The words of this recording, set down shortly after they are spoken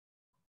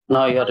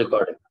Now you're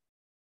recording.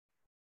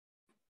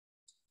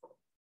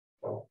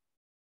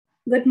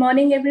 Good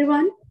morning,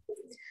 everyone.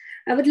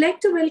 I would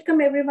like to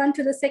welcome everyone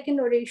to the second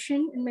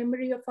oration in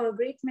memory of our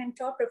great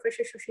mentor,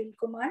 Professor Sushil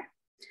Kumar.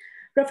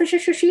 Professor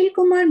Sushil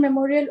Kumar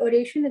Memorial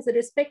Oration is a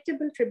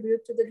respectable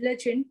tribute to the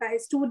legend by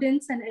his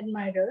students and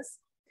admirers.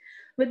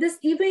 With this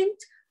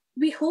event,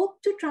 we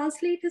hope to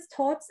translate his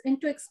thoughts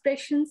into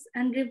expressions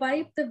and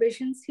revive the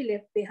visions he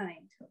left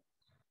behind.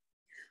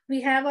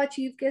 We have our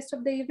chief guest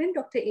of the event,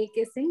 Dr.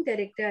 A.K. Singh,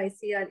 Director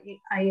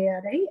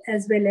ICAR-IARI,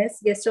 as well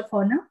as guest of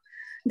honor,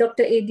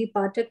 Dr. A.D.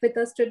 Pathak with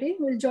us today,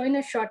 who will join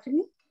us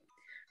shortly.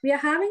 We are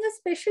having a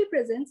special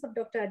presence of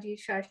Dr. Ajit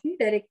Shashni,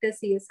 Director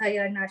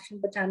CSIR National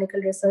Botanical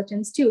Research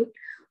Institute,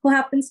 who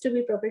happens to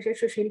be Professor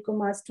Sushil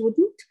Kumar's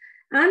student,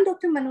 and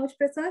Dr. Manoj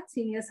Prasad,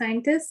 Senior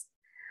Scientist,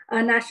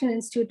 National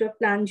Institute of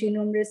Plant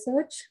Genome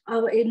Research,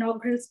 our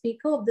inaugural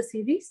speaker of the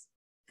series.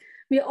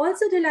 We are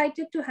also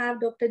delighted to have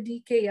Dr.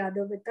 D.K.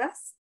 Yadav with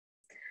us.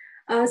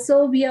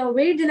 So we are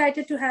very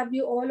delighted to have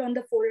you all on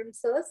the forum,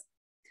 sirs.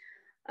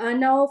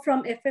 Now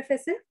from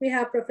FFSF, we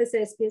have Professor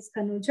S.P.S.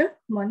 Khanuja,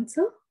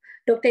 Monser,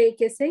 Dr.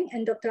 A.K. Singh,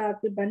 and Dr.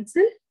 R.P.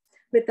 Bansal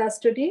with us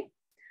today.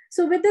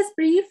 So with this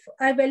brief,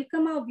 I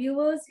welcome our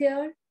viewers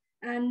here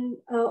and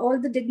all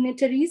the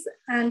dignitaries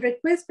and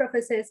request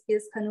Professor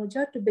S.P.S.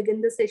 Khanuja to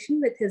begin the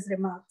session with his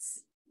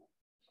remarks.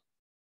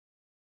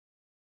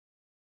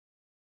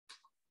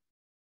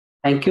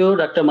 Thank you,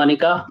 Dr.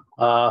 Manika.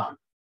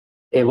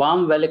 A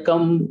warm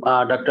welcome,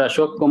 Dr.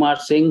 Ashok Kumar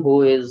Singh,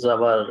 who is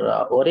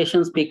our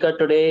oration speaker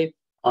today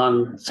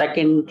on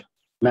second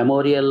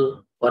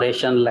memorial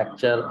oration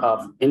lecture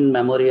in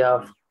memory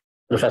of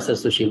Professor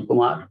Sushil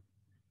Kumar,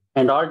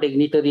 and all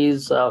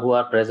dignitaries who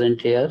are present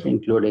here,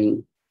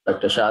 including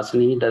Dr.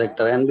 Shasni,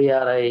 Director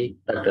NBRI,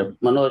 Dr.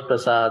 Manoj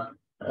Prasad,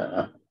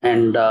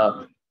 and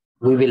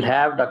we will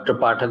have Dr.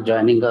 Pathak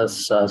joining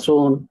us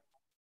soon.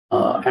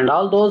 And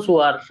all those who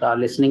are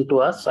listening to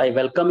us, I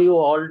welcome you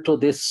all to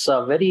this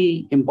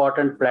very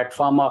important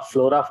platform of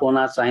Flora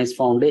Fauna Science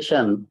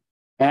Foundation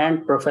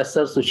and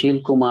Professor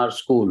Sushil Kumar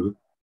School,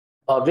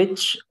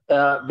 which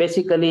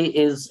basically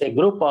is a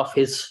group of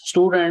his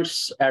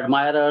students,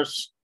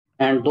 admirers,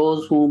 and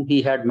those whom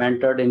he had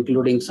mentored,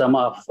 including some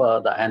of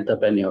the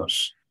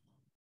entrepreneurs.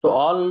 So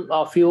all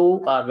of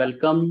you are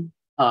welcome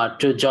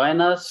to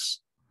join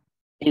us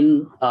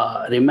in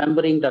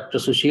remembering Dr.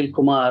 Sushil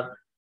Kumar,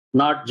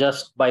 not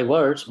just by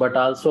words, but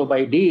also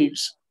by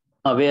deeds,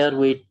 where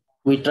we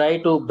try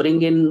to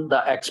bring in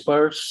the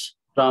experts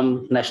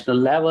from national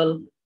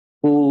level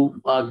who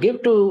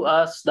give to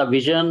us the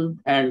vision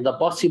and the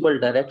possible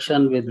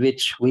direction with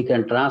which we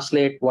can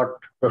translate what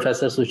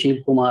Professor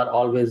Sushil Kumar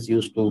always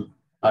used to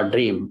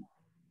dream.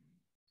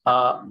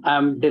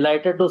 I'm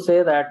delighted to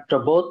say that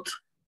both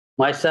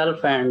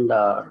myself and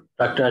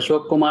Dr.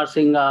 Ashok Kumar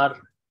Singh are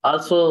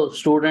also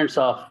students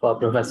of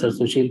Professor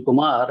Sushil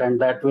Kumar, and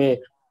that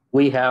way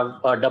we have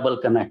a double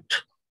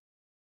connect.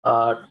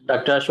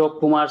 Dr. Ashok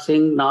Kumar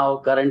Singh now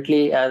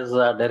currently as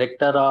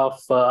director of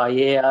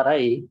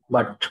IARI,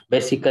 but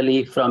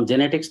basically from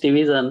genetics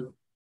division.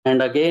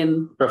 And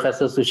again,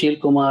 Professor Sushil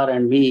Kumar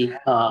and we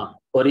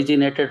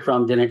originated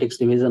from genetics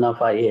division of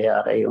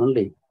IARI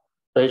only.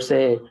 So it's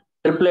a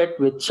triplet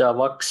which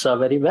works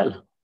very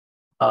well.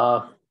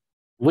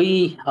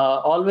 We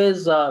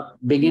always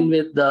begin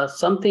with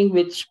something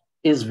which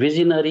is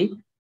visionary.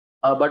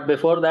 But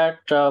before that,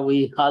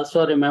 we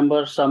also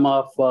remember some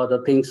of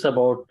the things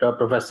about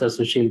Professor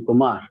Sushil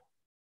Kumar.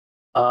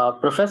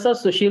 Professor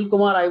Sushil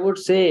Kumar, I would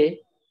say,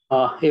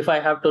 if I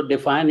have to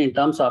define in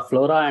terms of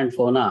flora and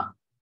fauna,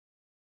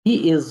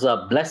 he is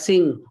a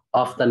blessing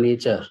of the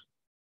nature.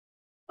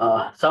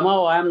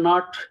 Somehow I am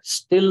not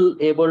still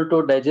able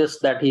to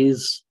digest that he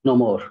is no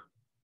more.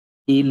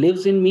 He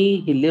lives in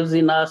me, he lives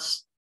in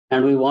us,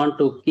 and we want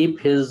to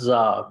keep his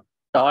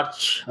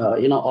torch,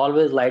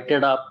 always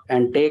lighted up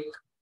and take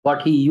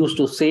what he used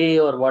to say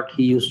or what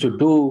he used to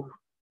do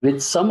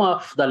with some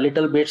of the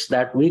little bits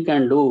that we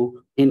can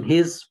do in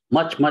his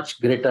much,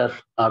 much greater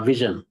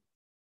vision.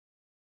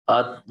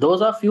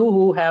 Those of you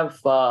who have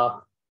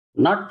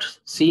not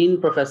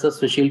seen Professor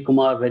Sushil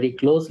Kumar very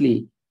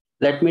closely,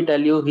 let me tell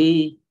you,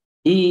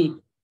 he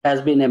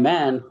has been a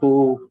man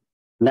who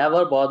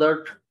never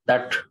bothered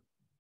that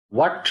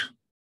what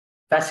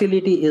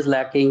facility is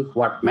lacking,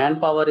 what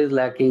manpower is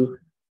lacking,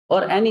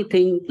 or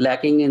anything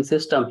lacking in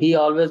system. He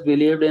always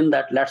believed in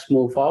that, let's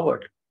move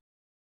forward.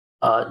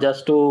 I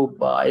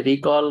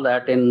recall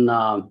that in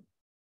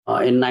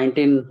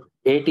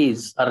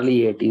 1980s,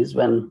 early 80s,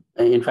 when,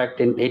 in fact,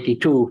 in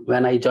 82,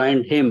 when I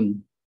joined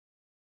him.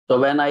 So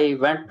when I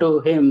went to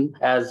him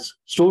as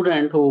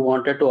student who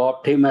wanted to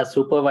opt him as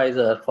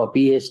supervisor for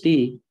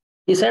PhD,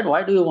 he said,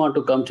 why do you want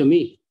to come to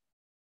me?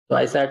 So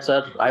I said,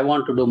 sir, I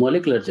want to do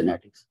molecular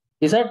genetics.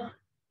 He said,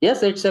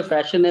 yes, it's a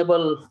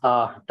fashionable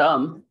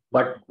term,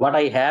 but what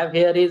I have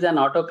here is an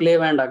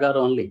autoclave and agar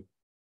only.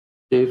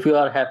 So if you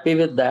are happy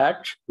with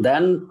that,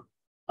 then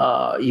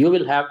you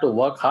will have to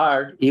work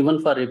hard even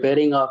for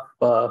repairing of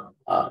the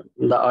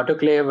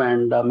autoclave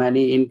and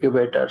many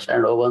incubators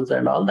and ovens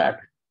and all that.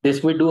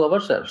 This we do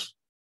ourselves.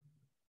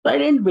 So I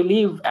didn't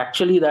believe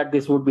actually that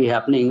this would be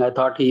happening. I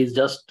thought he is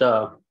just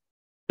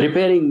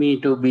preparing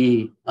me to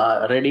be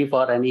ready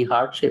for any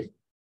hardship.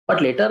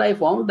 But later I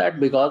found that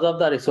because of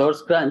the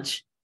resource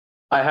crunch,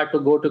 I had to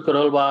go to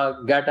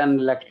Karolbagh, get an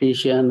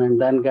electrician, and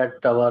then get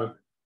our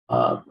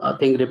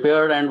thing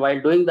repaired. And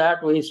while doing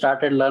that, we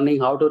started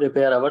learning how to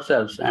repair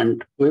ourselves,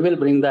 and we will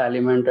bring the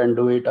element and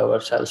do it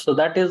ourselves. So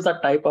that is the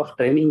type of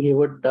training he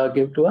would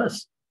give to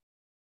us.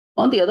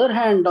 On the other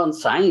hand, on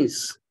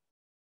science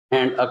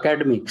and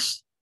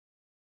academics,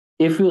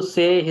 if you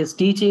say his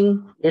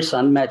teaching, it's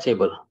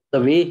unmatchable. The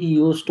way he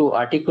used to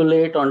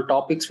articulate on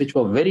topics which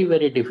were very,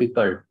 very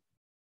difficult,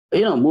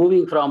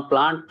 moving from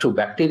plant to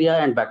bacteria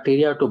and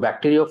bacteria to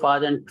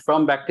bacteriophage and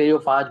from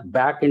bacteriophage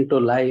back into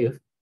life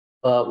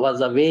was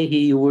the way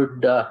he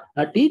would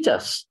teach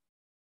us.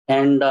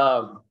 And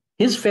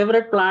his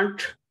favorite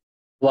plant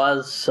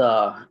was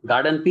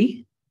garden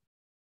pea.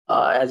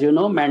 As you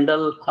know,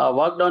 Mendel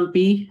worked on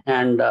pea,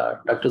 and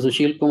Dr.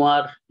 Sushil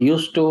Kumar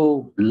used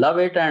to love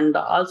it. And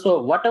also,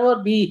 whatever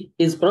be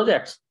his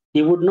projects,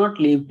 he would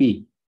not leave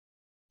pea.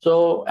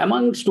 So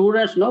among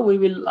students, we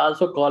will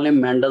also call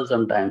him Mendel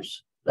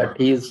sometimes, that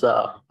he's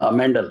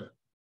Mendel.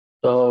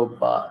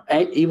 So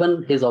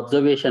even his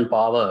observation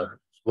power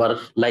were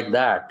like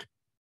that.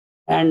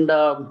 And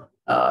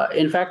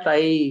in fact,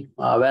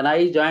 when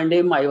I joined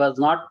him, I was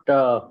not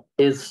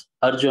his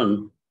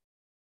Arjun.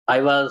 I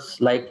was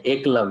like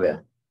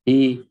Eklavya.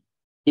 He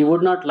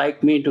would not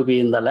like me to be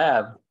in the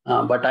lab,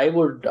 but I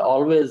would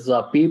always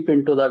peep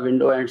into the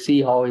window and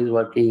see how he's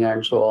working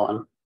and so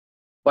on.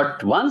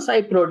 But once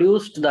I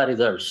produced the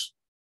results,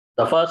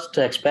 the first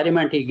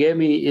experiment he gave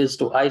me is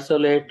to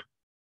isolate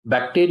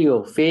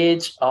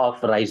bacteriophage of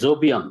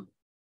rhizobium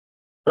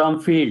from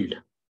field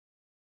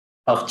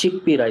of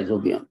chickpea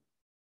rhizobium.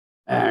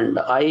 And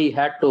I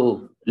had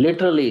to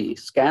literally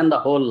scan the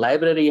whole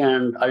library,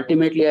 and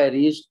ultimately I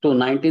reached to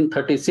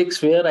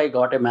 1936, where I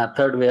got a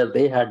method where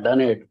they had done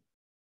it.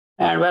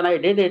 And when I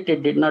did it,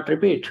 it did not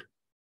repeat.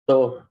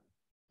 So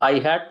I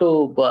had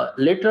to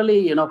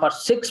literally, for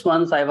 6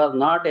 months, I was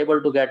not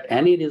able to get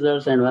any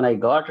results. And when I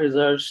got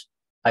results,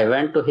 I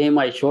went to him,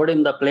 I showed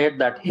him the plate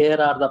that here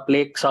are the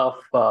plaques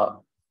of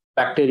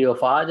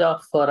bacteriophage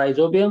of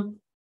rhizobium.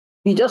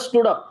 He just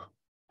stood up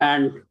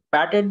and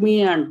patted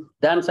me and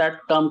then said,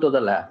 come to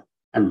the lab.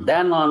 And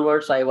then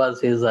onwards, I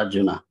was his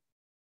Arjuna.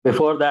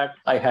 Before that,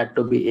 I had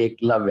to be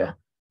Eklavya.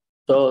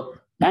 So,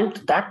 and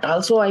that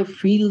also I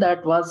feel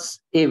that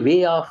was a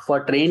way of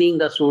training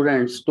the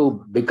students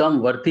to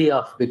become worthy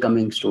of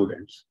becoming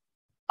students.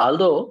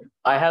 Although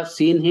I have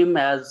seen him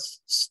as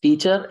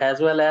teacher as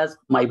well as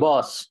my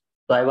boss.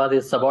 So I was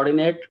his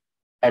subordinate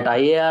at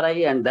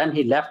IARI, and then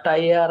he left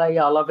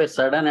IARI all of a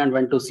sudden and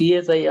went to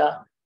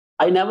CSIR.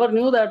 I never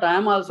knew that I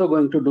am also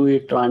going to do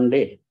it one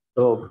day.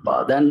 So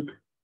then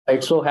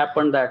it so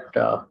happened that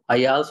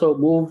I also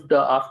moved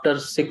after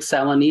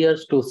 6-7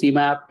 years to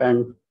CMAP,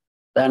 and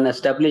then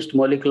established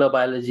molecular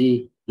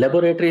biology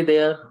laboratory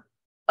there.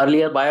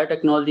 Earlier,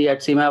 biotechnology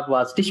at CMAP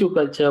was tissue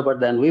culture, but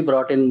then we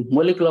brought in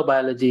molecular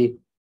biology.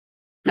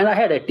 And I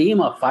had a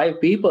team of 5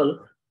 people.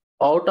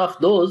 Out of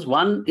those,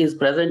 one is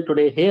present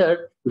today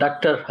here,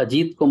 Dr.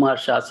 Ajit Kumar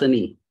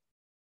Shasani,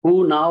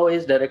 who now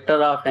is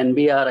director of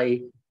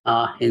NBRI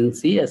in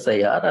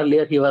CSIR.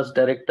 Earlier, he was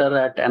director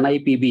at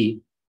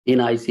NIPB in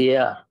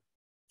ICAR.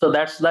 So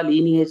that's the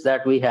lineage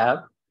that we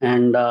have.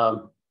 And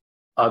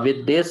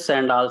with this,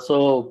 and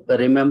also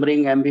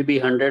remembering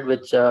MBB 100,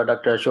 which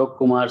Dr. Ashok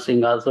Kumar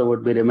Singh also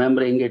would be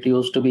remembering, it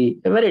used to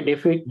be a very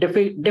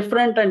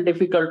different and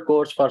difficult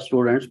course for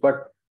students,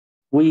 but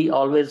we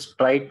always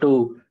try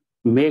to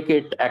make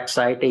it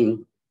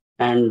exciting.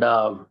 And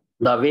the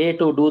way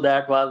to do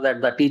that was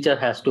that the teacher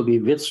has to be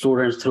with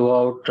students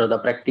throughout the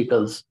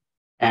practicals,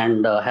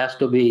 and has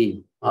to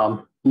be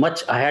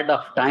much ahead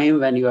of time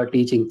when you are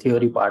teaching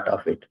theory part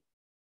of it.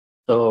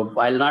 So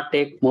I'll not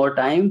take more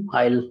time.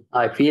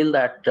 I feel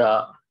that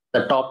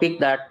the topic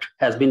that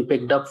has been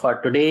picked up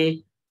for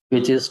today,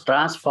 which is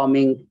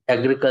transforming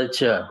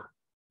agriculture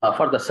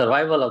for the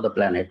survival of the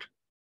planet.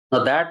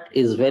 Now that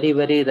is very,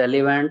 very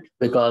relevant,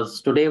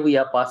 because today we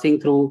are passing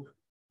through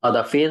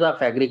the phase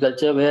of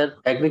agriculture where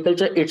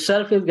agriculture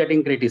itself is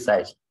getting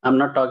criticized. I'm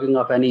not talking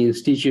of any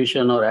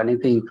institution or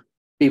anything.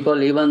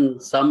 People, even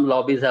some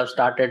lobbies have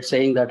started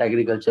saying that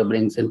agriculture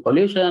brings in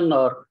pollution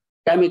or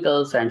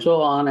chemicals and so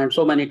on, and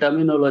so many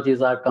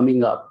terminologies are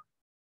coming up.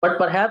 But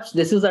perhaps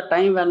this is a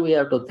time when we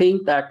have to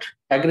think that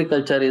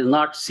agriculture is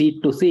not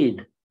seed to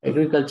seed.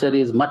 Agriculture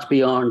is much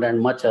beyond and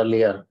much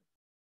earlier.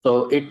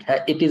 So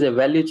it is a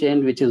value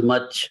chain which is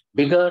much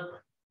bigger,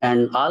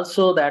 and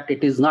also that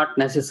it is not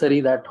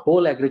necessary that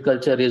whole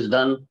agriculture is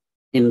done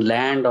in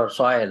land or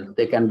soil.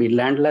 They can be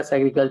landless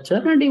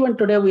agriculture, and even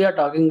today we are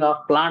talking of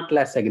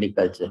plantless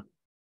agriculture,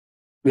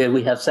 where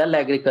we have cell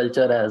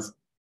agriculture as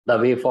the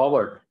way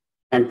forward.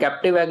 And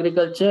captive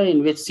agriculture,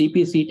 in which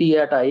CPCT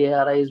at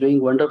IARI is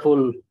doing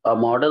wonderful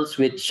models,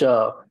 which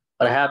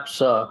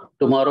perhaps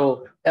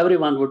tomorrow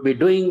everyone would be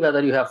doing,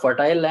 whether you have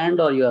fertile land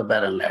or you have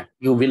barren land.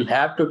 You will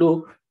have to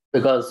do,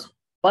 because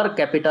per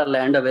capita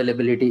land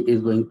availability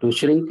is going to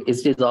shrink.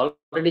 It is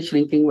already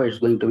shrinking, but it's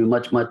going to be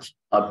much, much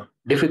a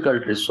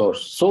difficult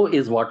resource. So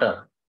is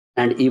water,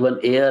 and even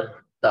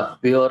air, the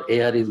pure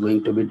air is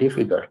going to be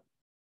difficult.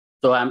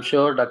 So I'm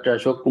sure Dr.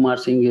 Ashok Kumar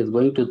Singh is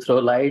going to throw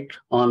light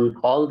on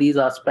all these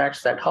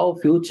aspects, that how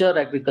future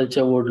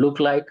agriculture would look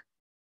like.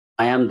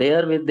 I am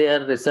there with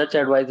their research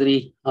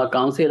advisory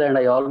council, and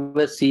I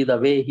always see the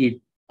way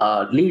he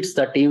leads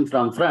the team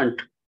from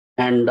front,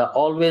 and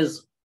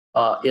always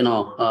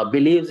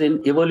believes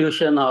in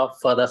evolution of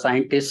the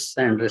scientists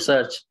and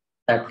research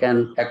that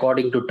can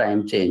according to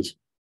time change.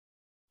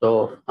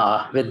 So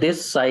with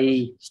this,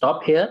 I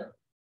stop here.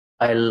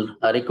 I'll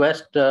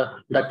request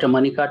Dr.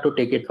 Manika to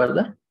take it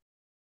further.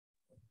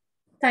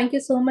 Thank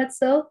you so much,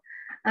 sir.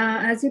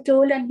 As you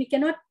told, and we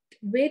cannot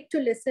wait to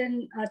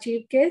listen,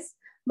 Chief Guest.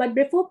 But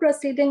before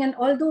proceeding, and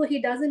although he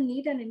doesn't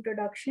need an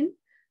introduction,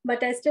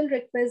 but I still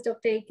request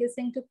Dr. A.K.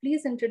 Singh to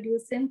please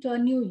introduce him to our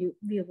new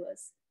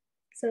viewers.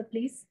 Sir,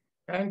 please.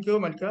 Thank you,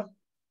 Manika.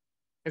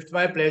 It's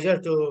my pleasure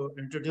to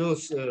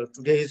introduce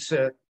today's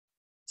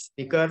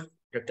speaker,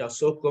 Dr.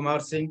 Ashok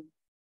Kumar Singh,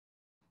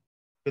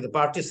 to the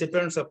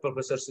participants of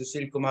Professor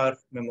Sushil Kumar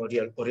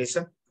Memorial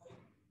Oration.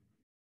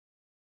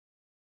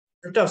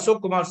 Dr.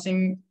 Ashok Kumar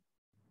Singh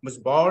was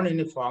born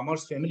in a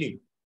farmer's family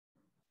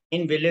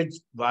in village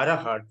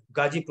Varahat,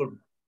 Gazipur,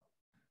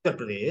 Uttar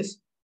Pradesh,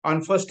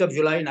 on 1st of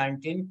July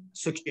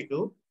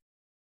 1962.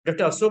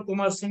 Dr. Ashok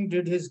Kumar Singh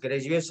did his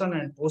graduation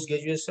and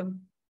post-graduation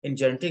in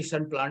genetics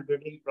and plant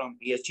breeding from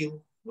PHU,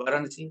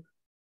 Varanasi,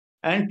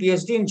 and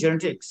PhD in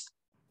genetics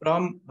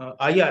from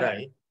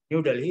ICAR-IARI,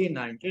 New Delhi in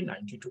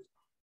 1992.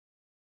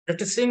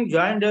 Dr. Singh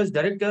joined as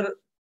Director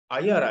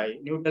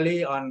ICAR-IARI, New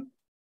Delhi on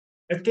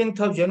 18th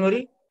of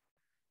January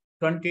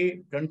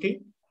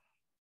 2020.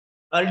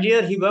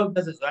 Earlier, he worked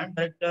as a Joint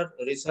Director,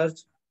 Research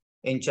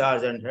in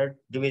Charge and Head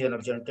Division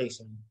of Genetics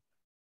in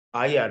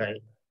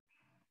ICAR-IARI,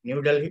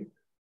 New Delhi,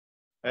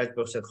 as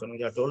Professor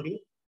Khanuja told you.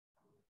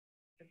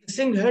 Dr.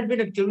 Singh had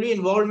been actively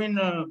involved in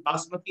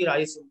basmati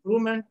rice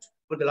improvement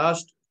for the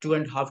last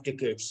 2.5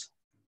 decades.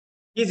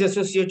 He is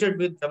associated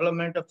with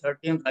development of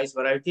 13 rice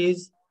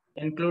varieties,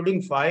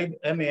 including 5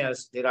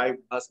 MAS-derived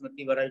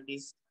basmati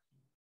varieties.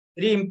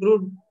 3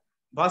 improved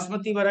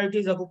basmati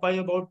varieties occupy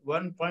about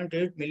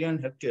 1.8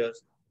 million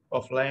hectares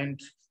of land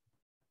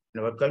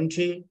in our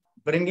country,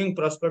 bringing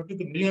prosperity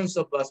to millions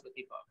of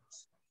basmati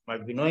farmers.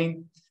 Might be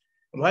knowing,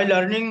 while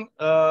earning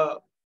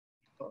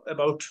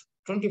about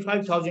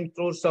 25,000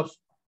 crores of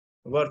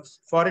worth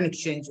foreign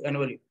exchange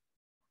annually.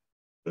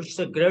 It's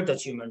a great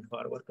achievement for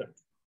our country.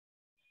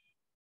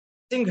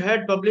 Singh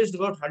had published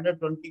about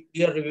 120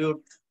 peer-reviewed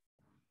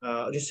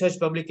research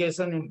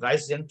publications in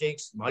rice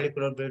genetics,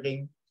 molecular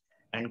breeding,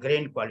 and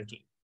grain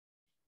quality.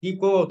 He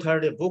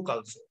co-authored a book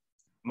also,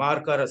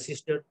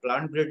 Marker-Assisted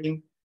Plant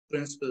Breeding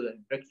Principles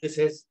and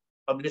Practices,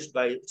 published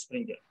by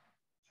Springer.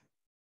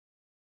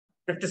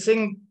 Dr.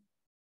 Singh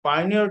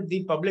pioneered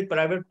the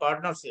public-private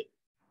partnership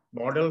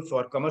model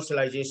for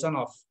commercialization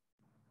of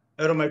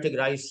aromatic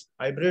rice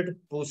hybrid,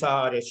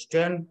 Pusa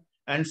RH10,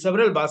 and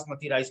several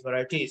basmati rice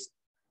varieties,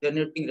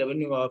 generating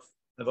revenue of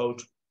about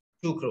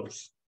 2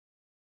 crores.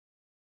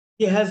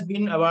 He has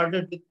been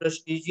awarded with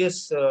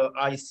prestigious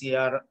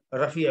ICAR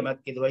Rafi Ahmed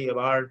Kidwai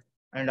Award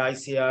and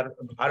ICAR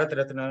Bharat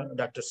Ratna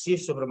Dr. C.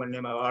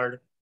 Subramaniam Award.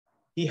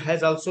 He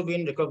has also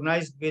been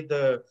recognized with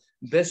the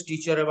Best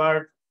Teacher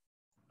Award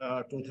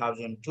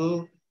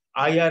 2002,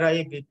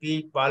 IRI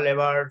BP Pal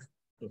Award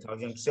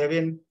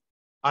 2007,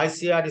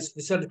 ICAR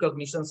Special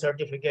Recognition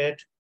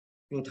Certificate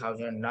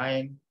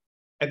 2009,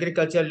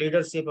 Agriculture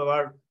Leadership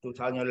Award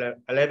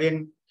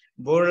 2011,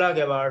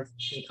 Borlag Award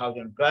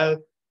 2012,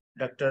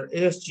 Dr.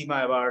 A.S.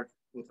 Chima Award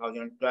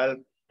 2012,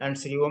 and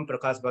Sri Om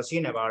Prakash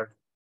Basin Award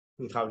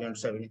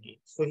 2017.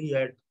 So he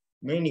had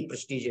many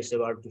prestigious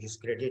awards to his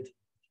credit.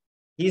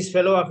 He is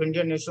Fellow of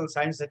Indian National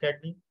Science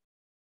Academy,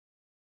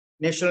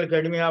 National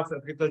Academy of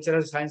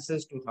Agricultural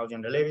Sciences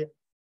 2011,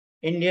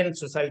 Indian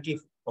Society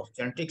of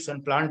Genetics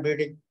and Plant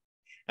Breeding,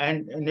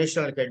 and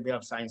National Academy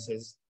of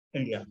Sciences,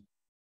 India.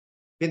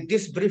 With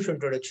this brief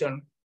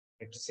introduction,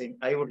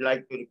 I would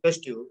like to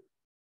request you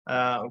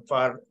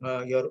for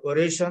your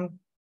oration,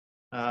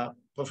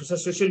 Professor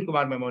Sushil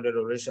Kumar Memorial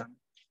Oration,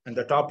 and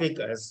the topic,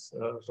 as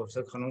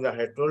Professor Khanuja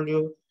had told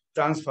you,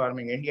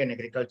 transforming Indian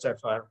agriculture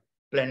for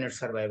planet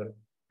survival.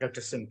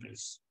 Dr. Singh,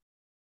 please.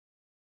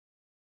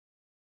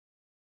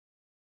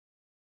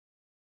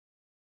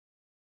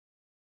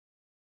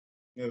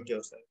 Mute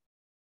yourself.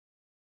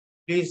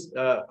 Please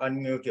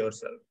unmute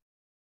yourself.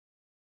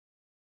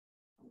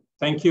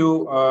 Thank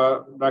you,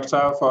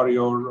 Dr. for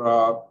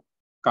your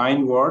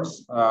kind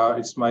words.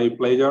 It's my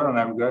pleasure, and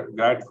I'm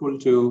grateful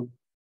to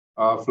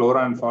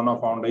Flora and Fauna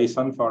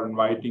Foundation for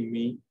inviting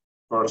me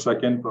for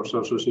second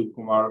Professor Sushil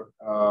Kumar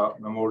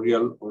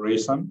Memorial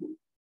Oration.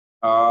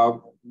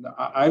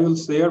 I will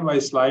share my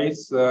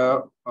slides.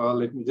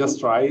 Let me just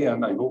try,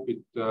 and I hope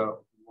it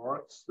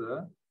works.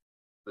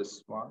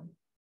 This one.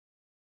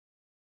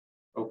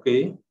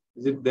 Okay,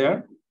 is it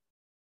there?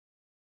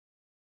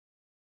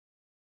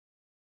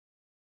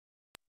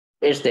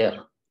 It's there.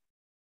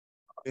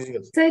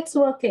 So it's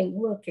working.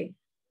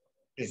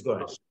 Please go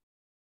ahead.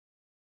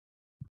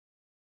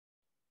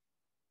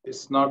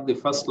 It's not the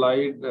first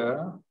slide.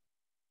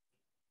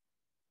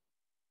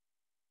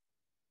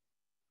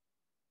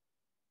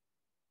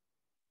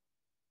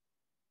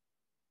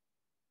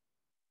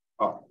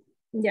 Oh,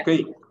 yeah.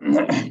 Okay.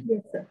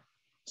 Yes, sir.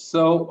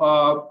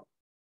 So,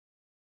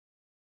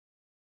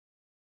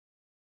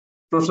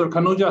 Professor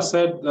Khanuja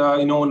said,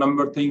 a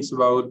number of things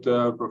about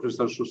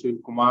Professor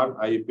Sushil Kumar.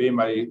 I pay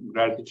my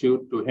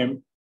gratitude to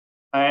him.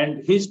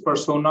 And his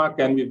persona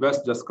can be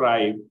best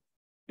described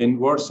in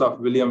words of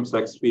William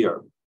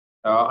Shakespeare.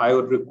 I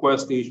would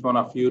request each one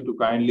of you to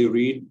kindly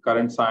read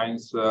current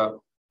science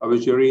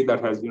obituary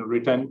that has been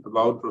written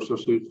about Professor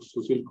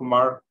Sushil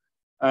Kumar.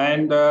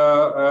 And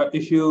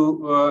if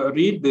you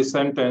read this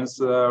sentence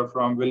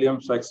from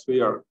William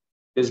Shakespeare,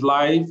 his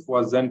life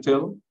was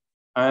gentle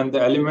and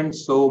the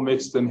elements so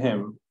mixed in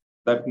him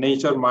that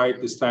nature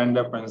might stand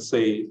up and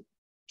say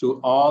to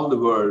all the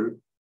world,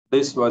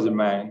 this was a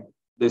man,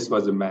 this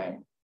was a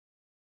man.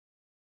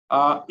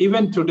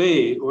 Even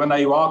today, when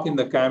I walk in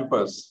the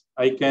campus,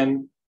 I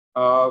can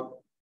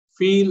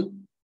feel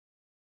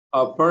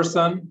a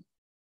person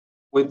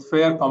with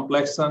fair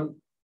complexion,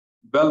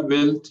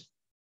 well-built,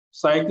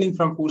 cycling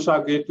from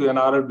Pusha Gate to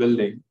NRL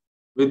building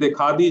with a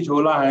khadi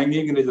jhola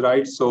hanging in his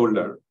right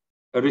shoulder,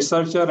 a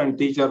researcher and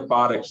teacher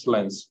par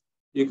excellence.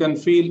 You can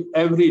feel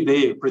every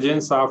day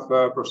presence of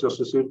Professor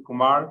Sushil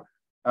Kumar,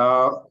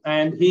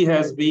 and he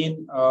has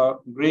been a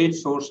great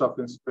source of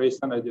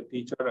inspiration as a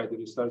teacher, as a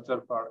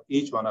researcher for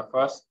each one of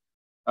us.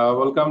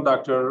 Welcome,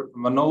 Dr.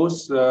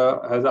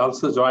 Manoj has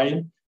also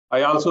joined.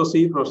 I also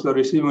see Professor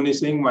Rishi Muni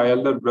Singh, my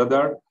elder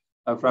brother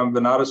from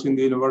Banaras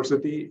Hindu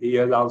University. He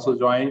has also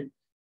joined.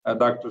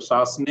 Dr.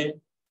 Sasne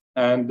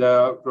and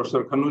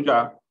Professor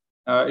Khanuja.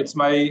 It's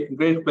my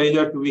great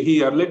pleasure to be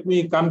here. Let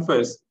me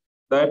confess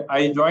that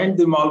I joined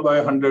the Mall by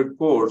 100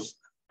 course,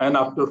 and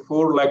after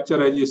 4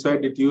 lectures, as you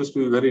said, it used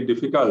to be very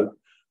difficult.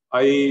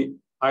 I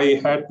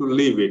had to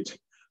leave it.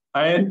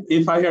 And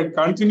if I had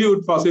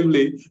continued,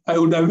 possibly, I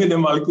would have been a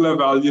molecular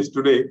biologist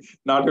today,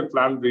 not a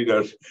plant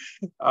breeder.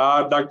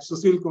 Dr.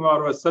 Sushil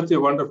Kumar was such a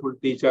wonderful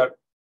teacher.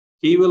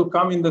 He will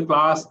come in the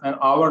class an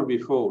hour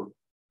before.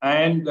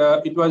 And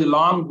it was a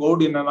long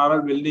board in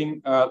another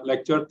building,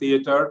 lecture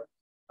theater,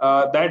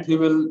 that he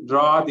will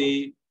draw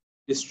the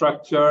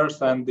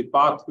structures and the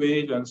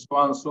pathways and so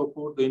on and so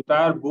forth. The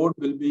entire board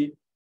will be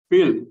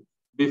filled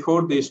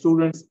before the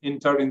students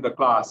enter in the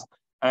class.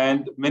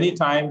 And many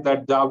times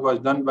that job was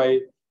done by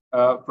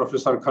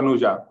Professor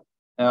Khanuja.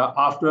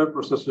 After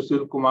Professor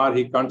Sushil Kumar,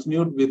 he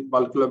continued with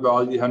molecular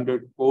biology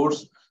 100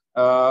 course,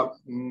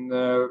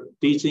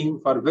 teaching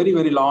for a very,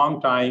 very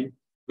long time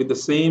with the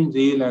same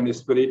zeal and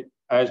spirit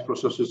as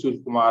Professor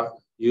Sushil Kumar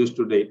used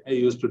to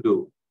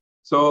do.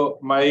 So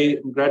my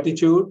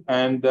gratitude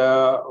and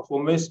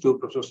homage to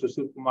Professor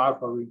Sushil Kumar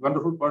for a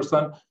wonderful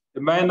person, a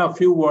man of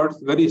few words,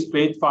 very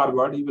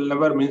straightforward. He will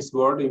never mince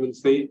word. He will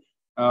say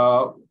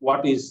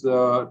what is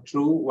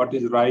true, what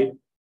is right,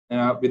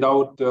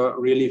 without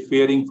really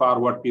fearing for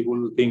what people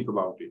will think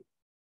about it.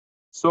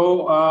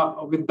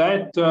 So with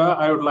that,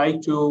 I would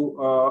like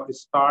to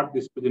start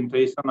this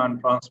presentation on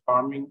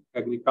transforming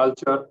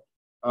agriculture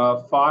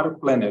for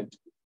planet.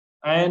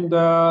 And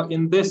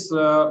in this,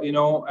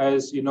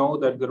 as you know,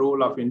 that the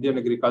role of Indian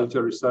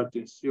Agriculture Research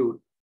Institute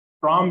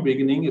from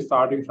beginning,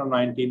 starting from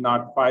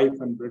 1905,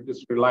 when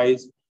British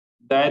realized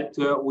that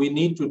we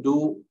need to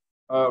do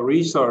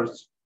research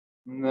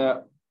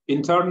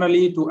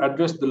internally to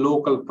address the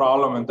local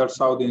problem, and that's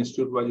how the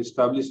institute was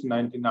established in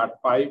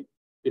 1905.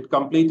 It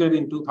completed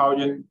in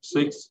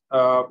 2006,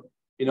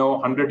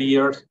 100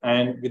 years,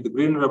 and with the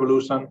Green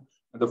Revolution,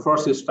 the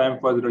first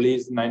stamp was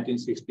released in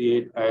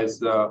 1968 as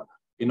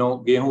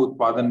Gehu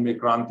Utpadan Mein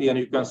Kranti, and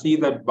you can see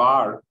that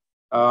bar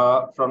in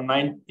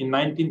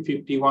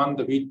 1951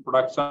 the wheat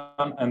production,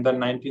 and then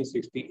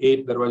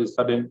 1968 there was a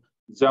sudden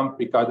jump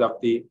because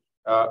of the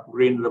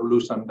Green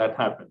Revolution that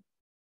happened.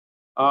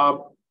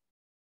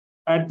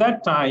 At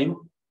that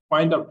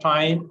point of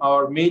time,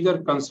 our major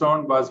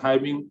concern was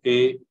having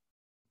a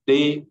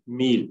day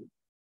meal,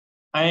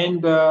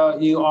 and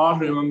you all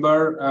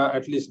remember,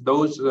 at least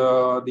those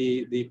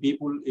the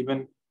people,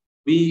 even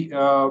we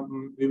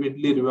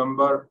vividly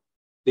remember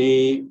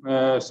the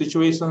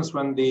situations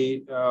when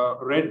the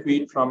red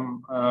wheat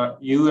from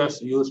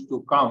US used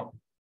to come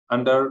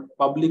under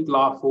Public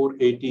Law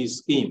 480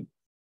 scheme.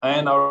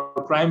 And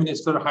our Prime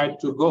Minister had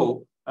to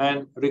go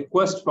and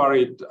request for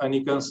it. And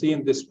you can see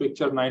in this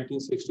picture,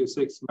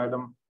 1966,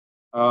 Madam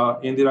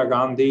Indira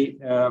Gandhi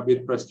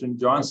with President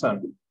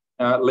Johnson.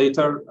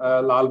 Later,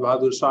 Lal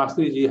Bahadur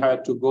Shastri ji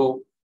had to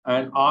go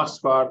and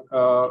ask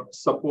for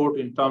support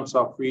in terms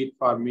of wheat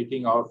for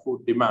meeting our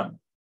food demand.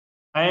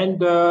 And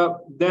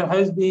there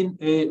has been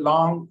a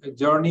long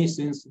journey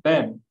since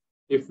then.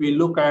 If we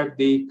look at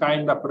the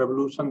kind of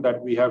revolution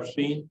that we have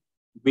seen,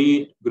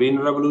 be it Green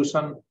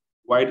Revolution,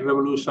 White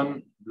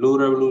Revolution, Blue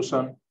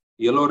Revolution,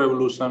 Yellow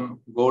Revolution,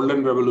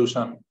 Golden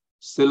Revolution,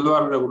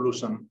 Silver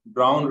Revolution,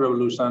 Brown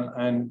Revolution,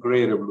 and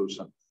Gray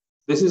Revolution.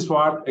 This is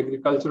what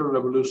agricultural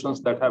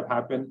revolutions that have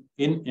happened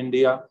in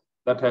India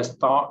that has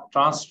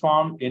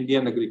transformed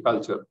Indian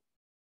agriculture.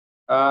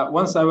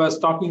 Once I was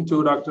talking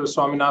to Dr.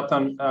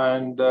 Swaminathan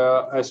and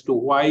as to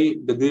why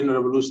the Green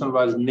Revolution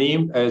was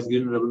named as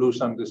Green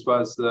Revolution. This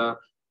was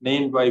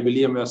named by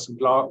William S.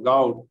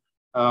 Goud.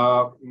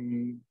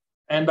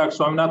 And Dr.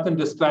 Swaminathan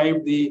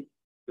described the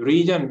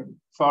reason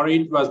for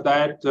it was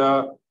that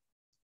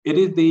it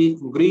is the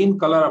green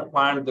color of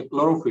plant, the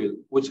chlorophyll,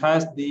 which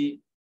has the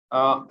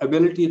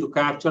ability to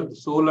capture the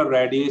solar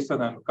radiation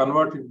and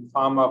convert it in the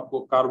form of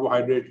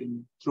carbohydrate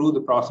through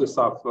the process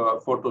of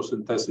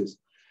photosynthesis.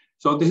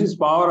 So this is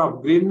power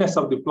of greenness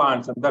of the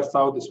plants, and that's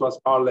how this was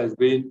called as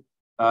Green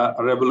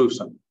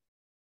Revolution.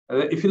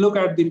 If you look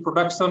at the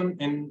production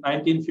in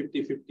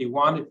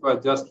 1950-51, it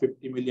was just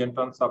 50 million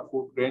tons of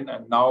food grain,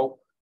 and now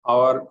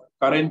our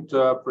current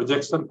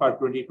projection for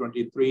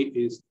 2023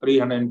 is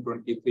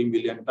 323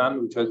 million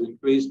tons, which has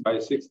increased by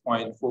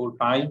 6.4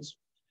 times.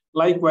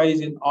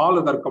 Likewise, in all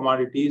other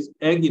commodities,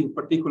 egg in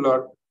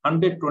particular,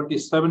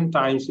 127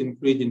 times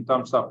increase in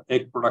terms of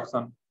egg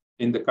production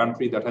in the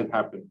country that has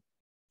happened.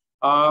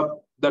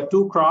 The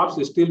two crops,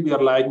 still we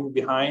are lagging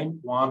behind.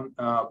 One,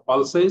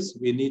 pulses,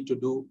 we need to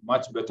do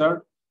much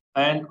better.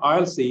 And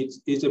oil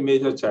seeds is a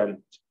major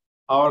challenge.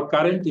 Our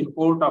current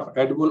import of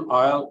edible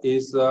oil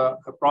is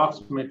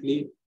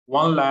approximately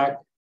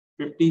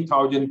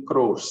 1,50,000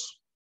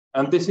 crores.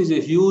 And this is a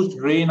huge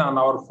drain on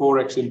our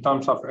forex in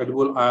terms of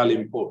edible oil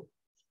import.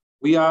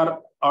 We are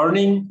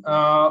earning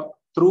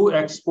through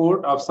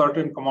export of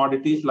certain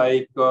commodities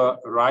like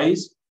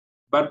rice,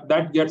 but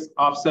that gets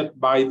offset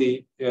by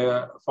the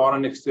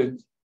foreign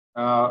exchange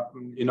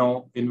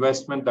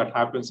investment that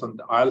happens on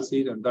the oil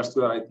seed, and that's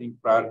where I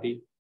think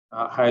priority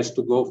has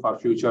to go for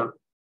future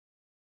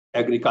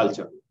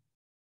agriculture.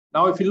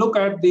 Now, if you look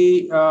at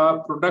the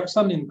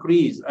production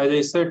increase, as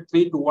I said,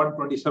 3 to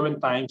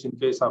 127 times in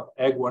case of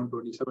egg,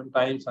 127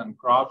 times, and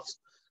crops,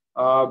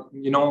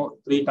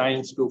 3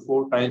 times to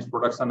 4 times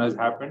production has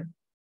happened.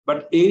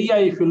 But area,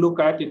 if you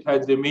look at it,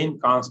 has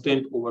remained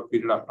constant over a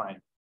period of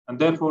time. And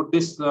therefore,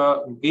 this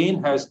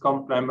gain has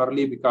come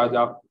primarily because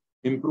of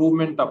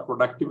improvement of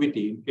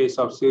productivity in case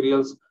of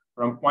cereals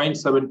from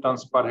 0.7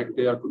 tons per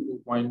hectare to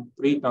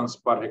 2.3 tons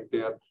per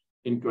hectare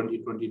in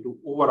 2022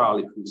 overall,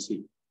 if you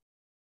see.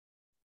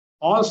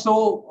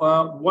 Also,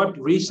 what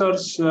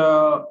research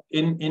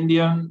in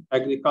Indian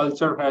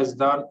agriculture has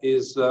done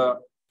is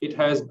it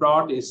has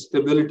brought a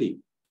stability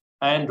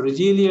and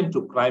resilience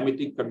to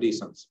climatic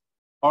conditions.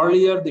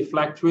 Earlier, the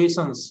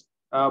fluctuations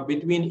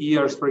between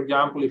years, for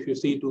example, if you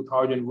see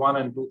 2001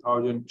 and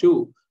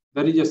 2002,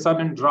 there is a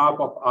sudden drop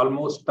of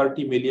almost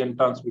 30 million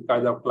tons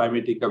because of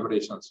climatic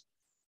aberrations.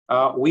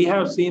 We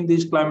have seen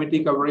these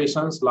climatic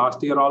aberrations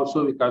last year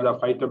also because of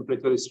high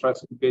temperature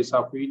stress in case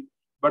of wheat,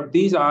 but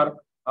these are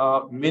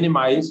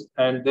minimized,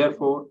 and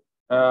therefore,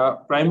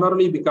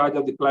 primarily because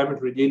of the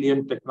climate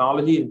resilient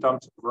technology in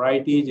terms of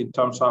varieties, in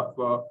terms of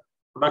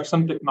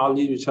production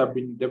technologies which have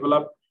been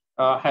developed,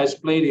 has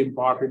played an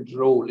important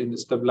role in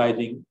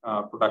stabilizing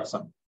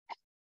production.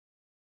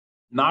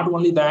 Not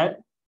only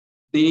that,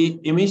 the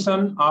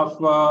emission of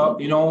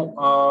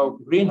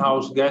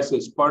greenhouse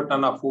gases per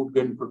ton of food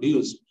grain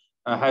produced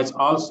has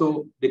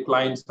also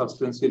declined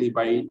substantially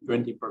by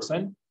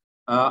 20%.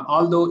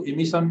 Although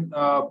emission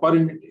per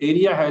unit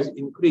area has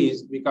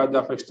increased because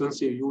of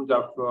extensive use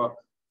of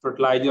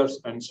fertilizers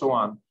and so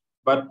on,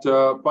 but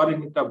per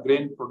unit of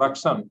grain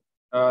production,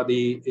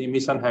 the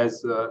emission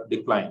has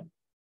declined.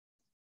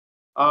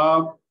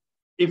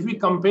 If we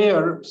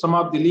compare some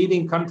of the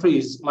leading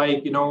countries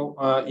like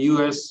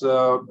US,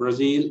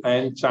 Brazil,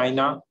 and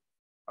China,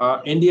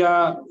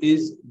 India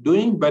is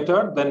doing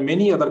better than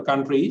many other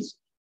countries,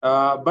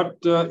 but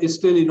it's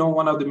still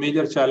one of the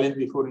major challenges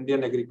before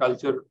Indian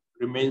agriculture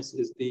remains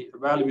is the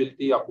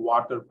availability of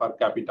water per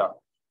capita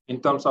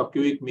in terms of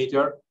cubic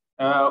meter,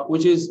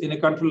 which is in a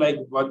country like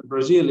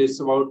Brazil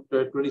is about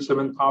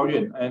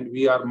 27,000, and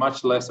we are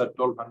much less at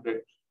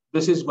 1,200.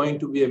 This is going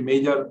to be a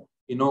major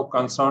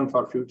concern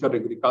for future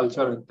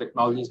agriculture, and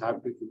technologies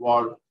have to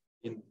evolve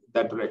in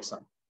that direction.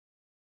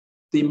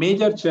 The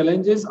major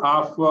challenges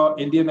of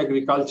Indian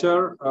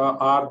agriculture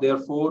are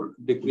therefore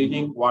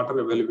decreasing water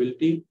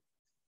availability,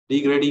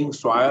 degrading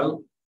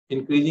soil,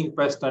 increasing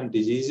pests and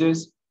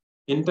diseases,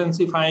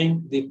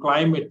 intensifying the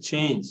climate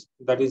change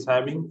that is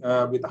having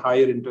with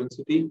higher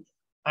intensity,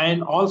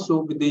 and also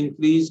with the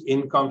increased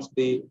incomes,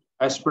 the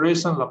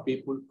aspirations of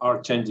people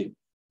are changing.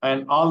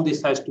 And all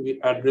this has to be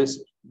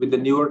addressed with the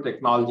newer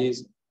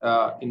technologies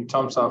in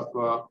terms of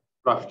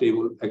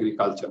profitable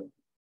agriculture.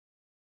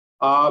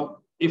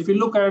 If we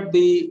look at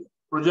the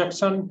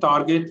projection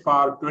target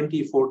for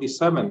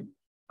 2047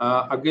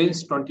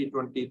 against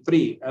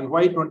 2023, and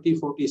why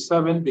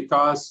 2047?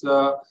 Because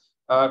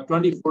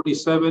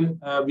 2047,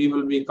 we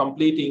will be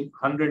completing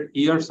 100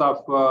 years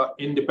of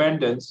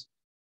independence.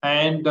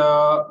 And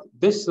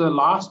this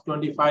last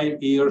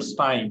 25 years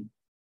time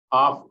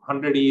of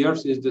 100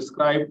 years is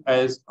described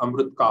as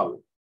Amrit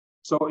Kal.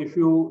 So if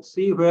you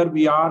see where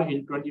we are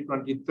in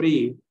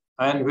 2023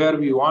 and where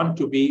we want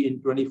to be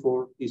in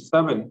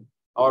 2047,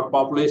 our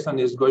population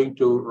is going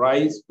to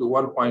rise to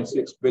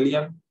 1.6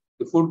 billion.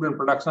 The food grain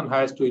production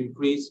has to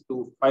increase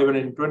to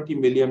 520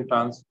 million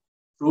tons,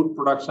 fruit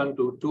production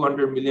to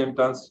 200 million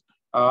tons.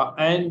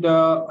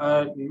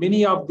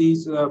 Many of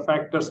these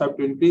factors have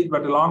to increase,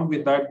 but along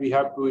with that, we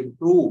have to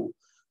improve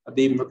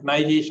the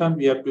mechanization,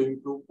 we have to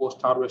improve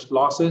post-harvest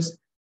losses.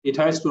 It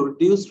has to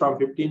reduce from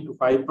 15 to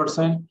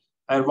 5%,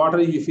 and water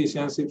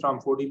efficiency from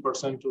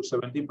 40% to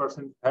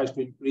 70% has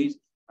to increase,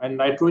 and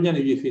nitrogen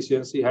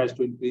efficiency has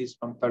to increase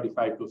from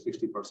 35 to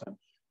 60%.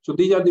 So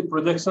these are the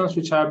projections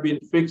which have been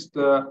fixed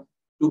to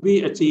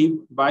be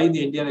achieved by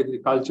the Indian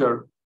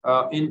agriculture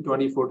in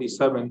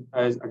 2047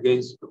 as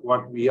against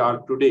what we are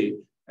today,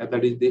 and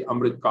that is the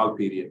Amrit Kal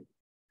period.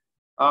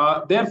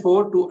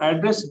 Therefore, to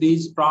address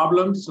these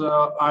problems,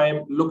 I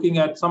am looking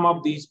at some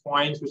of these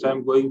points which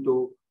I'm going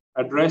to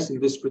address in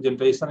this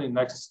presentation in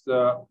next,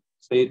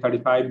 say,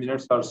 35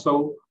 minutes or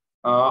so.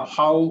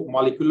 How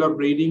molecular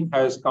breeding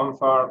has come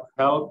for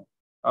help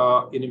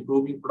in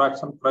improving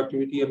production,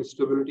 productivity, and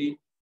stability,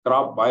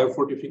 crop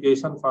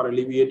biofortification for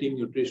alleviating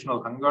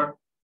nutritional hunger,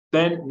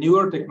 then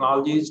newer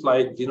technologies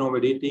like genome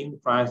editing,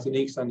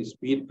 transgenics, and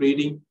speed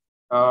breeding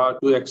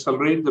to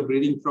accelerate the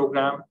breeding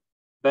program,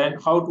 then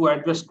how to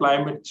address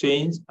climate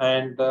change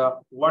and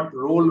what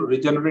role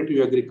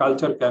regenerative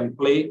agriculture can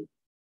play,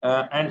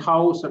 and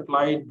how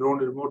satellite, drone,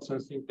 remote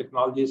sensing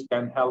technologies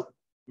can help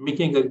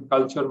making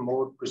agriculture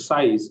more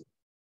precise.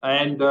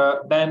 And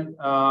then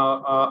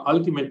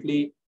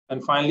ultimately,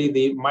 and finally,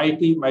 the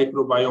mighty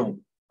microbiome,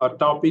 a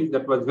topic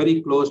that was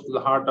very close to the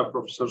heart of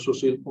Professor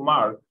Sushil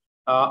Kumar,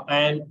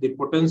 and the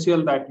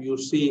potential that you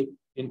see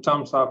in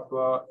terms of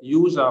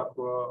use of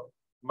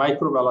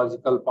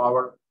microbiological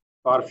power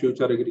for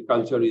future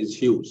agriculture is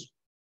huge.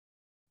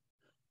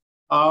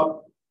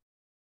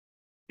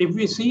 If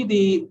we see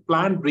the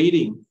plant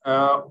breeding,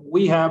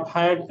 we have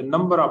had a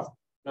number of,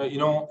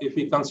 if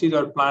we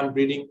consider plant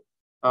breeding,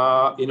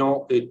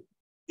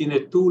 in a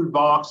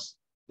toolbox,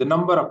 the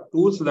number of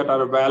tools that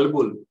are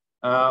available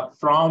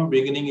from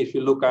beginning, if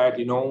you look at,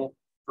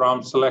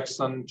 from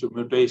selection to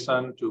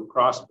mutation to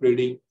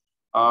crossbreeding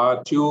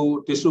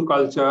to tissue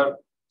culture,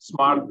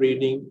 smart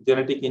breeding,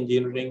 genetic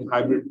engineering,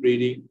 hybrid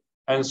breeding,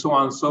 and so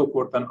on and so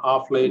forth. And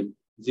off late,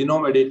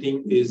 genome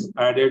editing is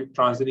added,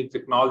 transgenic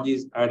technology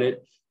is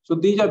added. So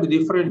these are the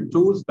different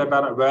tools that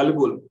are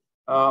available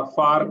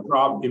for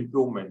crop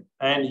improvement.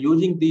 And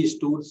using these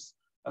tools,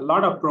 a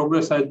lot of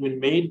progress has been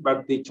made,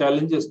 but the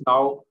challenges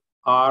now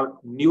are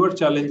newer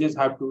challenges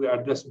have to be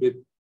addressed with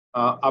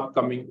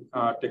upcoming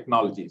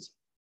technologies.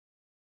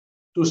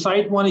 To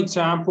cite one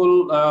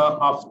example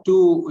of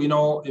two,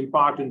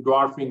 important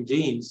dwarfing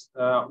genes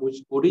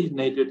which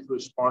originated through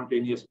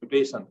spontaneous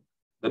mutation,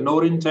 the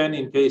Norin-10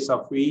 in case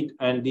of wheat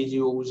and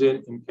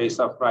DG-Usen in case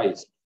of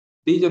rice.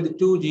 These are the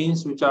two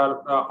genes which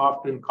are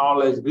often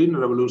called as green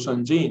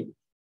revolution gene,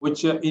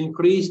 which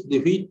increased the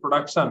wheat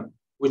production,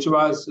 which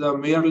was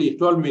merely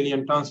 12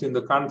 million tons in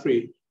the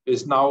country,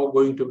 is now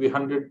going to be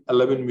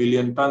 111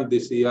 million tons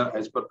this year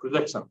as per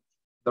projection.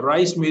 The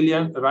rice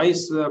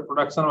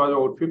production was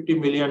about 50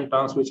 million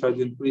tons, which has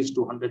increased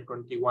to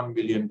 121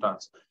 million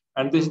tons.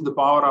 And this is the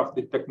power of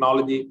the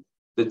technology,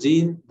 the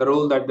gene, the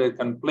role that they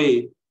can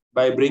play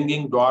by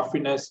bringing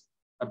dwarfness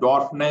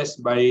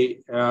by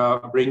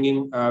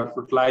bringing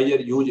fertilizer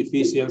use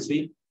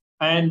efficiency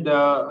and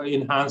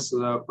enhance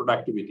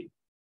productivity.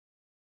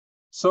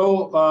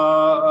 So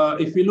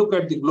if we look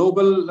at the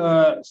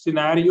global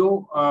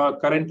scenario,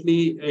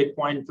 currently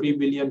 8.3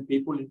 billion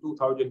people in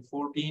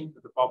 2014,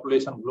 the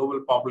global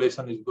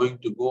population is going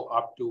to go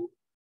up to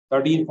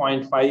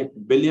 13.5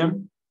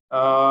 billion.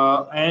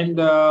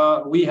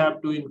 We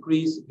have to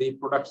increase the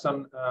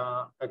production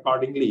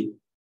accordingly.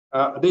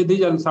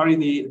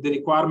 The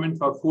requirement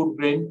for food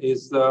grain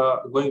is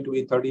going to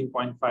be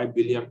 13.5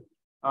 billion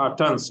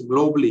tons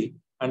globally.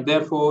 And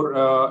therefore,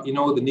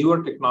 the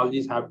newer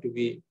technologies have to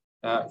be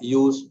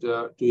used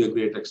to a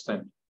great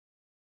extent.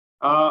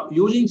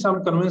 Using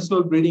some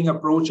conventional breeding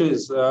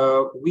approaches,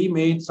 we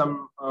made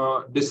some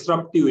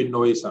disruptive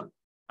innovation.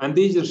 And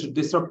these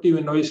disruptive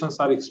innovations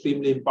are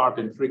extremely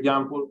important. For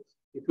example,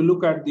 if you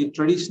look at the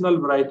traditional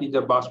varieties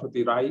of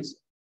basmati rice,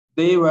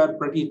 they were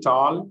pretty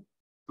tall,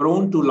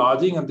 prone to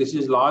lodging, and this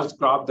is large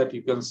crop that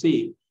you can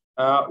see,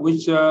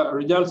 which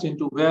results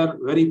into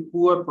very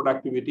poor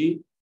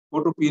productivity,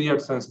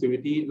 photoperiod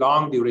sensitivity,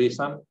 long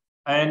duration,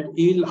 and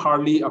yield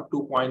hardly up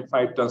to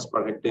 0.5 tons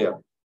per hectare.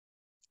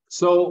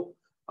 So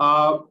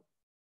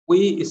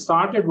we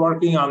started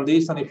working on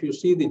this, and if you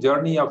see the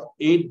journey of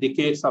 8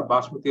 decades of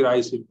basmati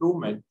rice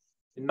improvement,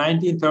 in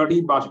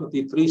 1930,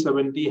 basmati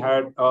 370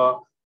 had a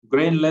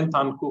grain length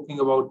on cooking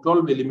about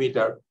 12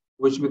 millimeter,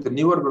 which with the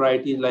newer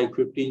varieties like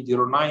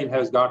 1509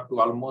 has got to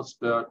almost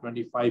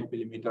 25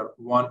 millimeter,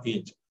 1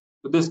 inch.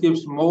 So this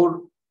gives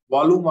more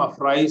volume of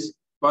rice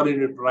per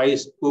unit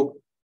rice cooked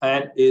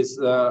and is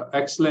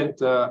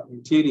excellent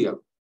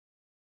material.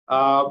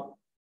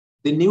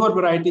 The newer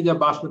varieties of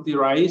basmati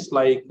rice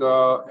like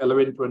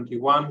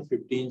 1121,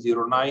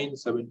 1509,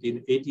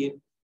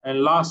 1718,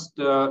 and last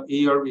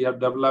year we have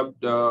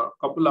developed a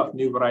couple of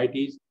new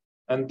varieties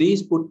And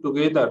these put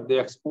together, the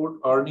export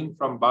earning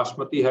from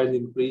basmati has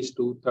increased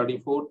to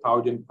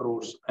 34,000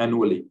 crores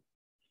annually.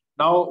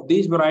 Now,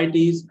 these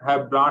varieties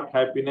have brought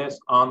happiness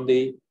on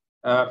the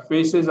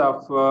faces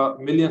of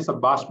millions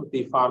of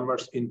basmati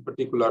farmers in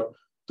particular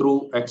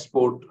through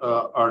export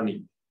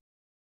earning.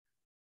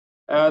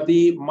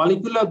 The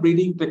molecular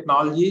breeding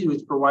technologies,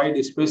 which provide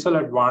a special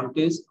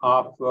advantage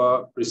of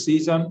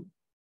precision,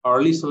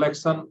 early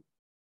selection,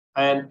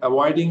 and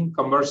avoiding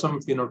cumbersome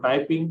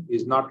phenotyping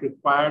is not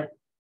required.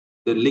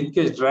 The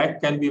linkage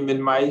drag can be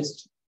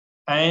minimized,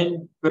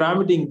 and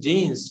pyramiding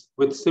genes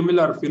with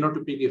similar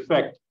phenotypic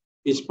effect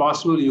is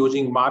possible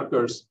using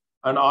markers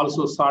and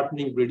also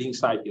shortening breeding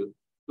cycle.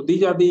 So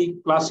these are the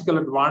classical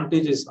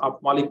advantages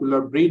of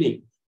molecular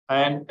breeding,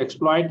 and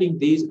exploiting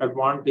these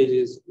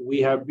advantages, we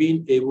have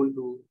been able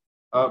to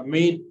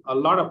make a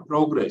lot of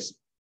progress.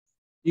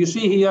 You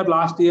see here,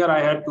 last year I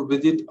had to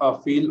visit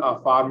a field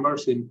of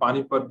farmers in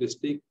Panipat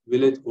district,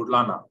 village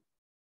Udlana.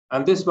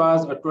 And this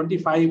was a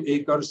 25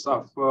 acres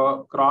of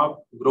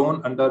crop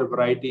grown under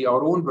variety,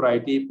 our own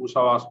variety, Pusa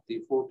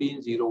Basmati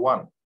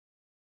 1401.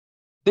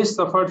 This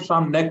suffered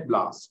from neck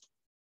blast.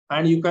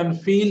 And you can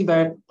feel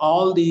that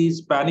all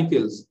these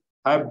panicles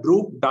have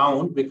drooped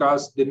down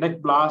because the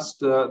neck blast,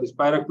 the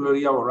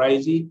Spiracularia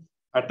oryzae,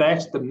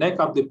 attacks the neck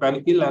of the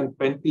panicle and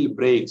panicle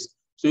breaks.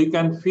 So you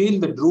can feel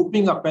the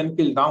drooping of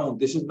panicle down.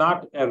 This is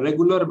not a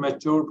regular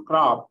matured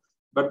crop,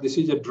 but this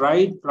is a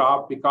dried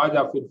crop because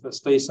of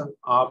infestation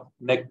of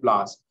neck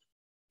blast.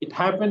 It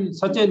happened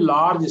such a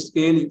large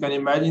scale, you can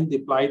imagine the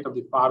plight of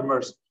the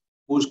farmers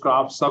whose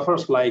crop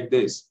suffers like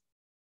this.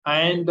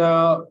 And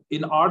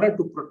in order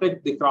to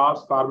protect the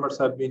crops, farmers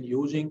have been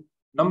using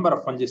number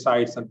of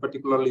fungicides, and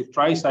particularly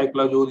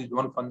tricyclazole is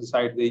one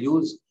fungicide they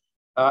use.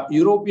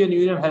 European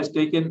Union has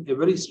taken a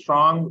very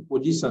strong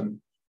position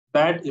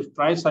that if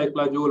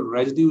tricyclazole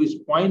residue is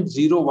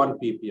 0.01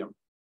 ppm,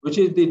 which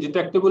is the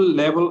detectable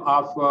level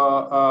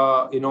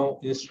of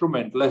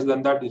instrument, less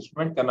than that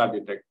instrument cannot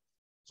detect.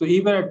 So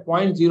even at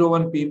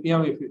 0.01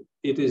 ppm, if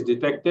it is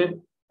detected,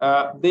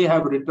 they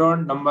have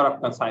returned number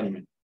of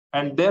consignment.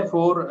 And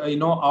therefore,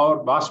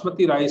 our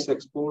basmati rice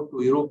export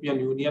to European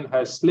Union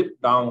has slipped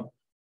down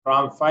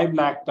from 5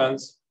 lakh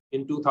tons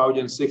in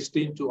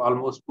 2016 to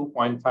almost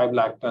 2.5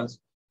 lakh tons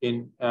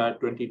in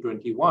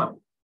 2021.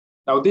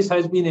 Now, this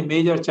has been a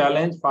major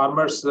challenge.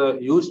 Farmers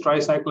use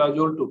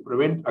tricyclazole to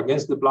prevent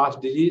against the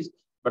blast disease,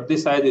 but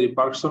this has a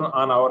repercussion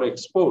on our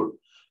export.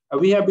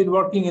 We have been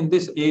working in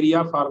this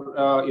area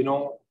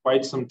for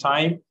quite some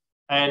time,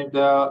 and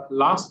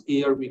last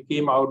year we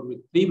came out with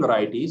 3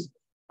 varieties.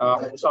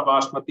 Pusa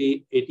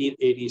Basmati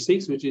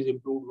 1886, which is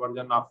improved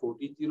version of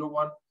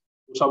 1401,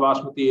 Pusa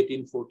Basmati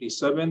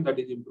 1847, that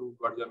is improved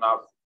version of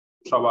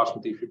Pusa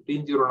Basmati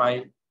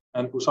 1509,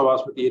 and Pusa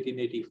Basmati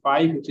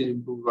 1885, which is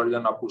improved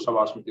version of Pusa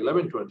Basmati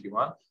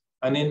 1121.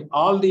 And in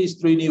all these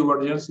 3 new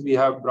versions, we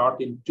have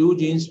brought in 2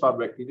 genes for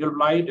bacterial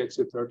blight,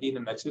 XA13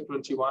 and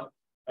XA21,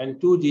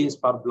 and 2 genes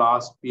for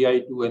blast,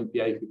 PI2 and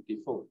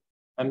PI54.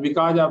 And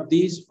because of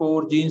these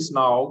 4 genes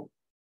now,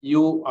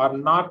 you are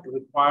not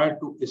required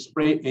to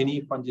spray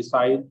any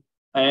fungicide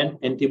and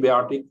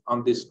antibiotic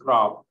on this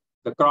crop.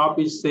 The crop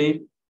is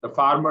safe. The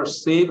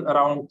farmers save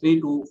around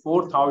 3,000 to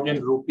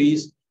 4,000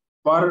 rupees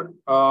per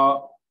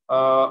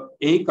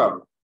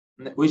acre,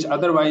 which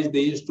otherwise they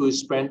used to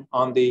spend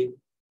on the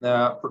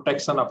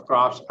protection of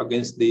crops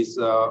against these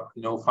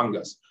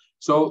fungus.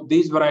 So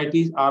these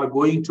varieties are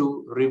going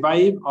to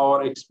revive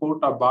our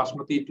export of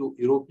basmati to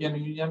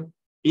European Union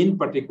in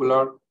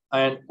particular,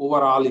 and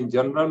overall in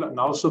general, and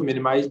also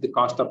minimize the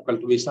cost of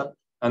cultivation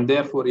and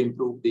therefore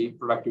improve the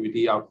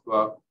productivity of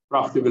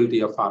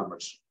profitability of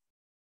farmers.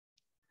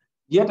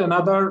 Yet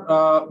another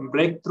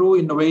breakthrough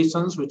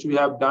innovations which we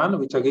have done,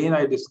 which again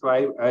I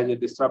describe as a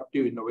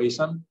disruptive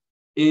innovation,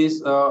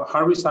 is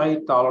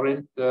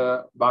herbicide-tolerant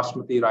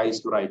basmati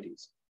rice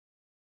varieties.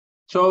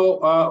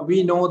 So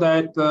we know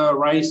that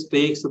rice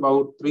takes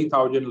about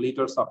 3,000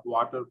 liters of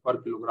water per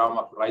kilogram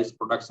of rice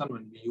production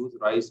when we use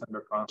rice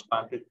under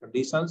transplanted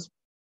conditions.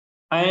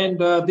 And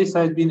this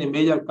has been a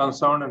major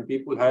concern, and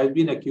people have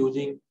been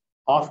accusing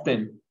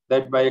often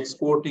that by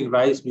exporting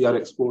rice, we are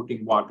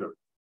exporting water.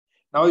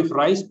 Now, if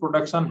rice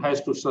production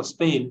has to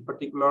sustain,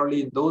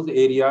 particularly in those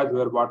areas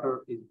where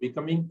water is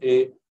becoming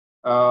a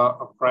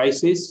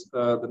crisis,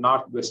 the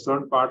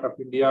northwestern part of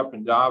India,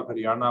 Punjab,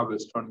 Haryana,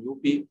 Western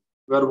UP,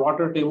 where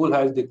water table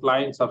has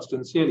declined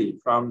substantially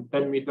from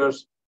 10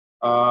 meters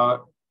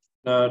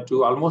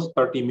to almost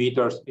 30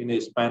 meters in a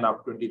span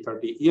of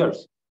 20-30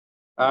 years.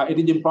 It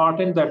is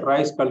important that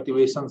rice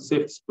cultivation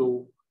shifts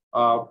to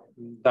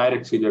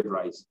direct seeded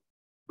rice.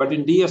 But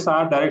in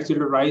DSR, direct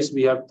seeded rice,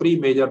 we have 3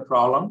 major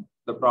problems.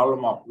 The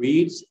problem of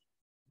weeds.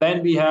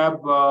 Then we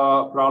have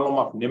problem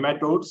of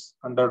nematodes.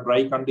 Under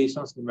dry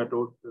conditions,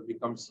 nematode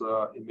becomes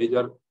a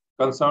major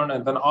concern,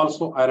 and then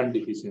also iron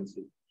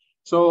deficiency.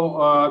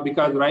 So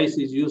because rice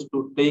is used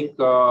to take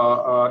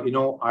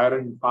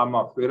iron in form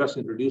of ferrous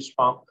in reduced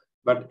form,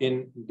 but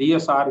in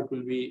DSR, it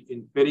will be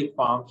in ferric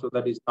form, so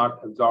that is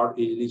not absorbed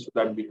easily, so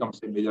that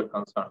becomes a major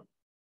concern.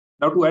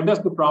 Now, to address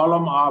the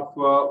problem of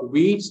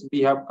weeds, we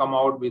have come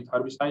out with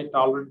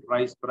herbicide-tolerant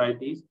rice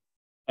varieties,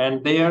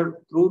 and there,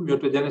 through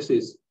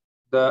mutagenesis,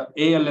 the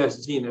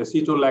ALS gene,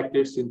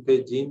 acetolactate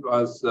synthase gene,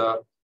 was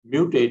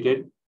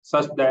mutated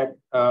such that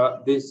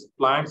these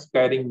plants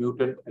carrying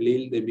mutant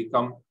allele, they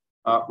become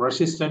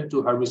resistant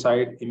to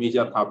herbicide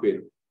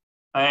imidacloprid.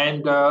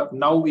 And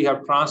now we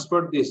have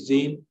transferred this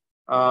gene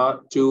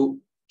to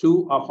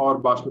two of our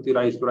basmati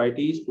rice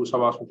varieties, Pusa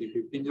Basmati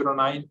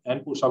 1509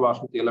 and Pusa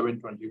Basmati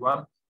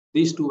 1121.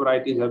 These two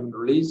varieties have been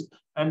released,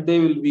 and they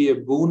will be a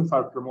boon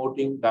for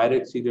promoting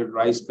direct seeded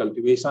rice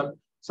cultivation.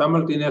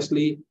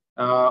 Simultaneously,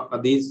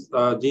 these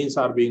genes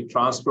are being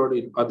transferred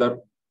in other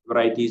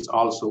varieties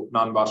also,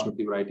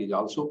 non-basmati varieties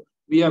also.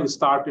 We have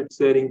started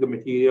sharing the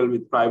material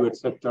with private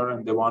sector,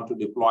 and they want to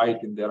deploy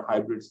it in their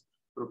hybrids,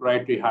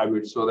 proprietary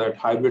hybrids, so that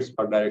hybrids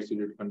for direct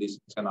seeded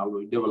conditions can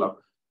always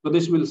develop. So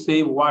this will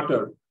save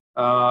water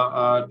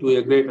to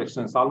a great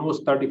extent,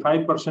 almost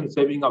 35%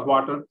 saving of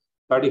water,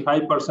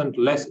 35%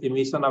 less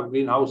emission of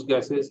greenhouse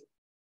gases,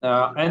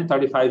 and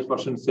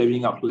 35%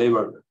 saving of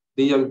labor.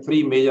 These are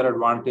three major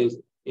advantages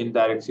in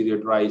direct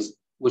seeded rice,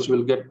 which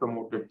will get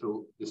promoted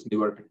through this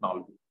newer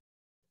technology.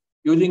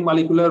 Using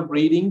molecular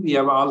breeding, we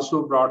have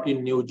also brought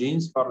in new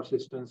genes for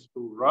resistance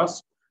to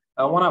rust.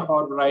 One of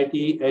our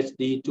variety,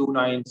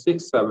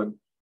 HD2967,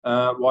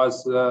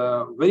 was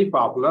very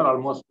popular,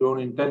 almost grown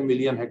in 10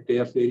 million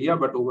hectares area,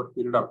 but over a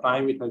period of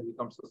time, it has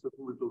become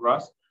susceptible to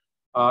rust.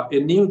 A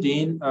new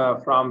gene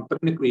from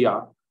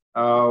Trinacria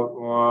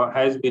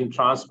has been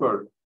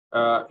transferred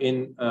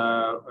in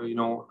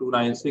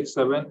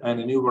 2967, and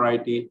a new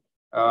variety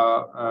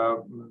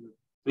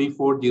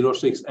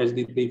 3406,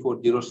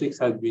 HD3406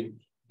 has been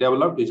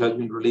developed, which has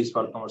been released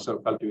for commercial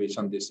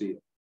cultivation this year.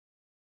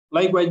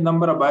 Likewise,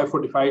 number of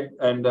biofortified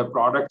and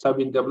products have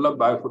been developed.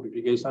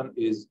 Biofortification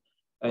is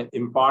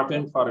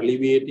important for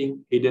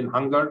alleviating hidden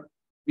hunger.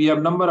 We have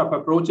a number of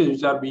approaches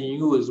which are being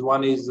used.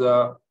 One is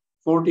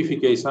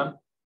fortification,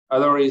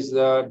 other is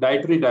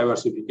dietary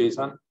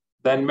diversification,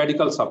 then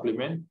medical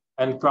supplement,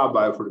 and crop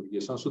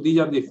biofortification. So these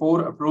are the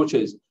four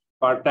approaches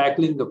for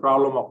tackling the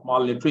problem of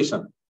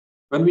malnutrition.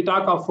 When we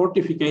talk of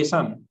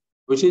fortification,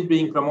 which is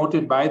being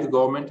promoted by the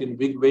government in a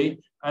big way,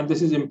 and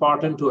this is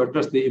important to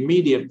address the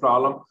immediate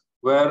problem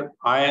where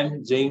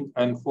iron, zinc,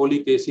 and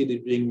folic acid is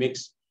being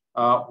mixed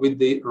with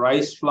the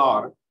rice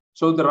flour.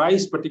 So the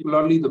rice,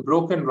 particularly the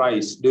broken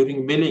rice,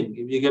 during milling,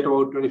 if you get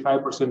about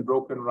 25%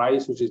 broken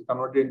rice, which is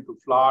converted into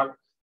flour,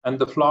 and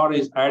the flour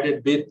is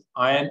added with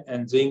iron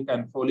and zinc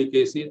and folic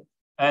acid,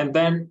 and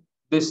then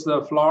this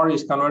flour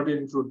is converted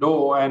into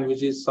dough, and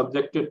which is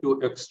subjected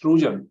to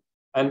extrusion.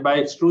 And by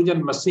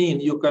extrusion machine,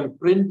 you can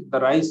print the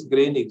rice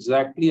grain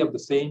exactly of the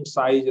same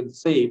size and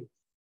shape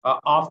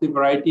of the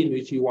variety in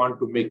which you want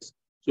to mix.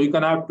 So you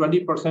can have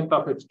 20%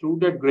 of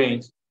extruded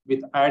grains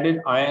with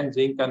added iron,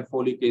 zinc, and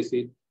folic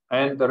acid,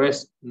 and the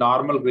rest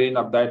normal grain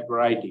of that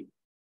variety.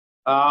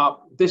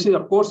 This is,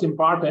 of course,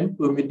 important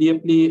to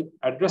immediately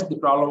address the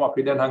problem of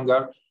hidden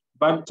hunger.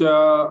 But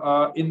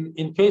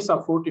in case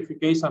of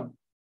fortification,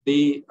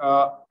 the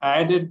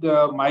added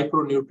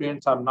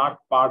micronutrients are not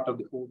part of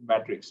the food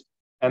matrix.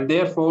 And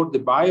therefore, the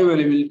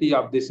bioavailability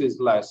of this is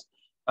less,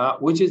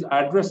 which is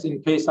addressed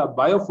in case of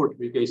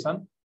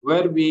biofortification,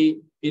 where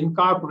we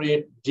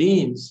incorporate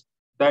genes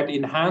that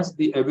enhance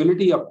the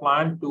ability of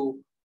plant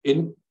to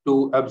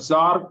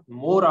absorb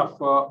more of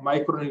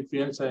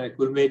micronutrients and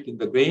accumulate in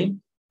the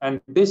grain.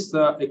 And this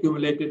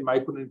accumulated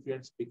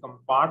micronutrients become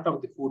part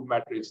of the food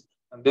matrix,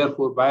 and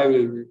therefore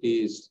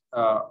bioavailability is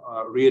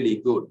really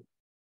good.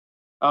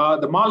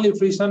 The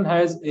malnutrition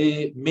has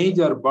a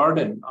major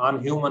burden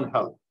on human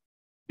health.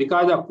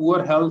 Because of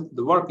poor health,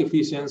 the work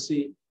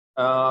efficiency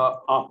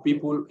of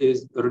people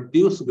is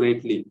reduced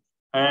greatly.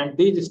 And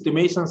these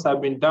estimations have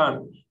been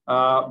done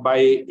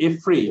by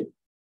IFRI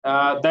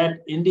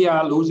that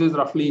India loses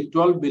roughly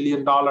 $12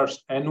 billion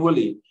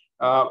annually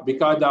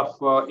because of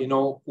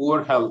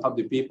poor health of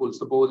the people.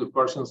 Suppose a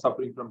person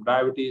suffering from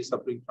diabetes,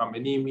 suffering from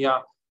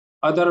anemia,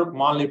 other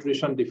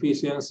malnutrition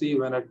deficiency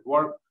when at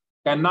work,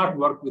 cannot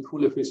work with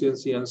full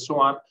efficiency and so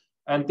on.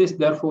 And this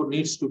therefore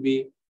needs to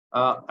be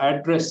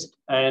addressed,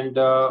 and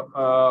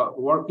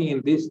working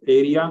in this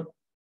area.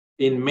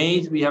 In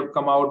maize, we have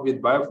come out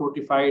with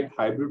biofortified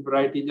hybrid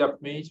varieties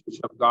of maize, which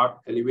have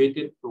got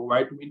elevated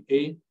provitamin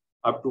A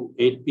up to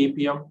 8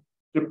 ppm.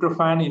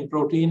 Tryptophan in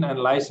protein and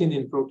lysine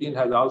in protein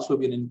has also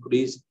been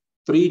increased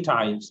 3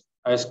 times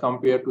as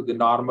compared to the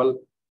normal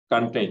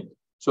content.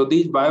 So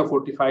these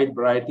biofortified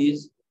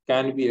varieties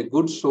can be a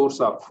good source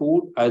of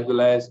food as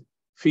well as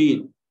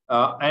feed,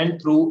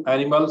 and through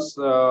animals,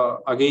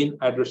 again,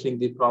 addressing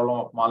the problem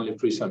of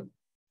malnutrition.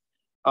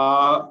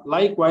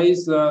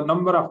 Likewise, a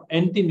number of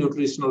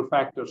anti-nutritional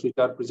factors which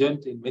are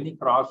present in many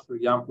crops. For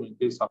example, in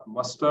case of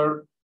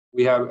mustard,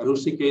 we have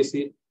erucic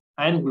acid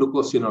and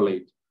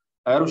glucosinolate.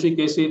 Erucic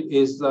acid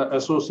is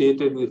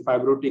associated with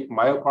fibrotic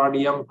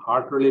myocardium,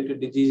 heart-related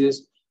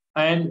diseases,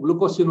 and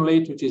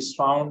glucosinolate, which is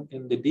found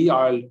in the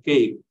de-oiled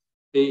cake,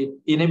 it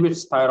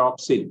inhibits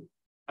thyroxine.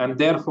 And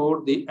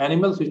therefore, the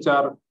animals which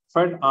are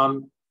fed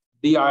on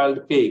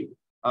de-oiled cake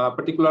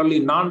particularly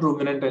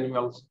non-ruminant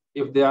animals.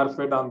 If they are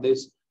fed on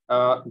this,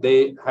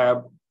 they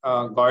have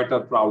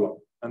goiter problem.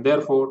 And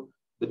therefore,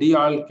 the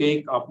de-oiled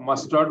cake of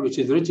mustard, which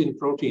is rich in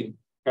protein,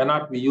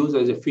 cannot be used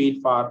as a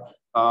feed for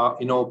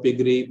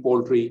piggery,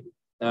 poultry,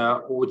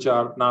 which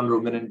are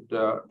non-ruminant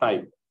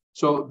type.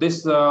 So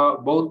this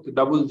both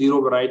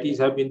 00 varieties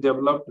have been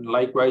developed. And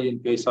likewise, in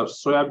case of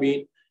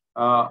soybean,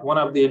 one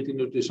of the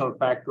anti-nutritional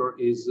factor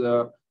is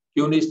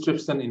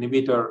cunistrypsin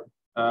inhibitor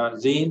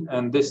gene,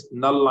 and this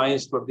null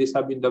lines for this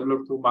have been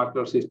developed through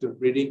marker-assisted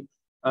breeding.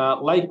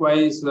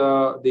 Likewise,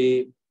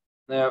 the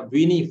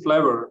weeny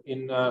flavor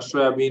in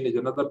soybean is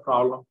another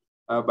problem.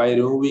 By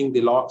removing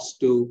the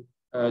LOX2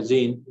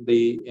 gene,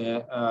 the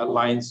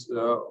lines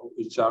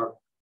which are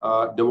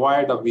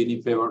devoid of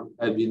weeny flavor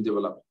have been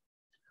developed.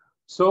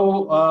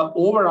 So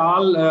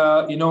overall,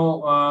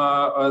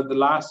 the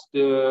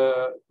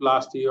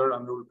last year,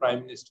 Honorable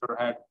Prime Minister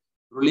had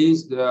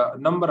released a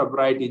number of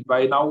varieties.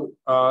 By now,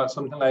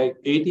 something like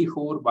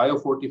 84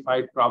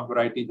 biofortified crop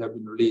varieties have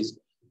been released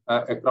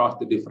across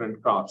the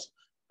different crops.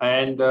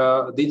 And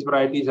these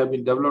varieties have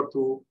been developed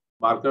through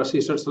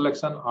marker-assisted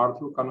selection or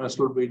through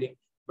conventional breeding,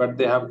 but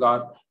they have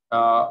got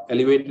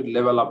elevated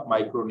level of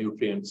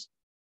micronutrients.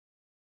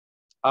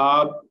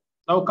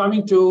 Now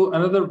coming to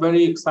another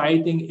very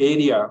exciting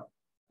area,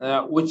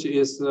 which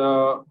is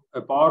a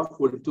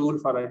powerful tool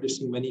for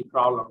addressing many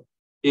problems,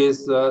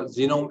 is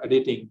genome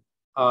editing,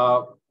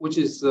 which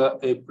is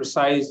a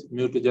precise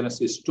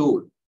mutagenesis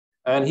tool.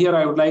 And here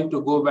I would like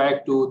to go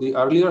back to the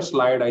earlier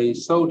slide I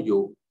showed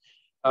you.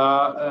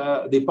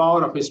 The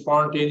power of a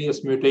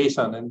spontaneous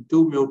mutation, and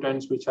two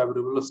mutants which have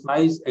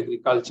revolutionized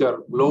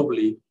agriculture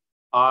globally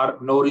are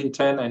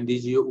Norin-10 and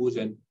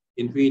DGO-Ugen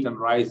in wheat and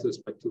rice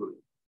respectively.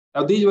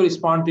 Now these were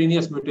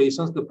spontaneous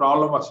mutations. The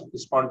problem of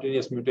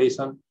spontaneous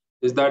mutation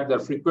is that their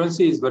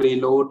frequency is very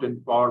low, 10 to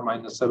the power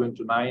 -7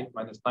 to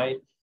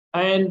 -9,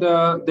 and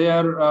they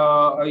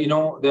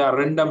are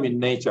random in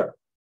nature.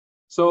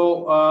 So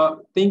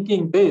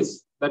thinking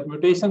this, that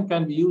mutation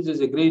can be used as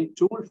a great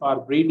tool for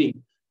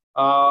breeding,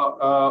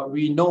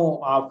 we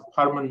know of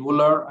Hermann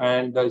Muller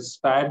and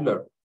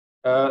Stadler.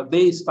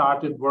 They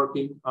started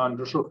working on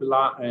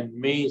Drosophila and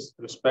maize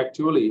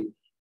respectively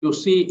to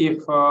see if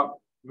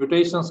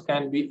mutations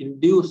can be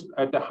induced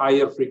at a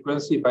higher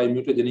frequency by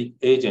mutagenic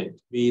agent,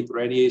 be it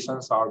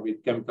radiations or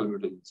with chemical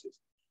mutagenesis.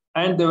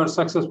 And they were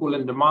successful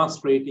in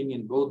demonstrating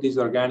in both these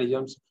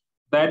organisms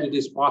that it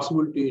is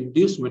possible to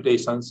induce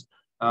mutations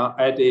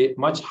at a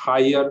much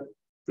higher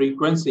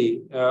frequency,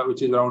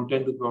 which is around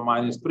 10 to the power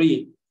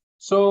 -3.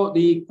 So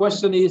the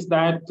question is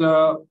that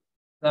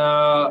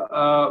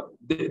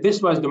this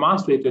was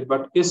demonstrated,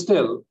 but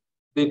still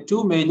the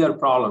two major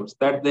problems,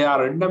 that they are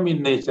random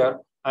in nature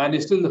and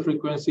still the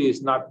frequency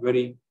is not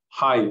very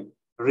high,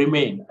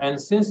 remain. And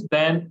since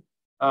then,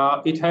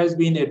 it has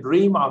been a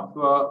dream of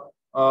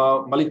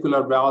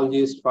molecular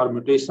biologists for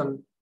mutation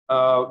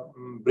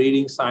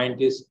breeding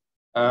scientists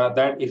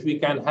that if we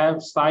can have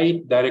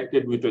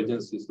site-directed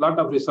mutagenesis. A lot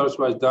of research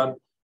was done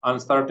on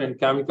certain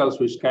chemicals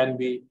which can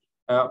be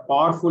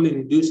powerful in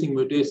inducing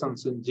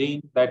mutations in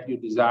gene that you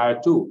desire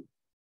to.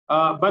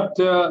 But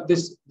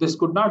this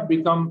could not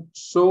become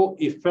so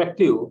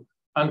effective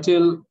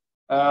until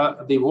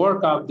the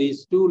work of these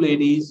two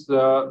ladies,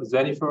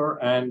 Jennifer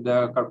and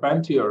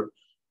Carpentier,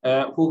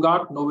 who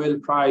got Nobel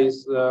Prize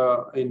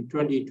in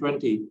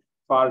 2020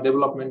 for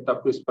development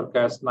of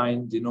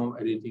CRISPR-Cas9 genome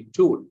editing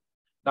tool.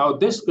 Now,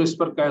 this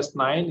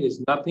CRISPR-Cas9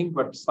 is nothing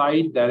but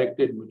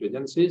site-directed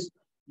mutagenesis.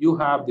 You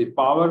have the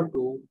power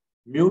to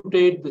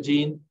mutate the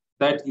gene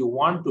that you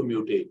want to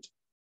mutate,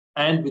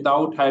 and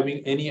without having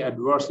any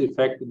adverse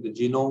effect in the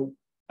genome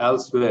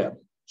elsewhere.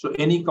 So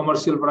any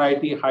commercial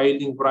variety,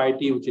 high-yielding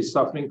variety, which is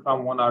suffering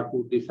from one or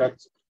two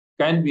defects,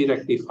 can be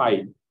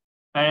rectified.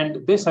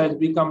 And this has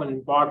become an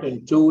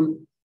important tool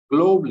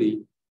globally.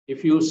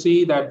 If you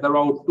see that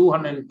about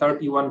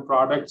 231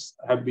 products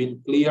have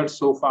been cleared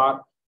so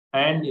far,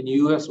 and in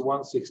US,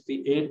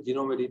 168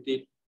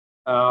 genome-edited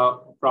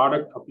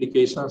product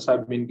applications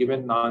have been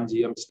given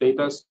non-GM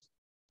status.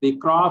 The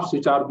crops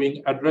which are being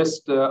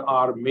addressed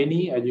are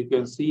many, as you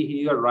can see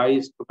here: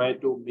 rice,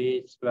 tomato,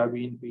 maize,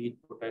 soybean, wheat,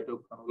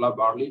 potato, canola,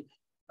 barley.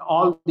 In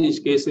all these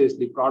cases,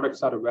 the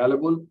products are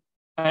available,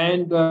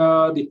 and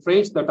the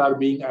traits that are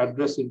being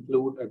addressed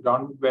include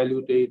agronomic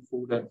value, date,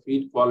 food and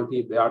feed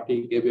quality,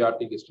 biotic,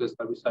 abiotic, stress,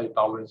 herbicide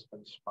tolerance,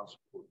 and responsive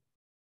food.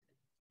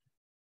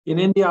 In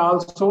India,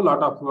 also, a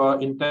lot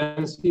of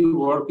intensive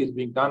work is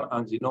being done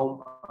on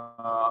genome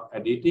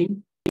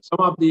editing.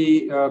 Some of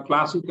the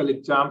classical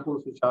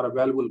examples which are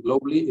available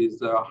globally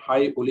is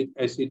high oleic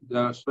acid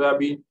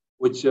soybean,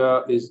 which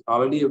is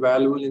already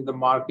available in the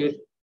market.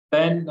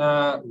 Then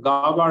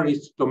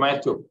GABA-rich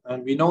tomato,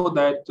 and we know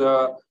that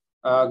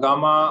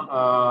gamma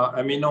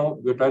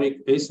amino butyric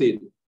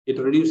acid, it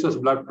reduces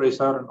blood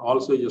pressure and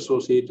also is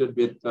associated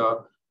with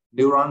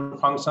neuron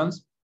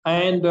functions.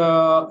 And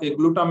a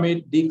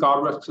glutamate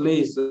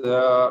decarboxylase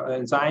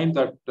enzyme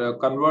that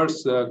converts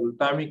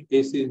glutamic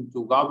acid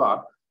into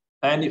GABA.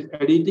 And if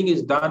editing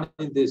is done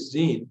in this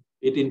gene,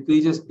 it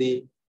increases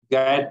the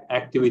GAD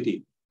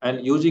activity.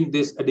 And using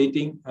this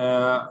editing,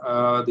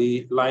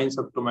 the lines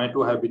of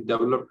tomato have been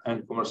developed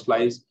and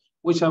commercialized,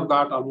 which have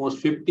got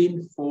almost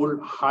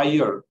 15-fold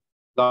higher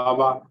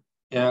GABA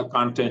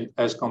content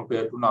as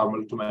compared to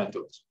normal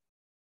tomatoes.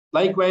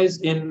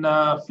 Likewise, in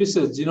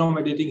fishes, genome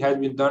editing has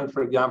been done,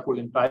 for example,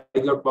 in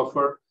tiger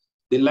puffer.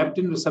 The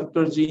leptin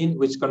receptor gene,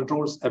 which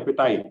controls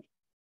appetite,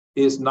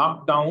 is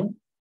knocked down,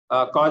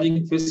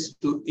 causing fish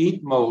to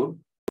eat more,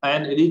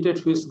 and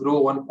edited fish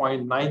grow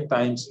 1.9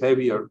 times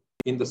heavier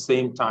in the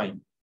same time.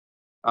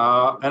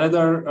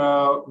 Another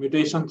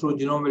mutation through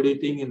genome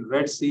editing in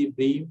Red Sea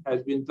bream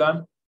has been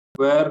done,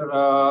 where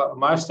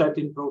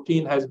myostatin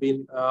protein has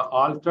been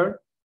altered,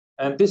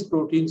 and this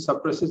protein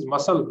suppresses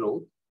muscle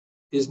growth,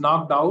 is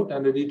knocked out,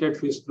 and edited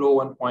fish grow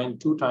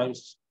 1.2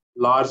 times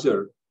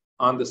larger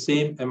on the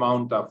same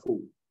amount of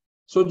food.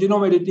 So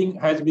genome editing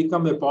has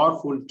become a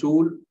powerful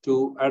tool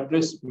to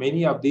address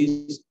many of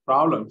these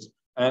problems,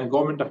 and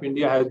Government of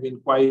India has been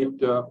quite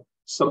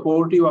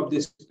supportive of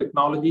this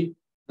technology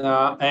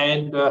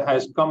and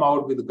has come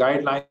out with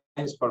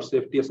guidelines for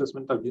safety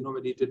assessment of genome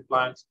edited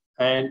plants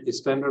and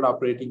standard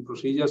operating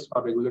procedures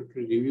for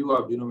regulatory review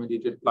of genome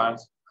edited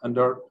plants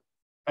under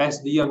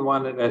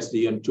SDN1 and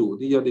SDN2.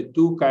 These are the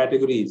two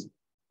categories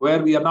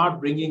where we are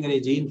not bringing any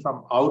gene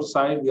from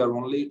outside. We are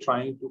only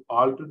trying to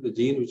alter the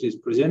gene which is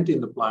present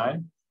in the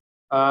plant.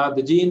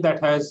 The gene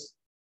that has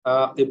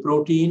a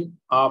protein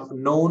of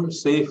known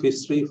safe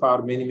history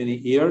for many, many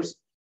years.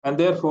 And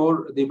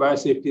therefore, the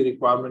biosafety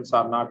requirements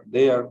are not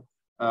there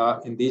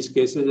in these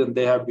cases, and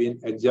they have been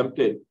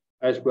exempted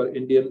as per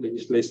Indian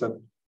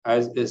legislation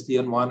as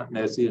SDN1 and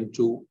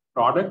SDN2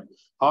 product.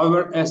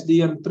 However,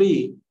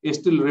 SDN3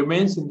 still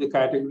remains in the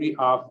category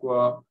of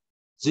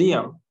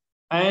GM,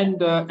 and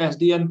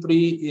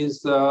SDN3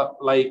 is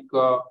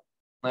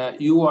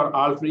you are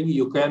altering,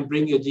 you can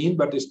bring a gene,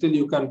 but still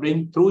you can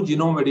bring through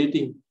genome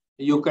editing,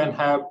 you can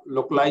have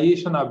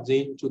localization of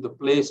gene to the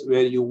place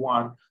where you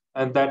want,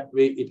 and that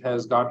way it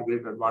has got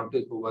great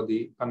advantage over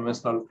the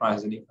conventional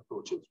transgenic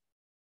approaches.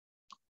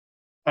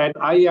 At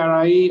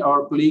ICAR-IARI,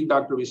 our colleague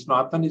Dr.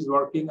 Viswanathan is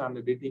working on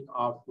editing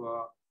of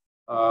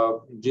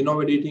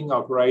genome editing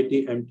of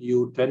variety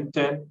MTU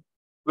 1010,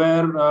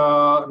 where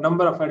a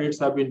number of edits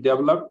have been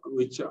developed,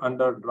 which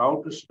under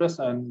drought stress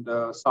and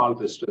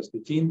salt stress. The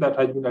gene that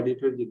has been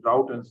edited, the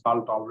drought and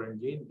salt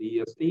tolerant gene,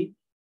 DST,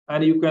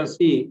 and you can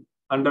see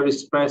under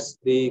stress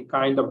the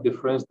kind of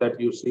difference that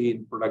you see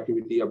in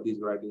productivity of these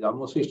varieties.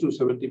 Almost 60 to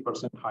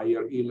 70%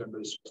 higher yield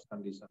under stress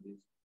conditions is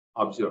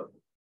observed.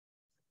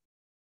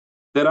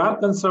 There are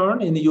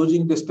concerns in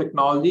using this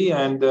technology,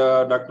 and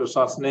Dr.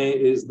 Sasne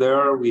is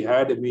there. We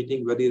had a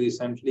meeting very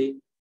recently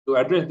to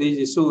address these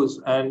issues.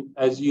 And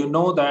as you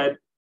know that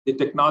the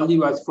technology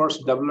was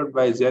first developed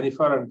by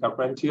Jennifer and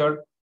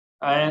Carpentier.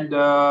 And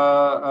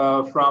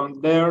from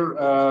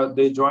there,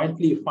 they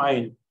jointly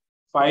filed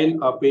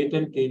a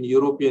patent in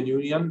European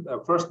Union.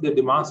 First, they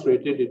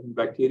demonstrated it in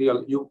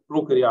bacterial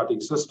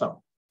prokaryotic system.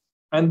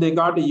 And they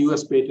got a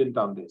US patent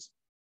on this.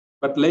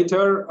 But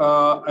later,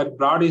 at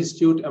Broad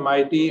Institute,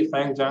 MIT,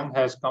 Feng Zhang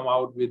has come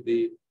out with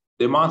the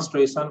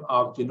demonstration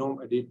of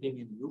genome editing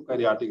in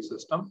eukaryotic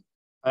system.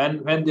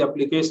 And when the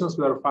applications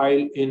were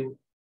filed in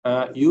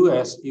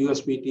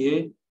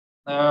USPTA,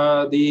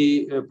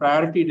 the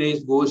priority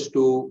date goes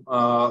to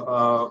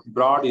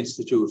Broad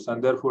Institutes.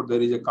 And therefore,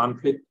 there is a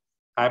conflict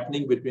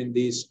happening between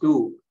these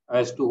two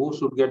as to who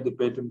should get the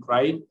patent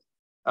right.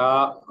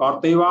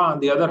 Corteva,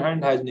 on the other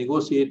hand, has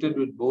negotiated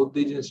with both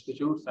these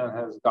institutes and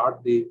has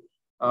got the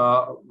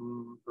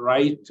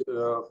right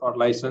for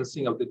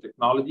licensing of the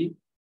technology.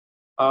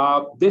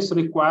 This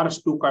requires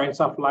two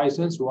kinds of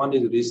license. One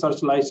is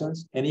research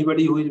license.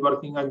 Anybody who is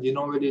working on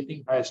genome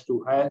editing has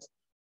to have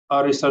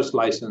a research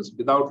license.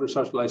 Without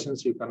research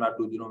license, you cannot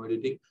do genome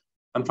editing.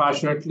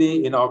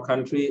 Unfortunately, in our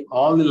country,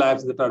 all the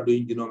labs that are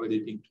doing genome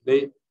editing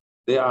today,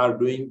 they are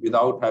doing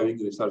without having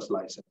research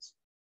license.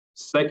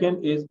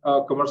 Second is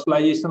a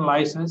commercialization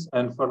license,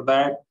 and for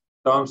that,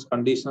 terms,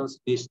 conditions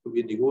needs to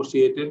be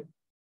negotiated.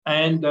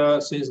 And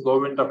since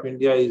Government of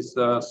India is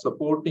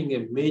supporting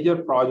a major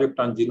project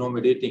on genome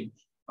editing,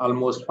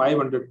 almost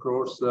 500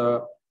 crores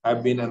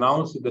have been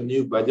announced in the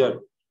new budget.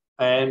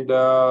 And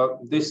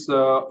this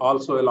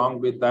also,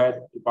 along with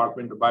that,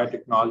 Department of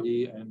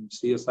Biotechnology and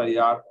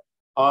CSIR,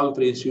 all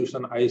three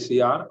institutions,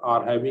 ICAR,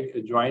 are having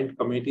a joint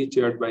committee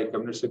chaired by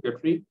Cabinet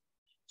Secretary.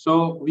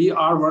 So we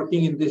are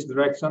working in this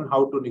direction,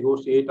 how to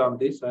negotiate on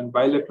this, and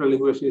bilateral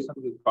negotiation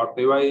with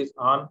Corteva is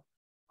on.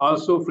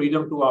 Also,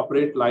 freedom to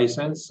operate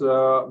license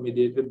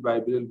mediated by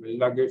Bill and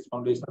Melinda Gates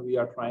Foundation, we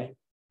are trying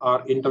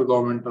our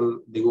intergovernmental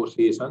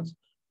negotiations.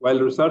 While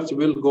research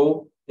will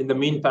go, in the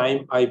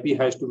meantime, IP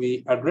has to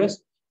be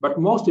addressed. But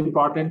most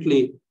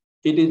importantly,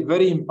 it is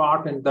very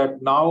important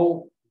that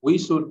now we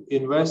should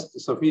invest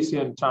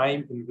sufficient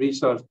time in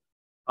research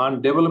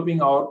on developing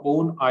our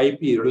own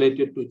IP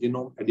related to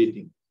genome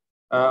editing.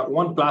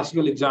 One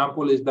classical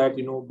example is that,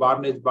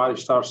 Barnage bar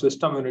star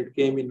system, when it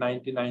came in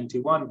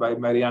 1991 by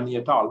Mariani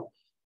et al.,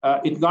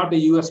 it got a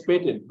US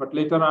patent, but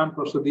later on,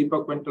 Professor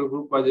Deepak Quintal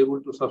Group was able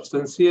to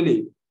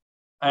substantially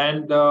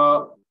and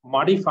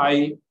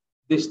modify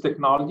this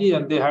technology,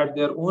 and they had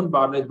their own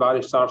Barnage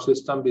bar star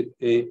system with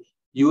a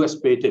US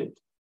patent.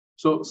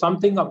 So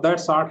something of that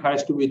sort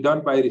has to be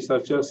done by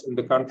researchers in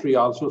the country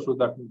also, so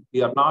that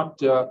we are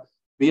not,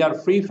 we are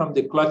free from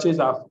the clutches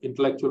of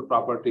intellectual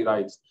property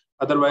rights.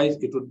 Otherwise,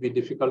 it would be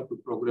difficult to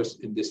progress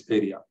in this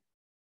area.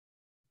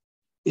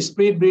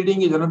 Speed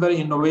breeding is another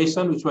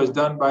innovation which was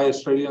done by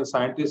Australian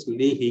scientist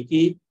Lee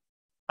Hickey.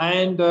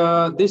 And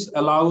this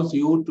allows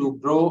you to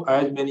grow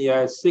as many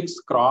as 6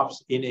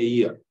 crops in a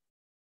year.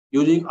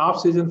 Using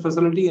off-season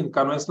facility in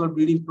conventional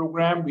breeding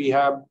program, we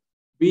have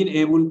been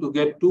able to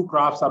get 2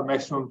 crops or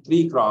maximum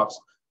 3 crops.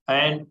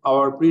 And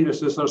our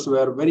predecessors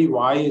were very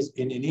wise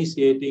in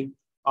initiating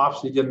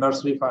off-season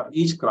nursery for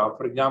each crop.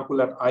 For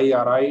example, at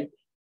ICAR-IARI,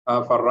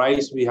 for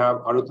rice, we have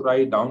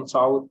Aduturai down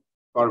south.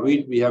 For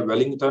wheat, we have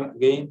Wellington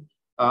again,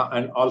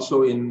 and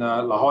also in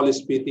Lahore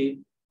Spiti.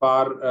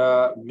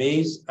 For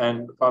maize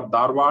and for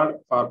Dharwad,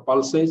 for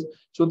pulses.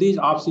 So these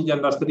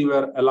off-season nursery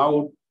were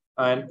allowed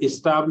and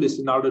established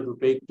in order to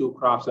take 2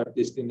 crops at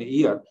least in a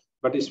year.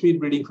 But a speed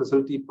breeding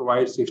facility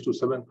provides 6 to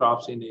 7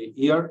 crops in a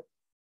year.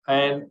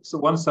 And so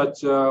one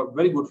such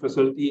very good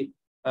facility,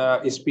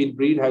 speed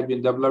breed, has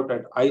been developed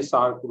at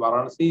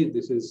ICAR-IARI.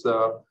 This is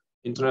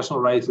International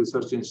Rice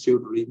Research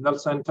Institute Regional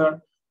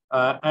Center.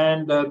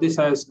 And this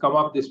has come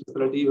up, this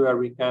facility, where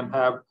we can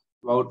have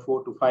about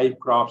 4 to 5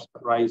 crops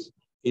of rice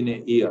in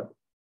a year.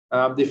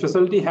 The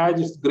facility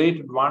has its great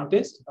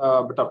advantage,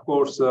 but of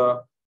course,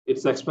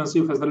 it's an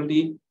expensive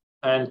facility,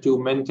 and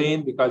to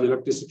maintain, because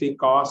electricity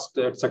cost,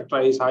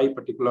 etc., is high,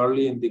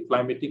 particularly in the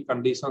climatic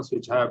conditions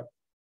which have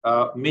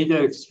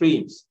major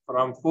extremes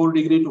from 4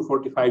 degree to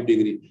 45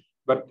 degree.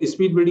 But a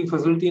speed breeding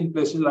facility in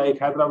places like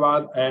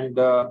Hyderabad and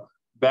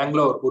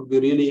Bangalore would be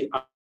really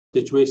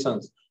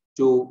situations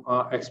to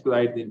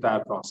expedite the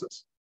entire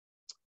process.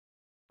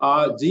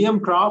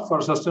 GM crop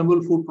for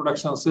sustainable food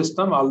production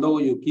system, although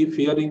you keep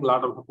hearing a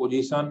lot of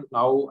opposition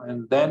now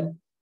and then,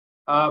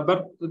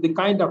 but the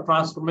kind of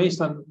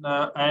transformation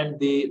and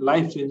the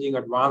life-changing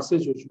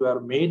advances which were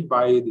made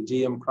by the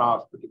GM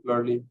crops,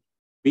 particularly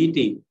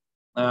BT.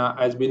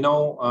 As we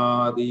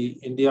know,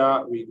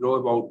 India, we grow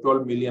about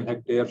 12 million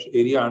hectares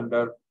area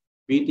under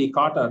BT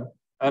cotton,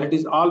 and it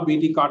is all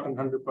BT cotton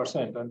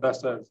 100%, and that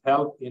has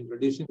helped in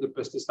reducing the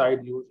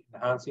pesticide use,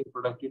 enhancing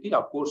productivity.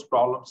 Of course,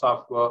 problems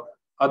of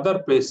other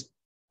pests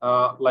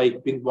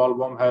like pink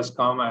bollworm has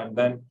come, and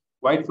then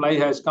whitefly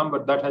has come,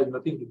 but that has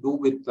nothing to do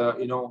with,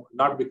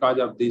 not because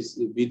of this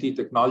BT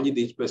technology,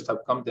 these pests have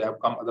come, they have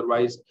come.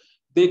 Otherwise,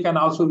 they can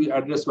also be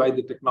addressed by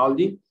the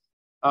technology.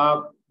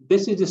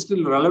 This is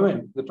still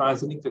relevant, the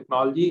transgenic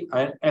technology,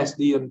 and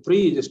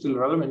SDN3 is still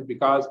relevant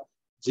because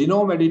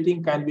genome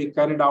editing can be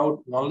carried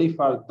out only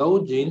for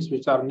those genes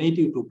which are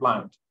native to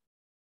plant.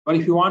 But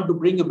if you want to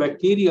bring a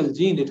bacterial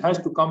gene, it has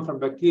to come from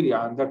bacteria,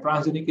 and the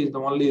transgenic is the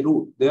only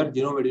route. Their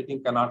genome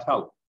editing cannot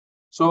help.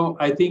 So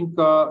I think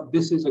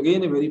this is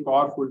again a very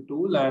powerful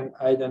tool, and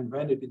as and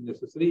when it is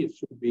necessary, it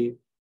should be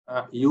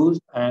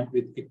used and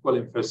with equal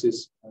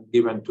emphasis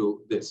given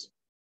to this.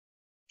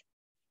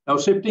 Now,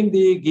 shifting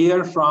the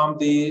gear from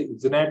the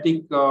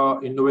genetic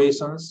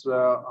innovations,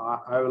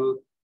 I will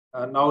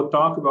now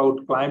talk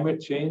about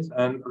climate change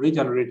and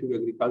regenerative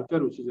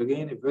agriculture, which is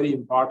again a very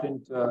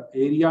important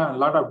area, and a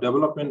lot of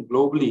development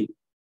globally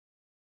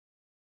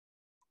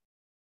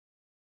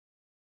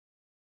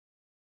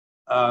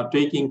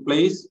taking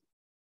place.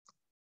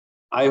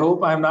 I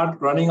hope I'm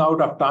not running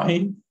out of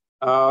time.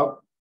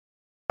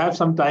 Have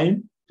some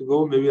time to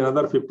go, maybe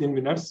another 15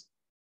 minutes.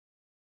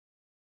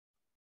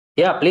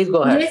 Yeah, please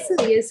go ahead.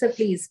 Yes, sir,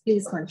 please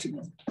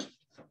continue.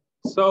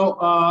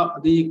 So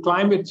the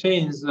climate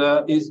change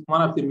is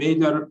one of the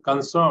major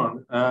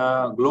concerns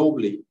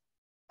globally.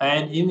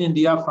 And in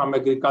India, from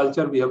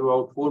agriculture, we have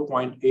about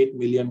 4.8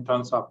 million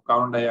tons of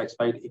carbon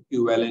dioxide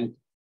equivalent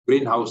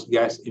greenhouse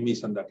gas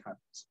emission that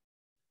happens.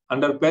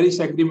 Under Paris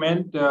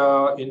Agreement,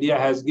 India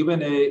has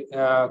given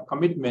a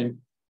commitment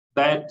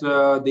that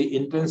the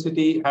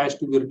intensity has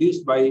to be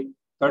reduced by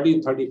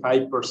 30 to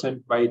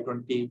 35% by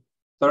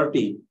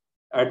 2030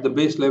 at the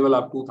base level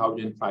of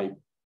 2005.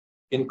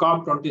 In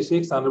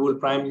COP26, Honorable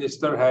Prime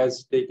Minister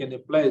has taken a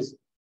pledge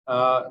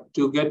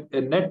to get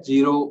a net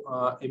zero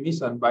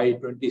emission by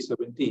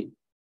 2070.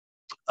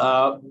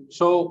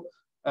 So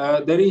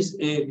there is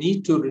a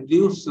need to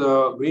reduce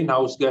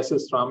greenhouse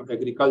gases from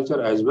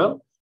agriculture as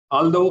well.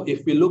 Although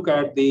if we look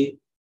at the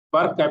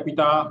per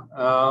capita,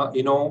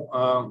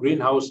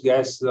 greenhouse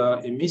gas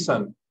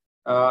emission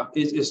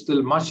is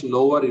still much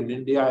lower in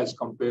India as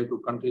compared to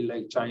countries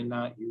like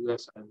China,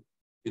 US, and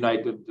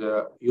United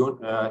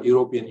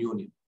European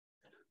Union.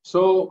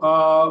 So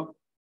how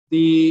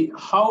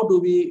do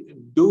we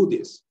do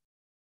this?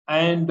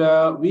 And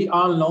we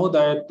all know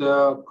that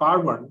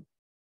carbon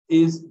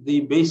is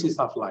the basis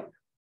of life.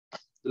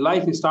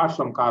 Life starts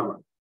from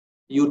carbon.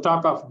 You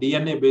talk of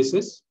DNA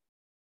basis.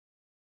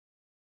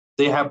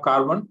 They have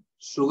carbon,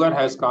 sugar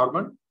has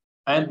carbon,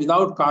 and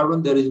without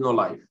carbon, there is no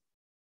life.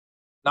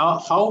 Now,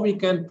 how we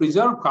can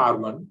preserve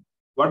carbon?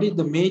 What is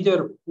the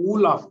major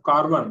pool of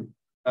carbon,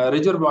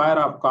 reservoir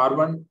of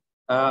carbon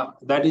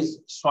that is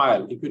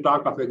soil. If you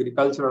talk of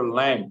agricultural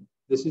land,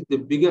 this is the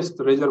biggest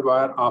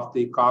reservoir of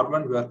the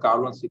carbon where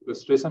carbon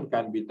sequestration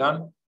can be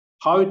done.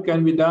 How it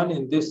can be done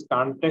in this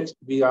context,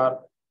 we are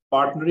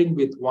partnering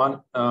with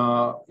one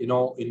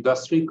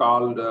industry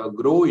called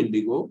Grow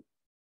Indigo.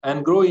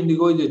 And Grow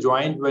Indigo is a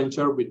joint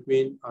venture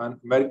between an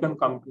American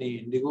company,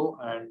 Indigo,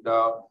 and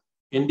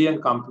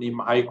Indian company,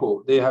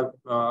 Mahiko. They have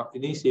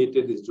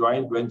initiated this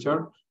joint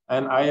venture,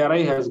 and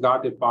IRI has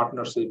got a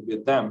partnership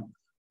with them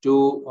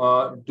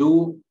to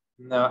do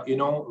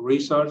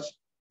research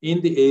in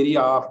the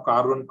area of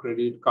carbon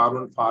credit,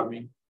 carbon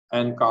farming,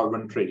 and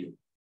carbon trading.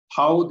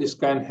 How this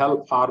can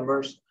help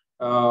farmers,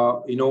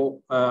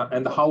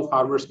 and how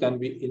farmers can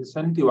be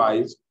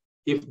incentivized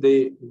if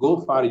they go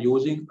for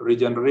using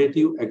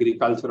regenerative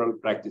agricultural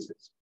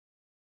practices.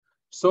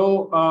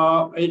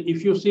 So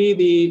if you see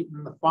the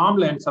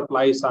farmland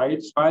supply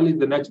side, soil is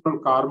the natural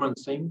carbon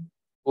sink.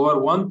 Over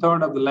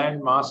 1/3 of the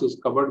land mass is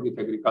covered with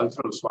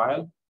agricultural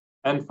soil,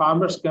 and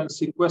farmers can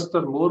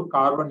sequester more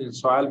carbon in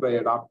soil by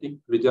adopting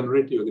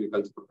regenerative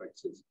agricultural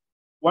practices.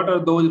 What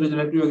are those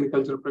regenerative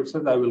agricultural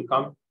practices? I will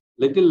come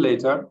little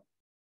later.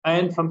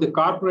 And from the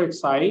corporate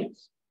side,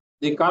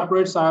 the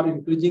corporates are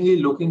increasingly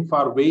looking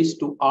for ways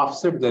to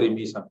offset their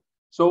emission.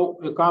 So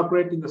a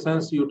corporate, in the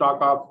sense you talk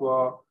of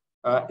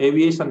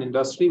aviation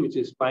industry, which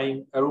is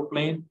flying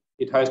aeroplane,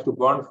 it has to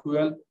burn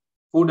fuel.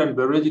 Food and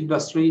beverage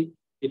industry,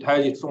 it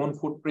has its own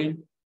footprint.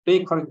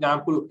 Take, for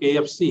example,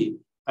 KFC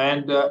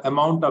and the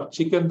amount of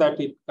chicken that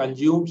it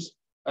consumes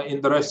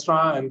in the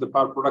restaurant, and the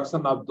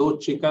production of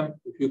those chicken,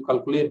 if you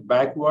calculate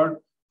backward,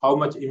 how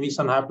much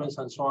emission happens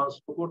and so on and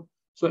so forth.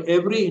 So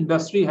every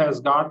industry has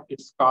got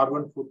its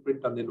carbon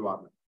footprint on the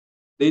environment.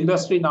 The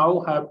industry now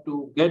have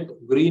to get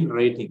green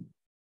rating.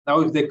 Now,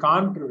 if they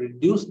can't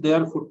reduce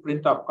their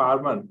footprint of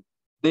carbon,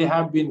 they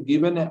have been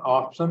given an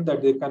option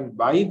that they can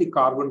buy the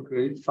carbon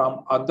credit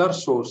from other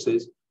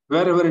sources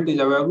wherever it is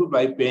available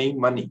by paying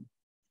money.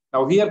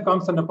 Now, here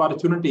comes an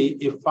opportunity.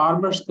 If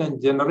farmers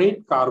can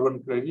generate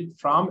carbon credit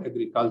from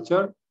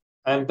agriculture,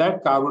 and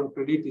that carbon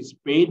credit is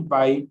paid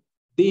by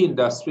the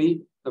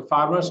industry, the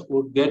farmers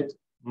would get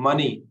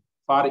money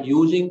for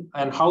using,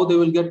 and how they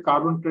will get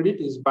carbon credit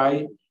is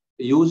by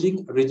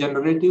using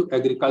regenerative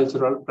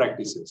agricultural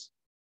practices.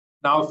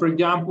 Now, for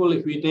example,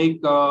 if we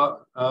take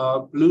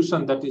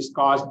pollution that is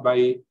caused by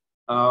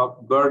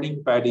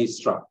burning paddy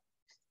straw,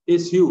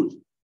 it's huge.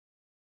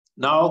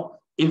 Now,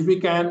 if we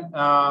can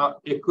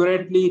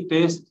accurately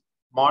test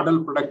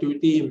model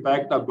productivity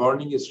impact of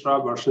burning straw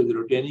versus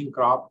retaining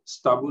crop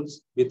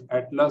stubbles with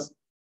Atlas,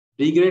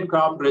 degrade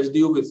crop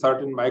residue with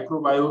certain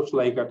microbiomes,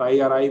 like at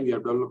IRI, we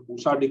have developed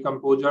Pusa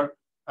decomposer,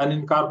 and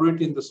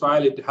incorporate in the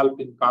soil, it helps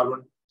in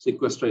carbon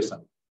sequestration.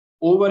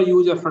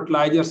 Overuse of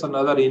fertilizers and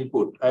other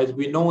input, as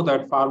we know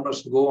that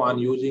farmers go on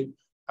using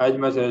as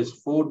much as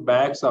 4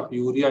 bags of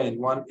urea in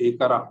 1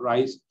 acre of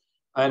rice,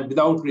 and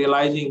without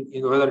realizing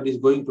whether it is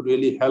going to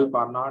really help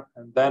or not,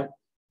 and then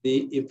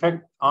the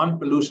effect on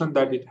pollution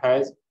that it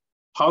has,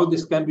 how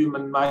this can be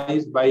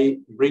minimized by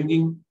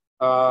bringing,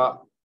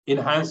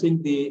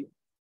 enhancing the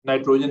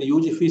nitrogen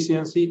use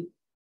efficiency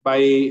by,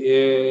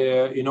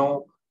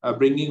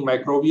 bringing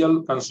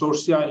microbial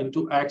consortia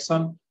into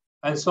action,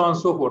 and so on and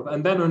so forth.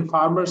 And then when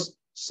farmers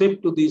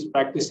shift to these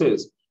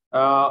practices,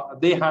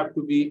 they have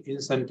to be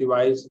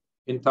incentivized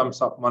in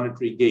terms of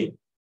monetary gain.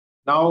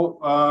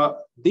 Now,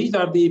 these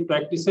are the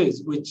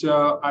practices which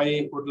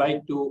I would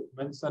like to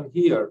mention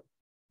here,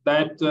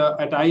 that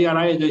at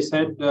IRI, as I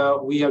said,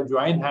 we have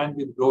joined hands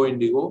with Grow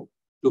Indigo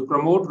to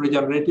promote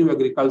regenerative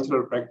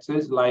agricultural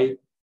practices like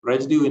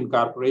residue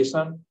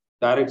incorporation,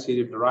 direct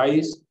seeded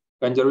rice,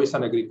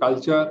 conservation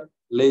agriculture,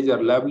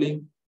 laser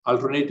leveling,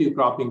 alternative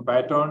cropping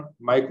pattern,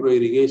 micro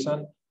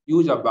irrigation,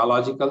 use of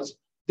biologicals.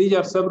 These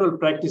are several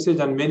practices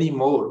and many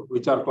more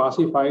which are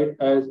classified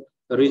as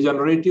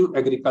regenerative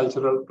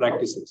agricultural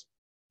practices.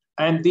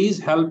 And these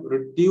help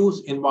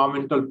reduce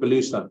environmental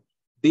pollution.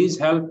 These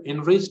help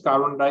enrich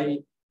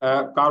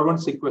carbon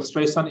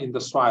sequestration in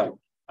the soil,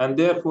 and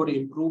therefore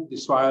improve the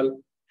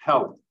soil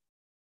health.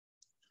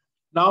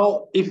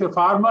 Now, if a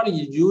farmer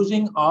is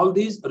using all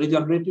these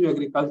regenerative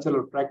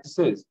agricultural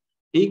practices,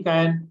 he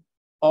can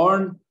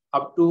earn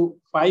up to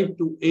 5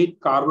 to 8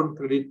 carbon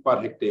credit per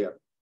hectare.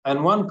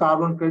 And 1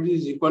 carbon credit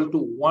is equal to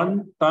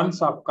 1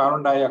 tons of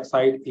carbon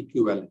dioxide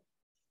equivalent.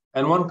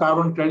 And 1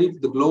 carbon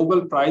credit, the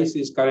global price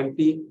is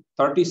currently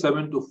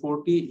 $37 to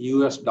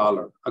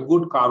 $40, a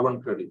good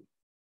carbon credit.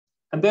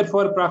 And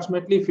therefore,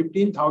 approximately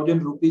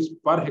 15,000 rupees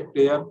per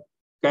hectare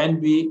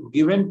can be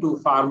given to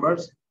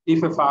farmers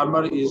if a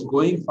farmer is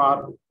going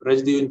for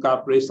residue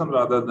incorporation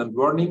rather than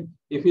burning,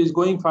 if he is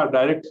going for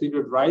direct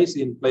seeded rice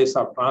in place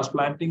of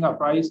transplanting of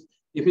rice,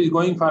 if he is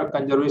going for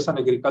conservation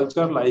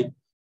agriculture like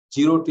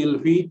zero-till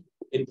wheat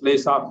in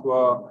place of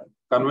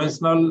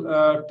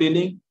conventional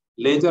tilling,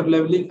 laser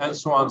leveling, and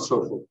so on and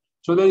so forth.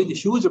 So there is a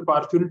huge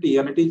opportunity,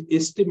 and it is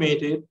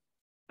estimated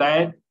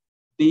that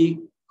the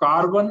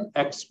carbon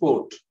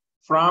export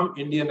from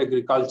Indian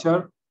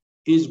agriculture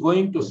is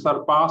going to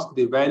surpass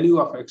the value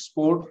of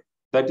export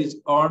that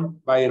is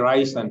earned by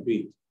rice and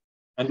wheat.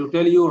 And to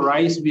tell you,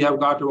 rice, we have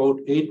got about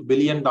 $8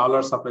 billion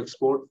of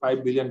export.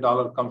 $5 billion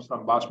comes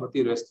from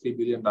basmati, rest $3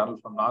 billion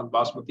from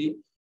non-basmati.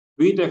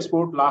 Wheat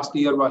export last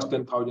year was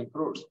 10,000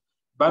 crores.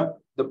 But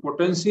the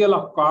potential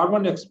of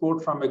carbon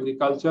export from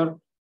agriculture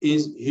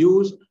is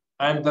huge,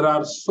 and there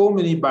are so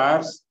many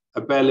buyers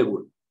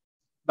available.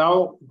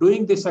 Now,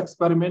 doing this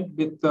experiment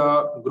with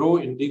Grow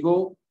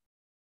Indigo,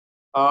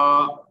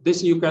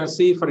 this you can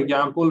see, for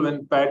example,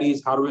 when paddy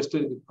is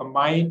harvested with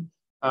combine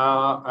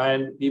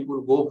and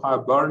people go for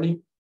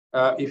burning.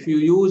 If you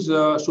use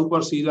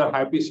super seeder,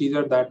 happy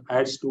seeder, that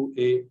adds to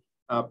a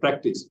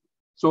practice.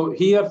 So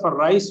here for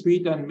rice,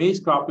 wheat, and maize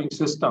cropping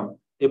system,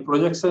 a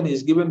projection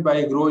is given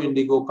by Grow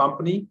Indigo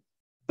company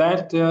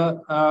that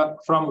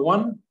from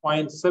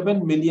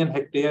 1.7 million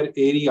hectare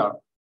area,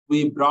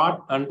 we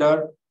brought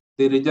under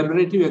the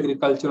regenerative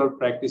agricultural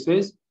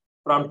practices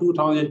from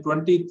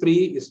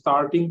 2023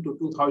 starting to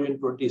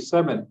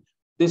 2027.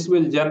 This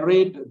will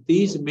generate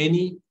these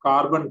many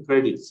carbon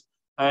credits,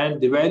 and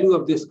the value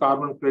of this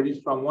carbon credits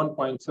from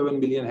 1.7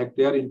 million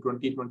hectare in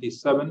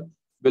 2027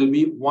 will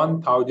be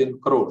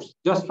 1,000 crores.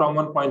 Just from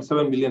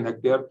 1.7 million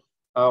hectare,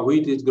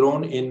 wheat is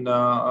grown in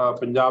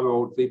Punjab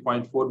about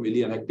 3.4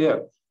 million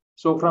hectare.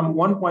 So from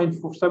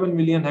 1.7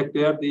 million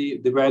hectare, the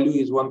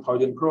value is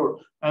 1,000 crore,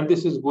 and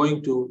this is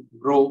going to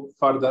grow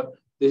further.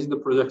 This is the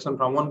projection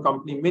from one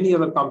company. Many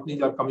other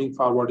companies are coming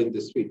forward in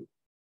this field.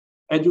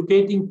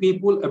 Educating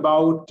people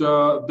about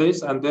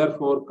this, and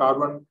therefore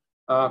carbon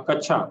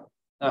kacha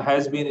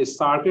has been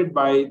started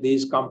by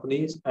these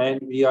companies, and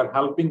we are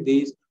helping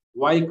these,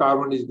 why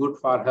carbon is good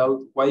for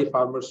health, why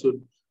farmers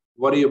should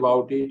worry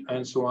about it,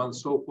 and so on and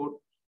so forth,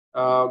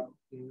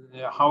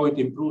 how it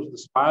improves the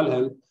soil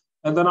health.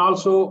 And then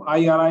also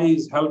IRI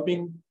is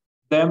helping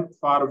them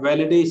for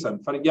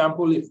validation. For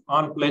example, if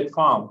on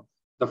platform,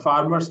 the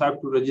farmers have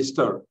to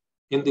register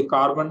in the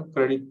carbon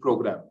credit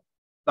program.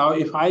 Now,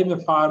 if I'm a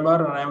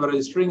farmer and I'm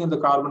registering in the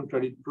carbon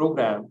credit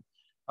program,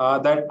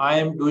 that I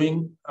am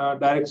doing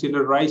direct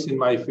seeded rice in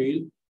my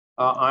field,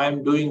 I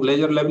am doing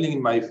laser leveling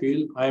in my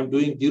field, I am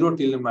doing zero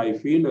till in my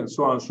field, and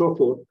so on and so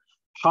forth.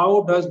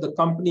 How does the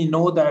company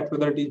know that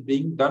whether it is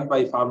being done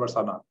by farmers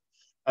or not?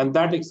 And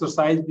that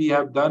exercise we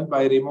have done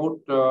by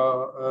remote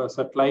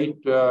satellite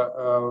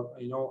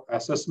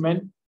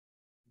assessment.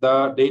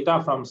 The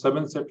data from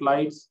 7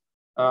 satellites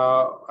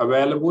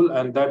available,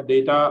 and that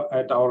data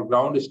at our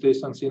ground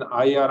stations in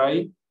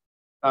IRI.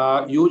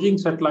 Using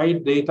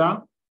satellite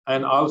data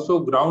and also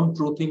ground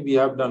truthing, we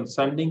have done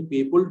sending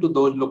people to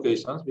those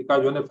locations,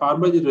 because when a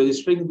farmer is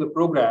registering the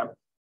program,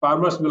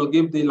 farmers will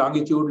give the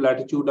longitude,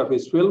 latitude of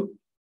his field,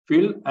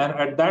 and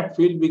at that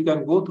field we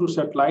can go through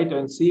satellite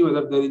and see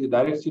whether there is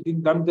direct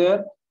seeding done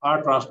there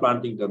or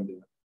transplanting done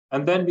there.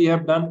 And then we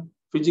have done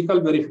physical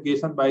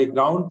verification by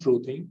ground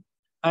truthing,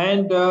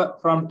 and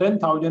from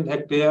 10,000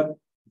 hectare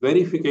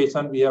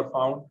verification we have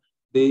found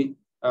the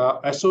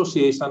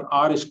association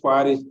R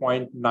square is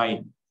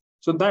 0.9.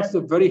 So that's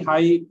a very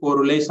high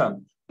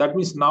correlation. That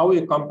means now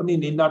a company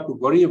need not to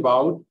worry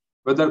about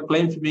whether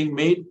claims being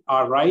made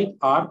are right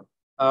or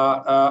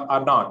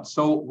not.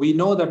 So we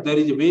know that there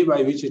is a way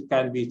by which it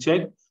can be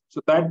checked.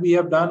 So that we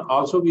have done.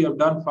 Also, we have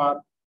done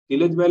for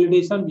tillage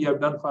validation. We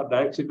have done for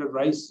direct seeded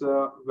rice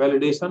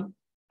validation,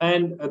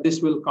 and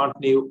this will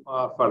continue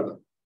further.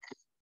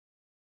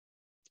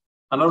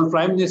 Honorable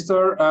Prime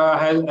Minister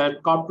has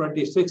at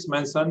COP26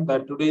 mentioned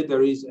that today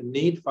there is a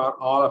need for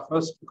all of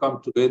us to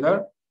come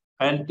together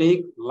and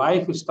take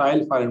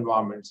lifestyle for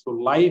environment. So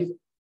life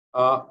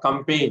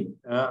campaign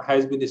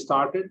has been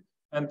started,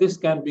 and this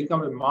can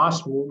become a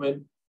mass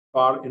movement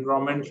for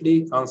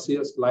environmentally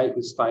conscious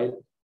lifestyle,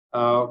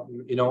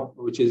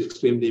 which is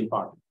extremely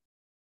important.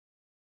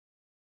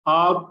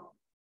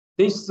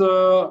 This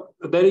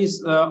is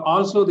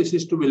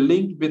to be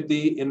linked with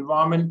the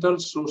environmental,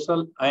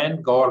 social,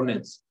 and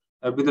governance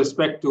with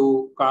respect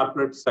to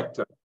corporate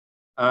sector,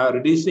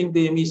 reducing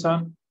the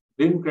emission,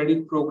 green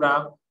credit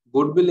program,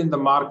 goodwill in the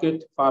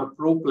market for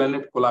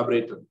pro-planet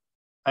collaborator.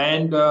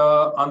 And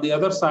on the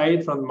other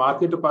side, from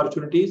market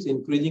opportunities,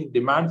 increasing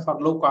demand for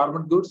low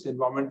carbon goods,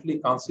 environmentally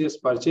conscious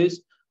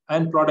purchase,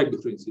 and product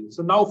differentiation.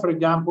 So now, for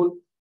example,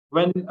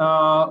 when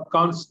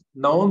comes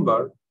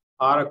November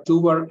or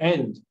October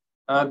end,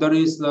 there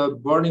is the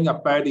burning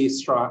of paddy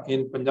straw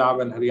in Punjab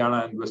and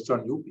Haryana and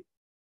Western UP.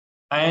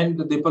 And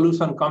the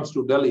pollution comes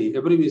to Delhi,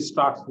 everybody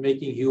starts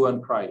making hue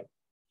and cry.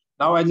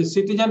 Now, as a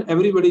citizen,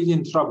 everybody is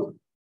in trouble.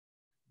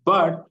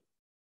 But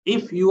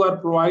if you are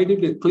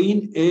provided a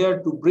clean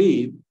air to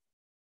breathe,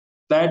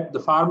 that the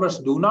farmers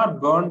do not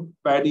burn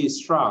paddy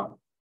straw,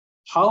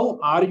 how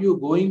are you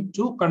going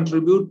to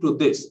contribute to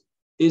this?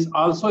 Is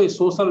also a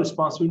social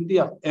responsibility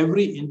of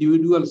every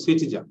individual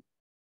citizen.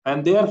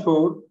 And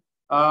therefore,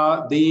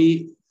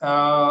 the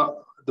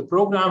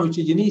program which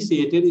is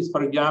initiated is,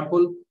 for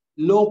example,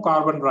 low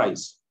carbon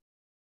rice.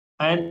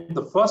 And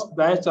the first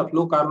batch of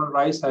low carbon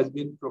rice has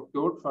been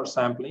procured for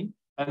sampling.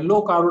 And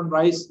low carbon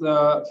rice,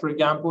 for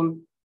example,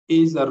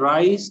 is a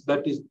rice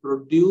that is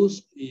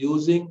produced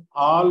using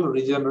all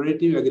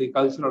regenerative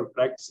agricultural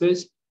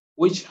practices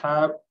which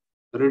have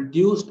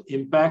reduced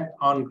impact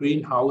on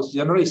greenhouse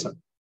generation.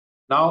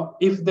 Now,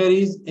 if there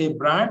is a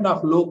brand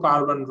of low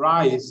carbon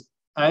rice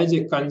as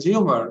a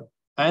consumer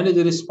and as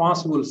a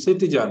responsible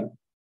citizen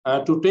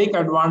to take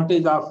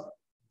advantage of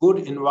good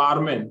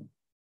environment,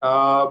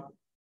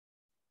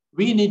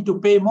 we need to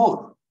pay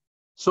more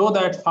so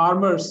that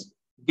farmers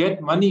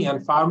get money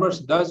and farmers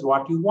does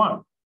what you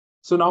want.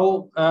 So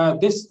now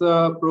this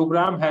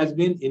program has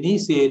been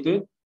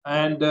initiated,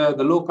 and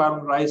the low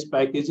carbon rice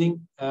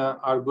packaging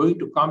are going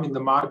to come in the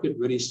market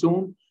very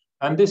soon.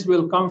 And this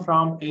will come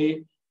from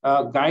a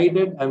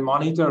guided and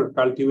monitored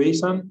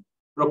cultivation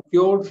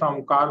procured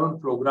from carbon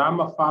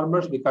program of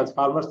farmers, because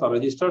farmers are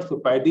registered. So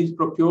paddy is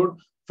procured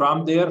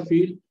from their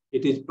field.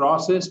 It is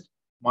processed,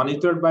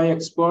 monitored by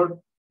expert,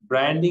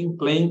 branding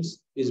claims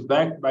is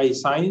backed by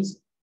science,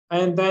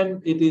 and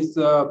then it is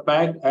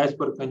packed as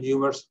per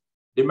consumers'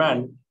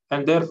 demand.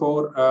 And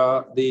therefore,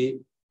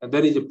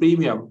 there is a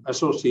premium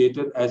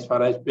associated as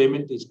far as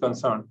payment is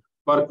concerned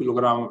per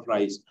kilogram of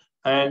rice.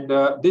 And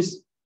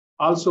this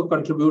also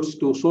contributes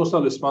to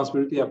social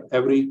responsibility of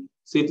every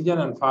citizen,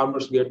 and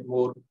farmers get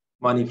more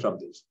money from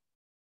this.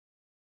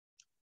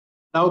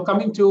 Now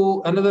coming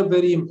to another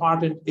very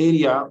important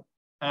area,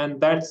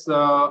 and that's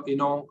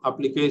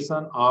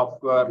application of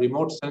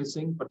remote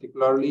sensing,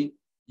 particularly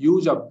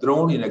use of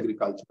drone in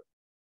agriculture.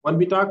 When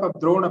we talk of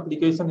drone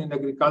application in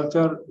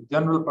agriculture,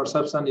 general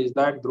perception is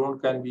that drone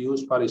can be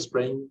used for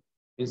spraying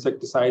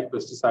insecticide,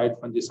 pesticide,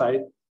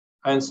 fungicide,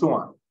 and so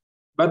on.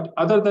 But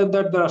other than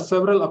that, there are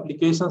several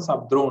applications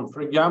of drone.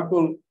 For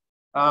example,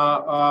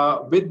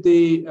 with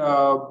the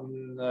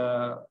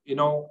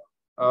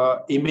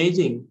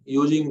imaging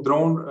using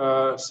drone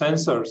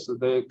sensors,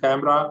 the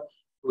camera,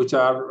 which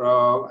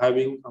are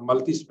having a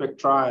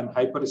multispectra and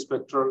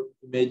hyperspectral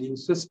imaging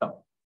system.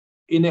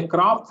 In a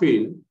crop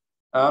field,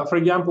 for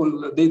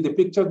example, the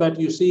picture that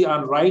you see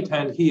on right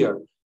hand here,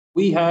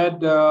 we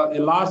had a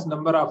large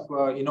number of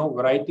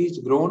varieties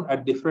grown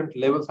at different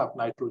levels of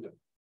nitrogen.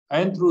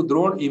 And through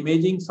drone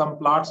imaging, some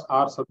plots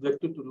are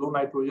subjected to low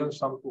nitrogen,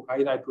 some to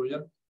high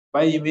nitrogen.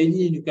 By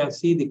imaging, you can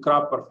see the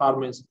crop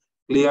performance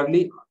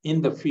clearly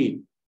in the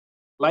field.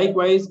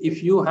 Likewise,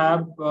 if you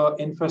have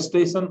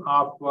infestation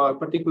of a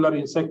particular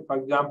insect, for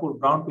example,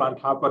 brown plant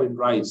hopper in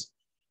rice,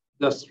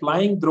 just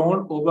flying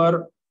drone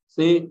over,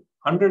 say,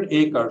 100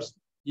 acres,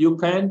 you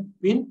can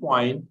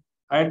pinpoint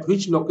at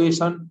which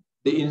location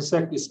the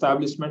insect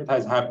establishment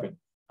has happened.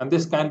 And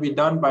this can be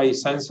done by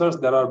sensors.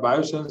 There are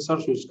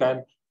biosensors which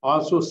can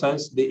also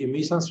sense the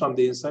emissions from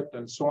the insect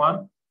and so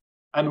on.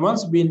 And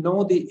once we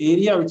know the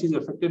area which is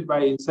affected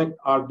by insect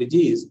or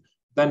disease,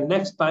 then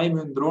next time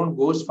when drone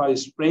goes for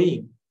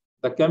spraying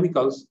the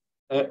chemicals,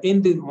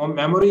 in the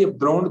memory of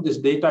drone, this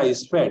data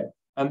is fed.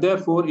 And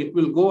therefore, it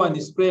will go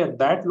and spray at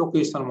that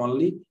location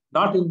only,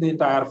 not in the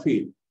entire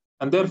field.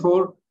 And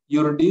therefore,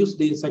 you reduce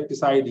the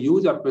insecticide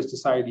use or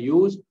pesticide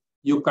use,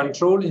 you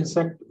control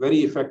insect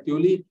very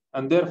effectively,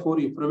 and therefore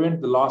you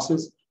prevent the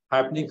losses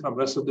happening from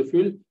rest of the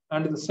field.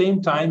 And at the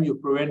same time, you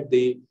prevent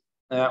the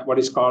what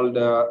is called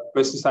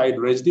pesticide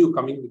residue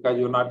coming because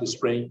you're not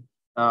spraying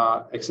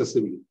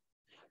excessively.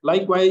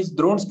 Likewise,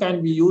 drones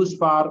can be used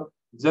for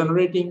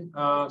generating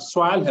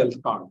soil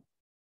health card.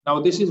 Now,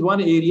 this is one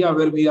area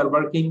where we are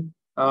working,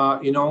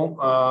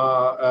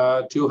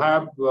 to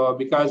have,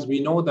 because we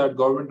know that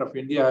Government of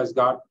India has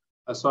got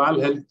a soil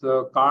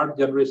health card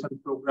generation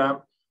program,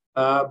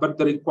 but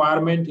the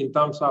requirement in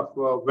terms of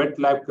wet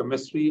lab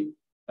chemistry,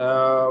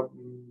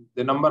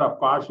 the number of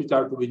cards which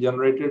are to be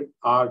generated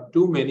are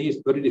too many.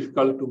 It's very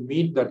difficult to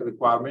meet that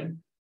requirement.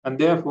 And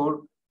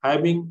therefore,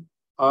 having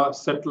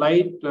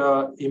satellite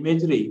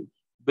imagery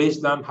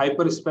based on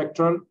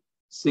hyperspectral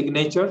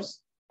signatures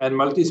and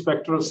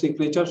multispectral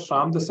signatures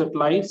from the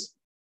satellites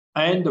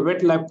and the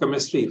wet lab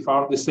chemistry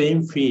from the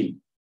same field,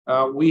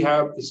 we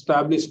have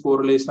established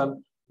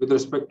correlation with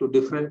respect to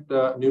different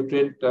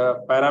nutrient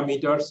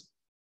parameters,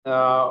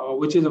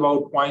 which is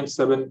about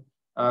 0.7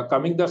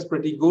 coming. That's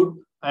pretty good.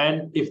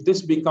 And if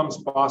this becomes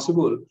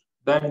possible,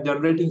 then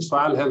generating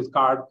soil health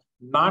card,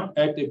 not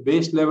at a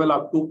base level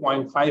of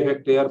 2.5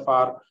 hectare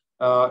for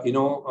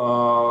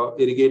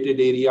irrigated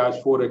areas,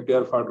 4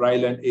 hectare for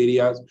dryland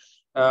areas,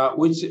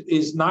 which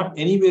is not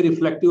anyway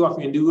reflective of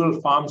individual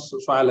farms'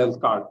 soil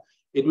health card.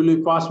 It will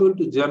be possible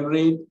to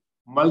generate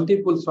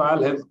multiple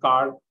soil health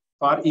card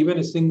for even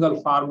a single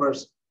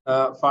farmer's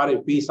for a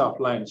piece of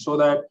land, so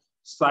that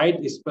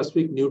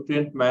site-specific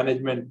nutrient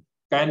management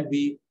can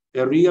be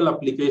a real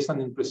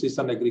application in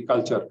precision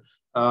agriculture.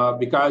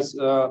 Because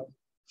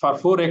for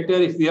 4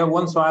 hectare, if we have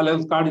one soil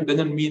health card, it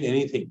doesn't mean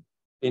anything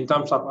in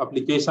terms of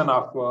application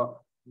of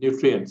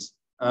nutrients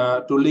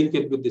to link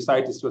it with the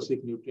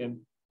site-specific nutrient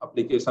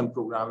application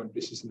program in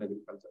precision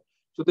agriculture.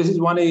 So this is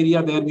one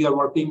area that we are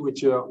working,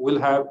 which will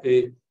have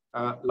a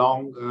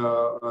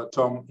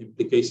long-term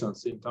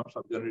implications in terms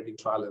of generating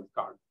soil health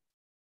card.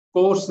 Of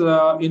course,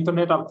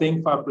 Internet of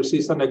Things for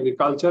precision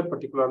agriculture,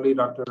 particularly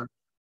Dr.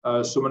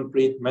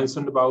 Sumanpreet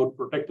mentioned about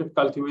protected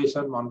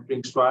cultivation,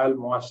 monitoring soil,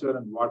 moisture,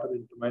 and water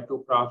in tomato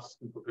crops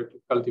in protected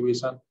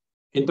cultivation.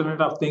 Internet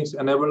of Things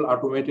enable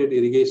automated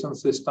irrigation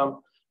system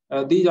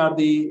These are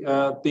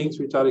the things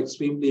which are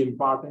extremely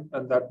important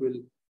and that will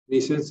be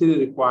essentially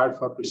required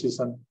for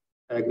precision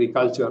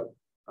agriculture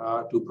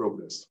to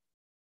progress.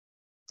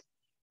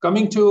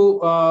 Coming to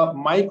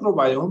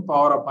microbiome,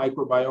 power of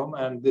microbiome,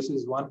 and this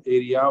is one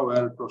area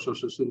where Professor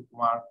Sushil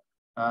Kumar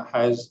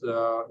has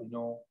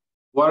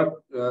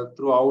worked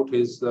throughout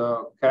his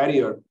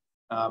career,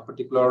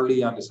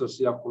 particularly on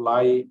Escherichia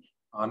coli,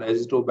 on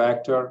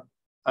Azotobacter,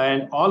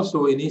 and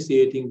also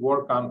initiating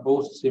work on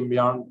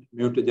host-symbiont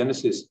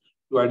mutagenesis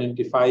to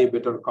identify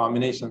better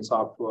combinations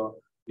of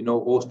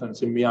host and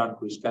symbiont,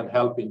 which can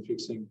help in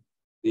fixing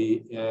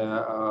the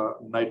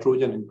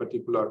nitrogen in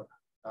particular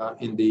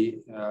in the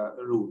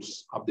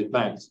roots of the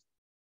plants.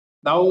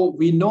 Now,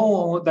 we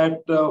know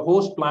that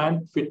host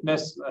plant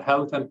fitness,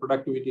 health, and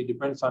productivity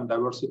depends on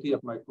diversity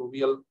of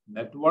microbial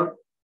network,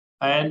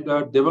 and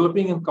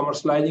developing and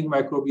commercializing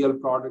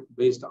microbial product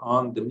based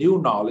on the new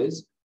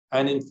knowledge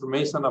and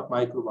information of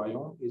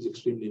microbiome is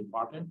extremely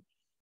important.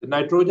 The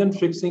nitrogen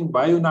fixing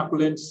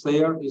bioinoculant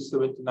share is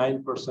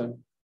 79%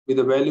 with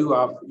a value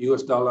of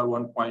US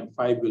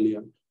 $1.5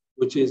 billion,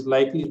 which is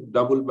likely to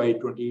double by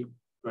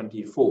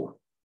 2024.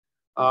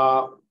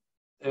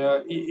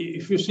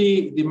 If you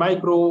see the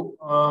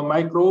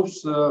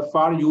microbes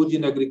for use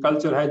in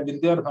agriculture has been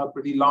there for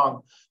pretty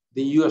long.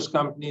 The US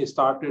company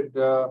started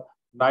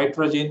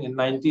nitrogen in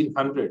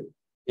 1900.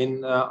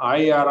 In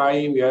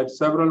ICAR-IARI, we had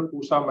several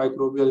PUSA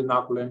microbial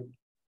inoculant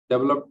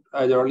developed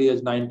as early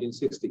as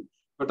 1960.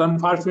 But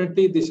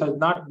unfortunately, this has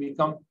not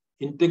become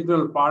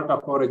integral part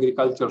of our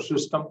agriculture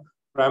system,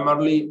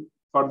 primarily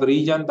for the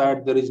reason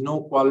that there is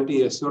no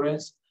quality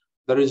assurance.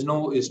 There is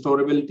no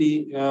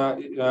storability,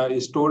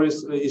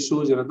 storage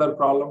issues, another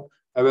problem,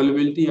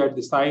 availability at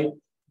the site.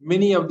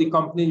 Many of the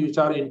companies which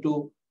are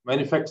into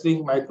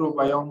manufacturing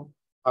microbiome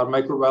or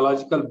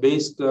microbiological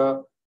based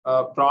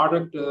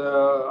product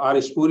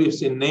are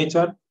spurious in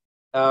nature.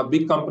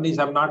 Big companies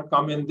have not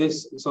come in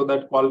this so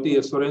that quality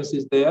assurance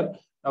is there.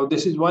 Now,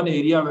 this is one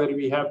area where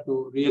we have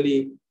to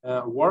really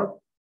work.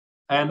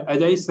 And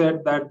as I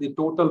said, that the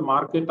total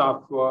market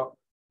of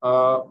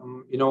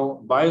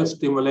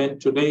biostimulant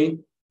today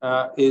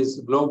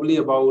is globally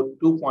about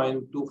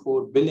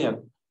 2.24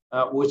 billion,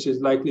 which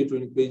is likely to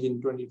increase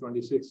in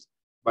 2026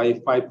 by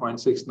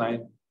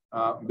 5.69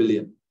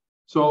 billion.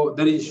 So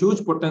there is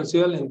huge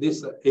potential in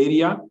this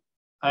area,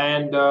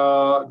 and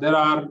there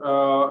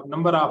are a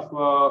number of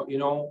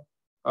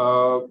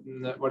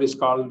what is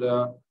called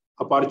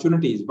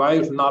opportunities.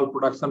 Bioethanol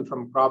production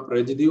from crop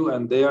residue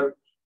and their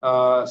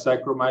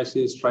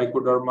Saccharomyces,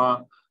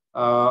 Trichoderma,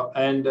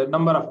 and a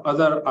number of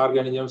other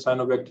organisms,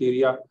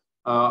 cyanobacteria,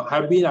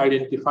 have been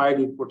identified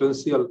with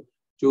potential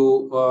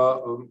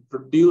to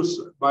produce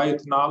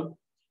bioethanol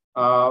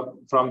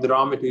from the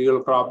raw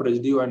material crop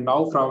residue, and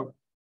now from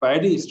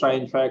paddy straw.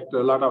 In fact,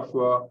 a lot of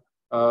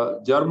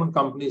German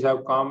companies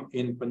have come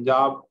in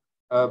Punjab.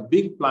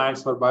 Big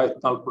plants for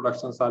bioethanol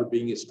productions are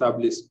being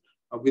established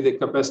with a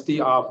capacity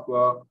of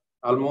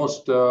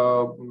almost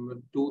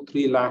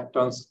 2-3 lakh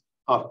tons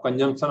of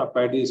consumption of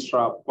paddy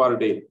straw per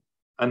day,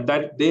 and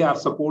that they are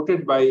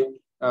supported by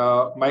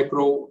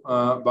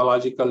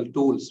microbiological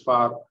tools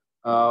for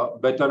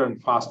better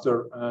and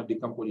faster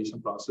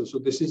decomposition process. So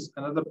this is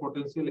another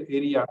potential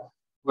area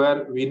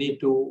where we need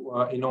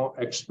to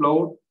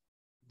explore.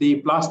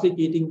 The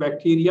plastic-eating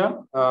bacteria,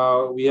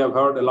 we have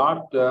heard a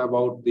lot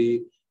about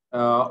the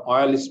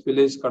oil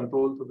spillage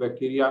control to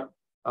bacteria.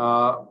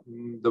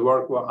 The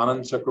work of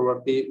Anand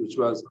Chakravarti, which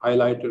was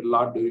highlighted a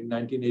lot during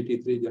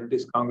 1983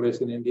 Genetics Congress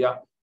in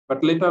India.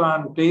 But later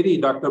on,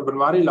 Dr.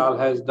 Banwari Lal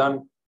has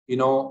done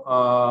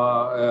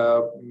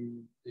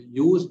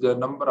used a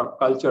number of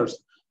cultures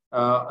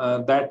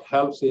that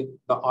helps in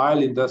the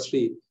oil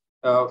industry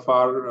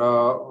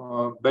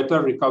for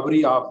better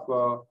recovery of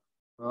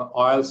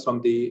oils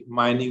from the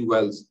mining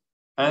wells.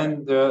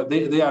 And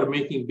they are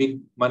making big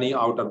money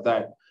out of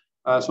that.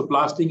 So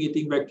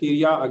plastic-eating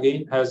bacteria,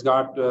 again, has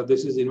got,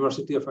 this is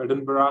University of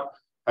Edinburgh,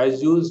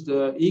 has used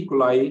E.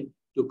 coli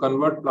to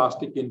convert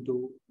plastic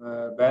into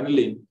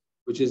vanillin,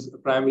 which is a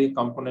primary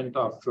component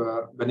of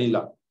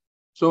vanilla.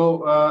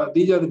 So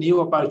these are the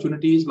new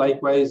opportunities.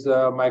 Likewise,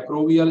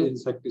 microbial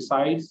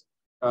insecticides,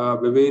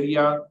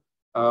 Bavaria,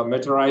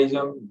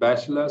 Metarhizium,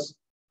 Bacillus.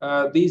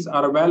 These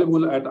are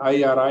available at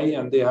ICAR-IARI,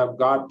 and they have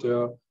got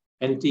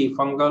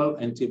antifungal,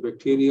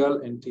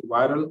 antibacterial,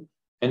 antiviral,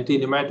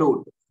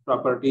 anti-nematode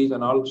properties,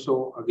 and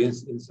also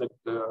against insect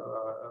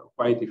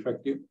quite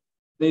effective.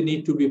 They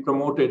need to be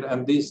promoted,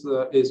 and this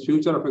is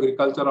future of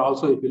agriculture.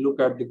 Also, if you look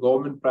at the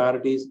government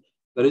priorities,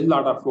 there is a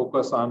lot of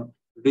focus on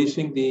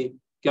reducing the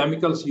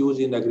chemicals used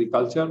in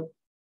agriculture.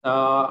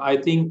 I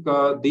think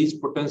these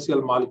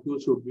potential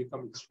molecules would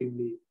become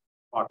extremely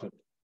important.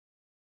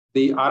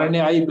 The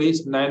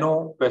RNAi-based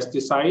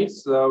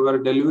nano-pesticides, where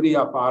delivery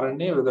of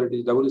RNA, whether it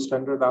is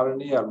double-stranded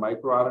RNA or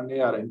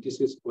microRNA or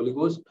antisense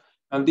oligos,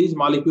 and these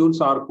molecules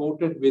are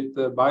coated with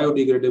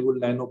biodegradable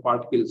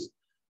nanoparticles.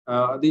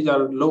 These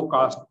are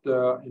low-cost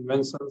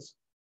inventions,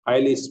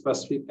 highly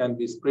specific, can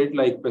be sprayed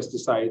like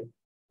pesticide.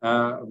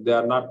 They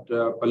are not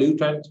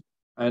pollutant,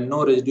 and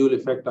no residual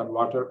effect on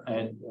water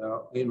and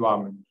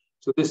environment.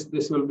 So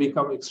this will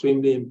become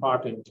extremely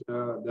important.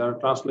 There are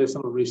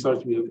translational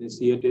research we have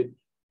initiated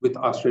with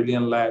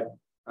Australian lab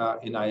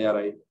in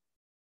IRI.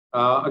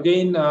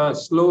 Again,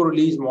 slow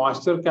release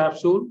moisture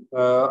capsule.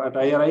 At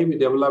IRI, we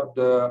developed,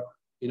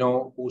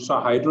 USA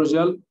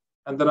hydrogel,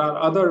 and there are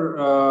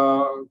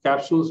other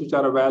capsules which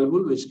are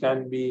available, which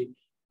can be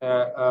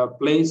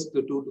placed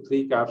 2 to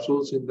 3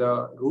 capsules in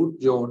the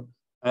root zone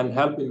and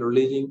help in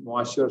releasing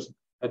moistures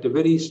at a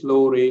very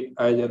slow rate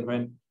as and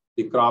when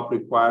the crop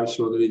requires,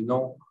 so there is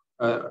no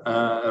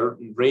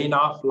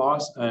rain-off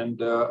loss and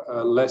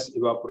less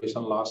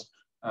evaporation loss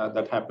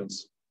that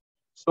happens.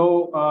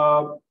 So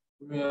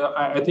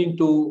I think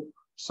to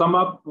sum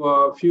up,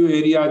 a few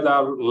areas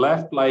are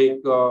left,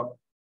 like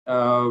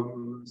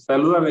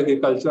cellular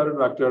agriculture.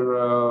 Dr.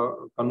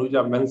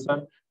 Kanuja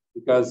mentioned,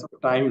 because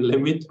of time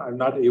limit, I'm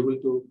not able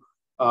to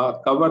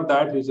cover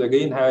that, which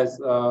again has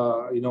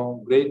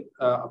great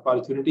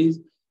opportunities.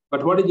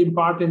 But what is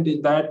important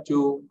is that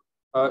to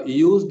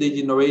use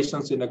these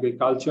innovations in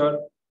agriculture,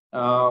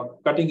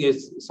 cutting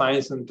edge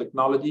science and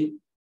technology,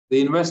 the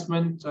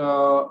investment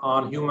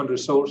on human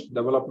resource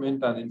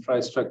development and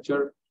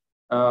infrastructure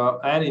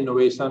and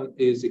innovation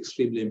is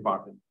extremely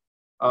important.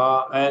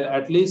 And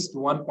at least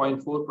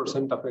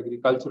 1.4% of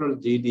agricultural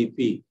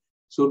GDP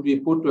should be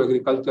put to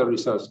agricultural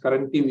research.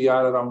 Currently, we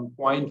are around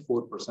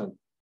 0.4%.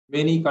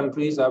 Many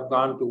countries have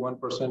gone to 1%,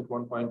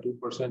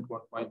 1.2%,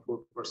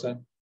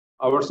 1.4%.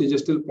 Ours is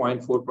still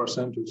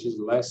 0.4%, which is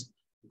less.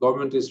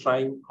 Government is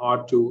trying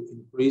hard to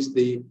increase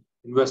the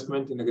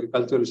investment in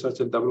agriculture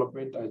research and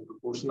development as a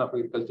proportion of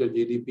agriculture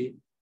GDP.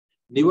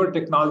 Newer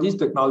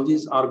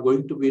technologies are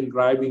going to be in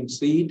driving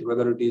seat,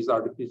 whether it is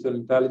artificial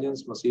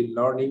intelligence, machine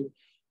learning,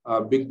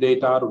 big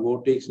data,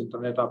 robotics,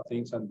 Internet of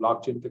Things, and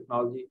blockchain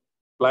technology,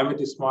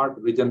 climate smart,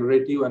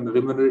 regenerative and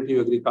remunerative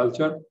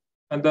agriculture,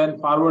 and then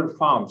forward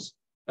farms.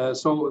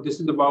 So this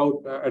is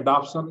about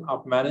adoption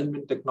of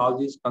management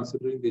technologies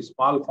considering the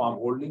small farm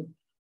holding.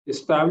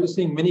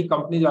 Establishing, many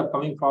companies are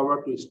coming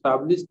forward to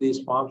establish these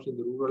farms in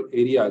the rural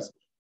areas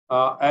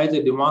as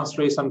a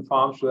demonstration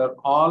farms where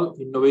all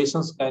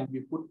innovations can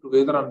be put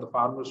together on the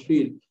farmer's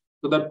field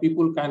so that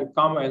people can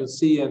come and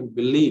see and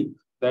believe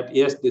that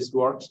yes, this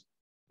works.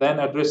 Then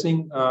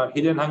addressing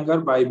hidden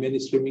hunger by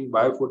mainstreaming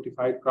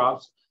biofortified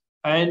crops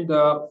and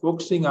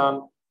focusing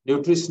on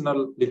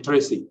nutritional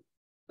literacy.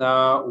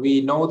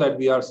 We know that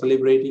we are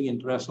celebrating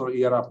International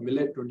Year of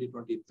Millet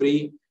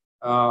 2023.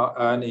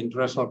 An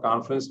international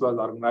conference was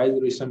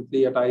organized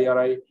recently at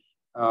IRI.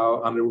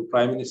 Honorable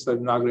Prime Minister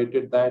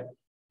inaugurated that.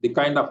 The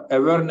kind of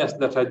awareness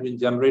that has been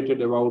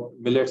generated about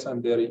millets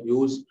and their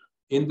use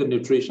in the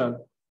nutrition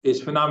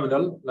is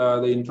phenomenal.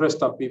 The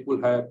interest of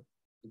people have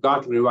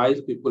got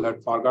revised, people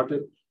had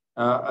forgotten.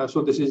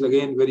 So this is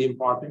again very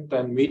important,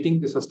 and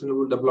meeting the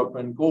Sustainable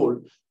Development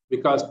Goal,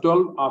 because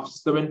 12 of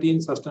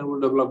 17 Sustainable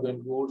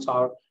Development Goals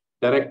are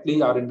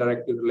directly or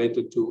indirectly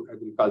related to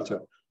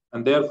agriculture.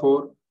 And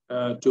therefore,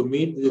 to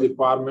meet the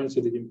requirements,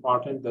 it is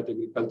important that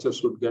agriculture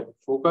should get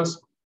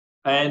focus.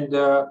 And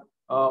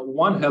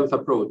One Health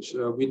approach.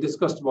 We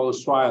discussed about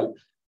soil.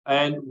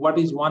 And what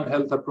is One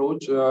Health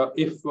approach?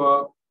 If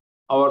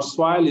our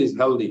soil is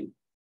healthy,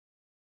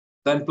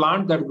 then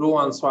plants that grow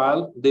on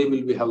soil, they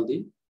will be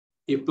healthy.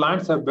 If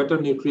plants have better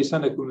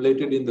nutrition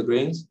accumulated in the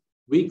grains,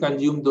 we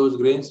consume those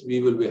grains,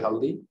 we will be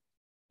healthy.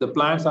 The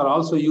plants are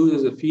also used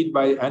as a feed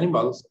by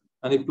animals.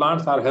 And if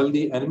plants are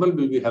healthy, animal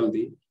will be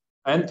healthy.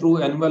 And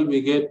through animal,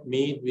 we get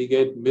meat, we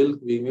get milk,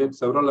 we get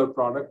several other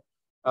products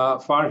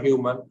for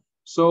human.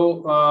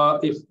 So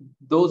if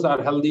those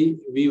are healthy,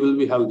 we will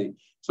be healthy.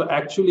 So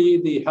actually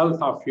the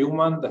health of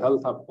human, the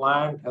health of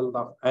plant, health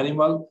of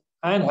animal,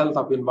 and health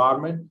of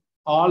environment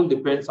all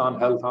depends on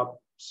health of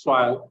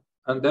soil.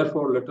 And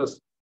therefore, let us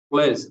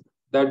pledge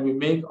that we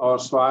make our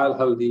soil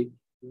healthy,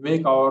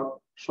 make our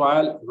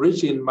soil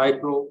rich in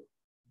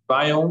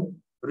microbiome,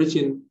 rich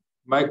in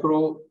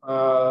biological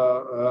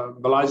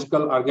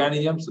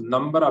organisms, a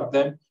number of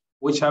them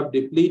which have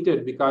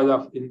depleted because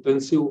of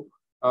intensive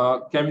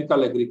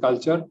chemical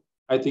agriculture.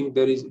 I think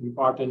there is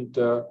important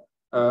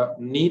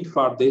need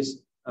for this,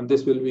 and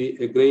this will be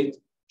a great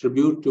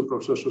tribute to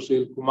Prof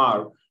Sushil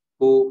Kumar,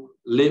 who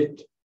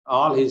lived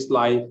all his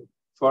life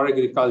for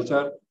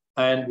agriculture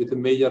and with a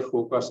major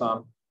focus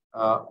on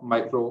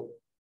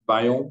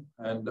microbiome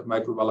and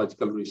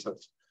microbiological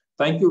research.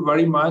 Thank you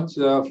very much,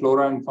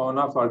 Flora and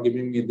Fauna, for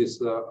giving me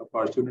this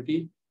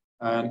opportunity.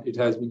 And it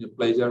has been a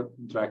pleasure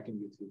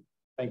interacting with you.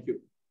 Thank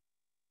you.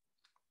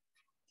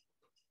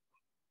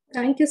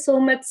 Thank you so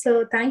much,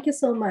 sir. Thank you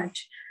so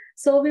much.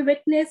 So we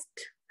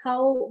witnessed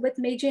how with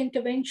major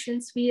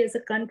interventions, we as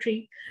a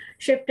country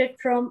shifted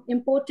from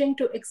importing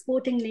to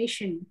exporting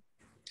nation,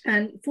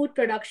 and food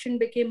production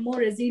became more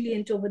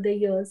resilient over the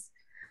years.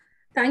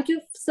 Thank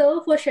you,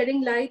 sir, for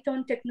shedding light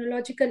on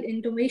technological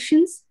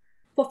innovations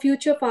for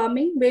future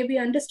farming, where we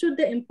understood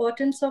the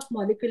importance of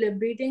molecular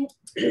breeding,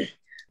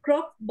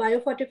 crop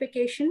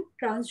biofortification,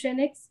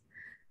 transgenics,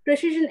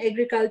 precision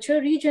agriculture,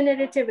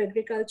 regenerative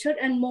agriculture,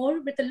 and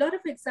more, with a lot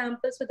of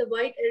examples, with a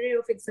wide array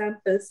of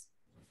examples.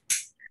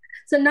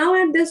 So now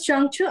at this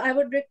juncture, I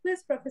would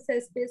request Professor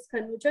S.P.S.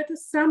 Khanuja to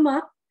sum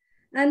up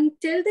and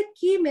tell the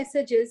key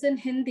messages in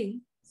Hindi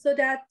so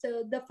that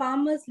the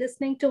farmers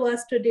listening to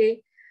us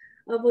today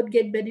would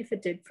get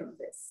benefited from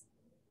this.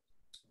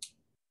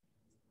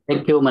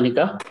 Thank you,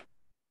 Manika.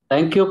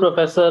 Thank you,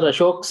 Professor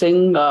Ashok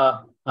Singh.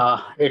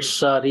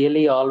 It's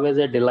really always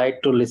a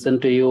delight to listen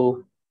to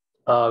you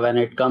when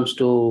it comes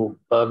to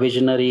a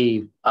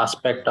visionary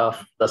aspect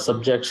of the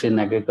subjects in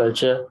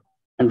agriculture.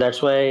 And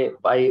that's why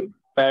I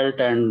felt,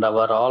 and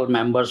our all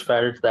members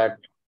felt, that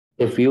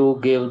if you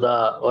give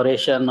the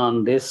oration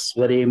on this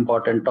very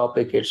important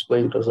topic, it's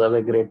going to serve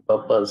a great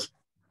purpose.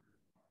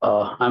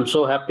 I'm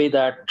so happy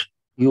that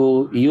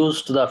you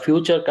used the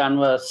future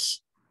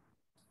canvas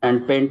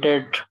and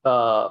painted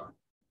a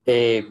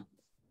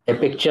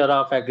picture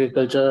of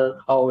agriculture,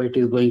 how it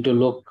is going to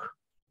look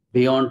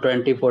beyond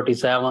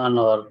 2047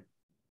 or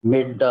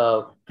mid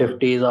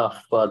 50s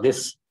of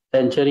this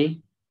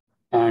century.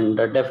 And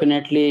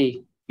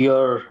definitely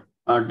your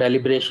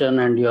deliberation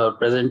and your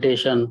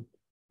presentation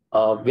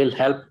will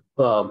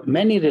help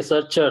many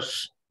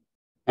researchers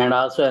and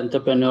also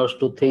entrepreneurs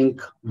to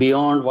think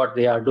beyond what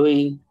they are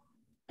doing.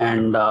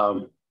 And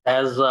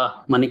as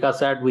Manika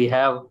said, we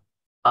have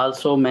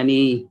also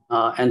many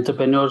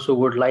entrepreneurs who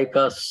would like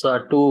us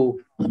to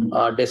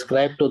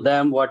describe to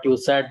them what you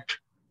said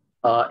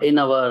in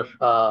our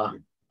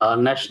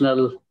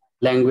national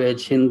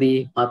language,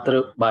 Hindi,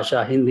 Matra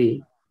Bhasha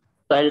Hindi.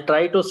 So I'll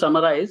try to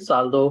summarize,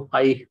 although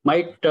I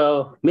might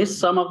miss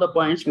some of the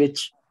points,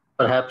 which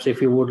perhaps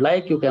if you would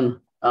like, you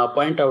can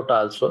point out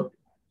also.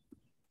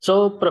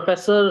 So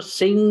Professor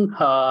Singh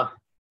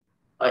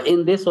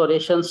in this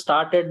oration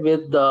started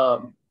with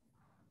a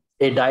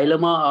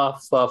dilemma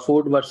of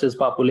food versus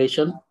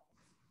population,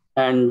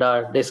 and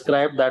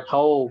described that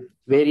how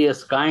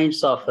various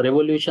kinds of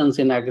revolutions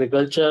in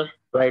agriculture,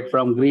 right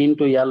from green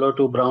to yellow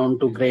to brown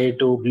to gray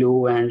to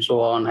blue and so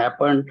on,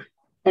 happened,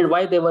 and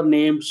why they were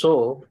named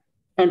so,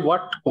 and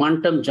what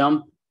quantum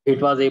jump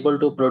it was able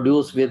to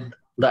produce with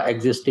the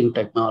existing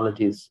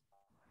technologies.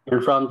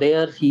 And from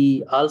there,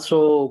 he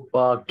also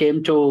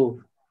came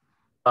to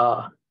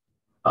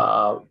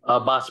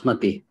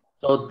basmati.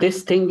 So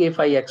this thing, if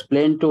I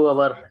explain to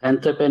our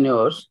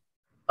entrepreneurs,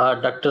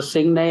 doctor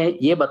Singh ने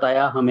ये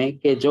बताया हमें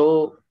कि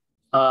जो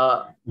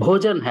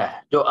भोजन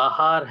है, जो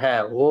आहार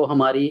है, वो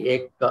हमारी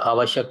एक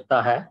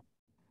आवश्यकता है,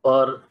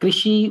 और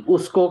कृषि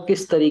उसको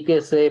किस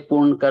तरीके से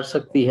पूर्ण कर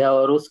सकती है,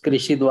 और उस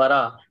कृषि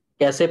द्वारा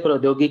कैसे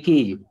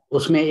प्रौद्योगिकी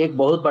उसमें एक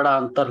बहुत बड़ा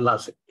अंतर ला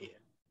सकती है.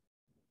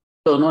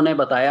 तो उन्होंने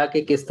बताया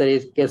कि किस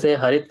तरीके से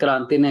हरित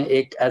क्रांति ने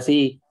एक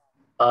ऐसी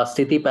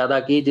स्थिति पैदा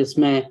की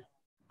जिसमें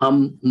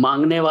हम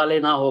मांगने वाले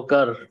ना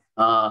होकर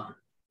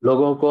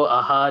लोगों को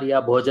आहार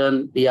या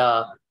भोजन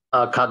या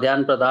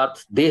खाद्यान्न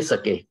पदार्थ दे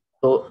सके,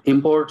 तो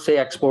इंपोर्ट से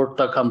एक्सपोर्ट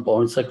तक हम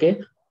पहुंच सके.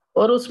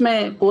 और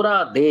उसमें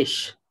पूरा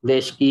देश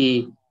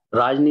की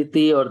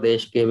राजनीति और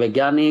देश के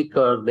वैज्ञानिक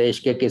और देश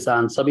के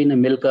किसान सभी ने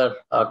मिलकर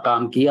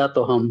काम किया,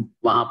 तो हम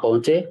वहां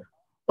पहुंचे.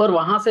 और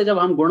वहां से जब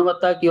हम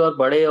गुणवत्ता की ओर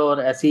बढ़े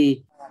और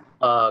ऐसी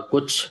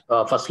कुछ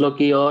फसलों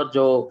की ओर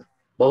जो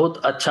बहुत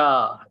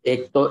अच्छा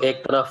एक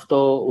तरफ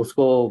तो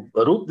उसको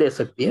रूप दे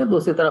सकती है,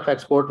 दूसरी तरफ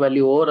एक्सपोर्ट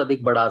वैल्यू और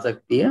अधिक बढ़ा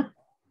सकती है.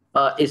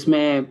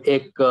 इसमें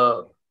एक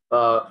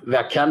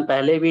व्याख्यान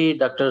पहले भी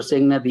डॉक्टर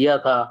सिंह ने दिया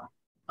था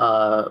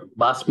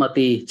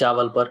बासमती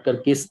चावल पर, कर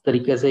किस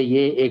तरीके से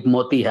ये एक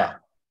मोती है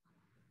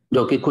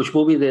जो कि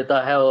खुशबू भी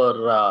देता है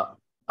और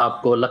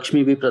आपको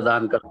लक्ष्मी भी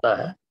प्रदान करता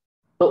है.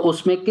 तो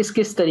उसमें किस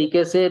किस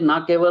तरीके से ना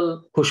केवल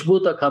खुशबू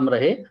तक हम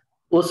रहे,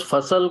 उस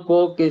फसल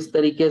को किस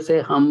तरीके से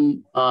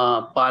हम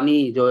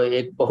पानी, जो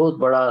एक बहुत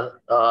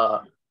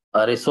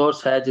बड़ा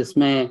रिसोर्स है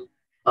जिसमें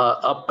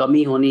अब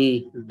कमी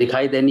होनी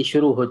दिखाई देनी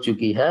शुरू हो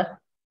चुकी है,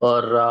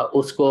 और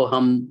उसको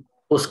हम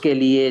उसके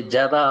लिए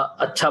ज़्यादा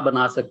अच्छा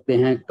बना सकते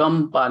हैं,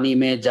 कम पानी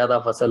में ज़्यादा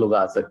फसल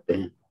उगा सकते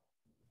हैं.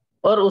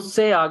 और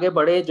उससे आगे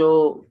बढ़े जो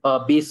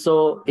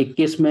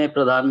 2021 में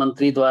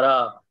प्रधानमंत्री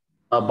द्वारा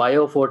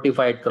बायो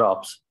फोर्टिफाइड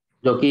क्रॉप्स,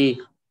 जो कि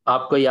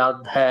आपको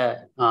याद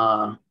है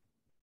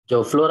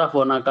जो फ्लोरा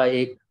फोना का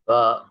एक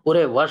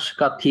पूरे वर्ष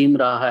का थीम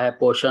रहा है,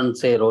 पोषण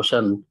से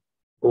रोशन,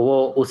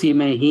 वो उसी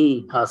में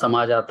ही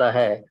समा जाता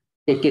है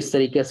कि किस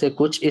तरीके से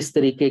कुछ इस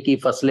तरीके की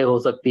फसलें हो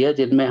सकती है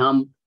जिनमें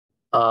हम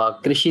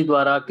कृषि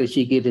द्वारा,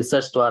 कृषि की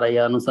रिसर्च द्वारा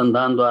या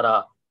अनुसंधान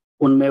द्वारा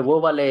उनमें वो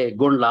वाले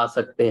गुण ला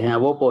सकते हैं,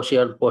 वो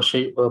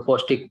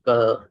पौष्टिक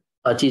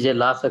चीजें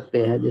ला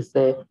सकते हैं,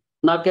 जिससे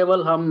न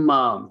केवल हम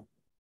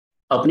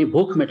अपनी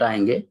भूख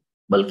मिटाएंगे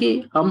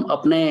बल्कि हम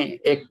अपने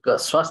एक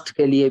स्वास्थ्य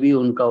के लिए भी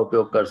उनका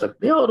उपयोग कर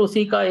सकते हैं. और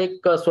उसी का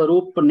एक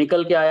स्वरूप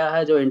निकल के आया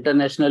है जो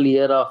इंटरनेशनल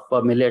ईयर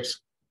ऑफ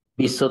मिलेट्स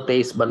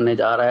 2023 बनने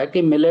जा रहा है,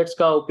 कि मिलेट्स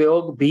का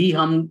उपयोग भी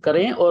हम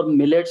करें और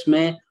मिलेट्स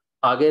में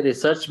आगे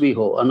रिसर्च भी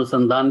हो,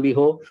 अनुसंधान भी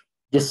हो,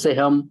 जिससे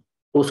हम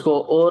उसको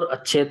और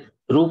अच्छे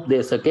रूप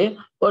दे सके.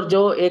 और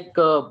जो एक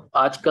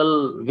आजकल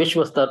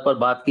विश्व स्तर पर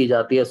बात की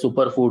जाती है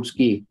सुपर फूड्स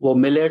की, वो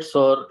मिलेट्स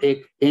और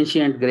एक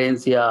एंशिएंट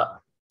ग्रेन्स या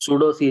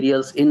सूडो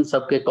सीरियल्स, इन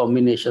सब के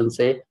कॉम्बिनेशन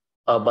से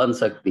बन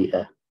सकती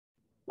है.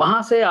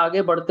 वहां से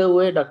आगे बढ़ते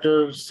हुए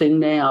डॉक्टर सिंह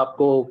ने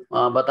आपको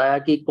बताया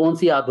कि कौन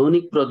सी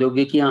आधुनिक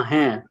प्रौद्योगिकियां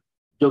हैं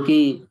जो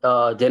कि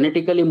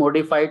जेनेटिकली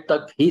मॉडिफाइड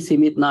तक ही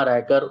सीमित ना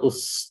रहकर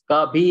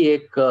उसका भी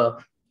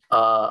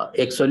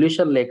एक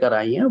सॉल्यूशन लेकर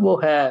आई है। वो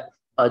है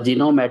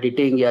जीनोम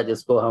एडिटिंग, या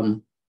जिसको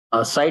हम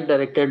साइट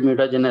डायरेक्टेड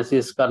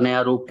म्यूटाजेनेसिस का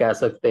नया रूप कह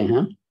सकते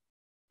हैं,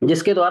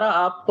 जिसके द्वारा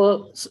आप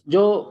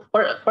जो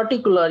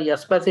पर्टिकुलर या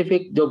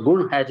स्पेसिफिक जो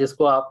गुण है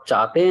जिसको आप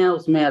चाहते हैं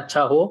उसमें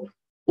अच्छा हो,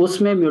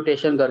 उसमें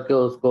म्यूटेशन करके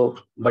उसको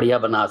बढ़िया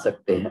बना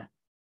सकते हैं।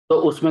 तो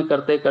उसमें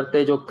करते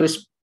करते जो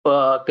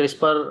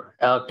क्रिस्पर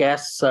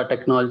कैस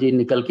टेक्नोलॉजी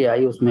निकल के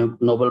आई, उसमें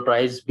नोबेल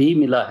प्राइज भी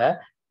मिला है।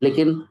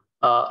 लेकिन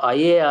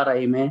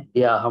IARI में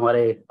या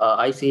हमारे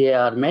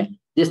ICAR में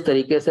जिस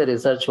तरीके से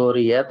रिसर्च हो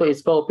रही है, तो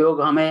इसका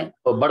उपयोग हमें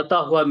बढ़ता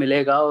हुआ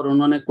मिलेगा, और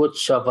उन्होंने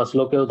कुछ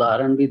फसलों के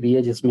उदाहरण भी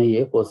दिए जिसमें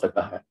ये हो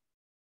सका है।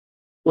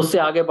 उससे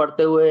आगे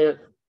बढ़ते हुए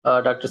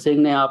डॉक्टर सिंह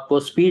ने आपको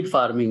स्पीड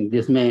फार्मिंग,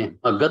 जिसमें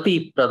गति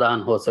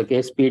प्रदान हो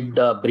सके, स्पीड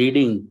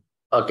ब्रीडिंग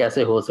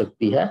कैसे हो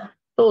सकती है,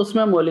 तो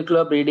उसमें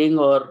मोलिकुलर ब्रीडिंग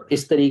और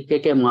इस तरीके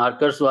के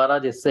मार्कर्स द्वारा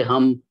जिससे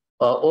हम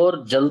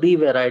और जल्दी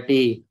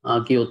वैरायटी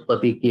की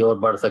उत्पत्ति की ओर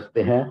बढ़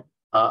सकते हैं,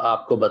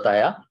 आपको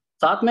बताया।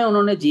 साथ में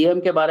उन्होंने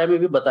GM के बारे में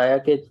भी बताया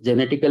कि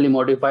जेनेटिकली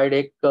मॉडिफाइड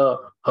एक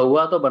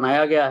हवा तो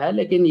बनाया गया है,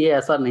 लेकिन ये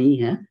ऐसा नहीं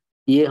है,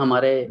 ये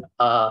हमारे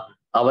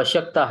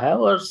आवश्यकता है,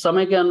 और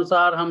समय के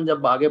अनुसार हम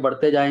जब आगे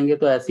बढ़ते जाएंगे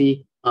तो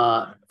ऐसी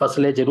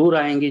फसलें जरूर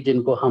आएंगी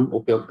जिनको हम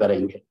उपयोग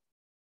करेंगे।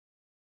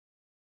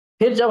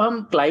 फिर जब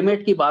हम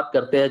क्लाइमेट की बात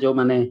करते हैं, जो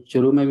मैंने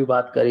शुरू में भी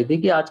बात करी थी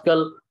कि आजकल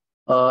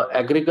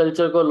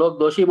एग्रीकल्चर को लोग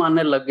दोषी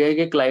मानने लग गए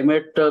कि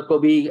क्लाइमेट को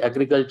भी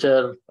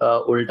एग्रीकल्चर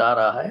उल्टा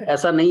रहा है।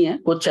 ऐसा नहीं है।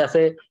 कुछ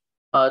ऐसे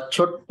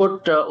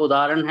छोट-पुट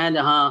उदाहरण हैं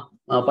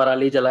जहां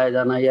पराली जलाया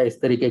जाना या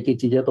इस तरीके की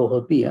चीजें तो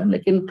होती है,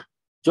 लेकिन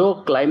जो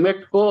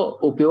क्लाइमेट को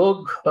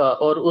उपयोग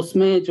और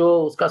उसमें जो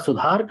उसका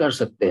सुधार कर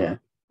सकते हैं,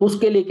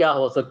 उसके लिए क्या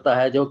हो सकता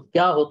है, जो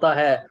क्या होता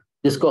है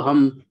जिसको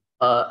हम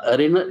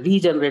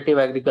रीजनरेटिव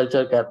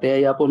एग्रीकल्चर कहते हैं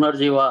या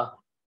पुनर्जीवा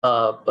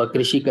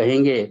कृषि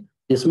कहेंगे,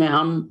 जिसमें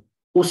हम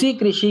उसी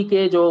कृषि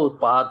के जो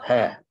उत्पाद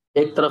है,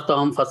 एक तरफ तो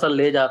हम फसल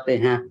ले जाते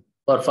हैं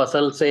और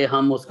फसल से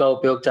हम उसका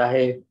उपयोग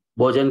चाहे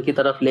भोजन की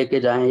तरफ लेके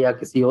जाएं या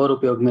किसी और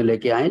उपयोग में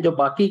लेके आएं, जो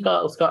बाकी का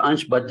उसका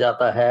अंश बच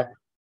जाता है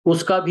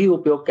उसका भी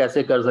उपयोग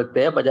कैसे कर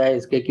सकते हैं, बजाय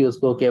इसके कि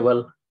उसको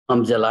केवल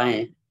हम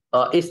जलाएं।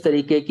 इस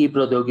तरीके की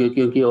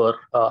प्रौद्योगिकियों की ओर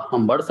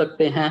हम बढ़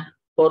सकते हैं,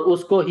 और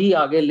उसको ही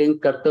आगे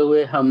लिंक करते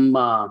हुए हम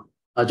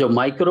जो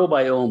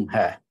माइक्रोबायोम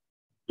है,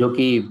 जो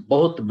कि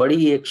बहुत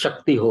बड़ी एक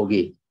शक्ति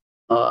होगी।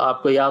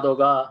 आपको याद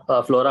होगा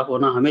फ्लोरा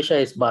फोना हमेशा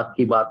इस बात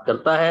की बात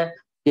करता है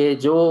कि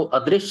जो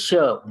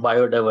अदृश्य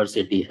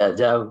बायोडाइवर्सिटी है,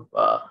 जैव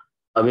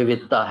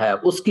विविधता है,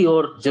 उसकी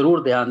ओर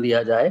जरूर ध्यान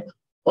दिया जाए।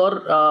 और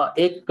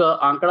एक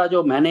आंकड़ा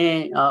जो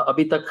मैंने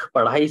अभी तक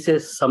पढ़ाई से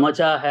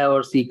समझा है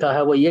और सीखा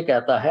है, वो ये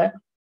कहता है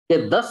कि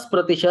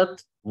 10%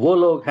 वो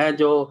लोग हैं,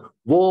 जो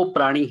वो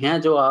प्राणी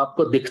हैं जो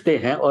आपको दिखते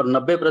हैं, और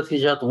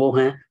 90% वो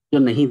हैं जो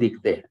नहीं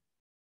दिखते हैं।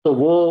 तो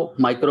वो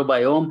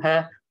माइक्रोबायोम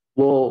है,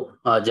 वो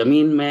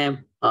जमीन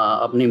में,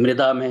 अपनी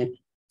मृदा में,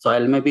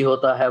 सॉइल में भी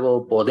होता है, वो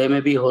पौधे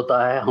में भी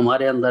होता है,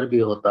 हमारे अंदर भी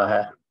होता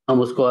है।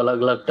 हम उसको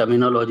अलग अलग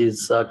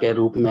टर्मिनोलॉजीज के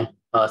रूप में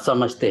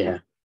समझते हैं।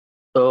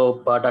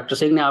 तो डॉक्टर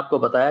सिंह ने आपको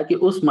बताया कि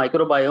उस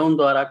माइक्रोबायोम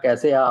द्वारा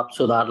कैसे आप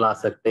सुधार ला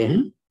सकते हैं।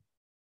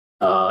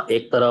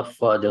 एक तरफ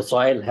जो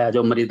सॉइल है,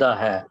 जो मृदा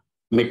है,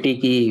 मिट्टी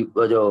की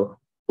जो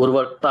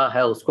उर्वरकता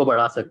है उसको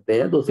बढ़ा सकते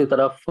हैं। दूसरी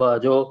तरफ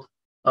जो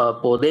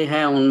पौधे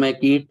हैं उनमें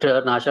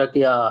कीटनाशक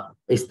या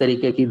इस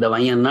तरीके की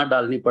दवाइयां ना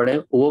डालनी पड़े,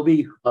 वो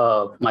भी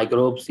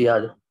माइक्रोब्स या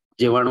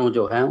जीवाणु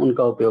जो हैं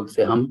उनका उपयोग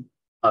से हम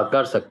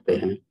कर सकते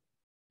हैं।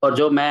 और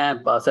जो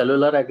मैं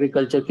सेलुलर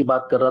एग्रीकल्चर की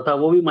बात कर रहा था,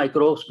 वो भी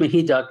माइक्रोब्स में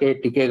ही जाके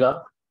टिकेगा,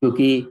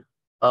 क्योंकि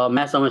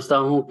मैं समझता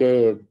हूँ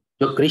कि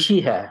जो कृषि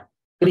है,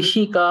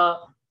 कृषि का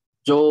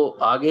जो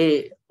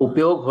आगे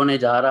उपयोग होने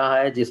जा रहा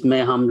है,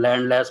 जिसमें हम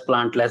लैंडलेस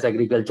प्लांटलेस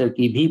एग्रीकल्चर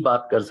की भी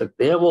बात कर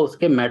सकते हैं, वो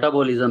उसके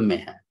मेटाबॉलिज्म में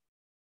है।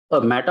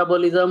 और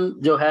मेटाबॉलिज्म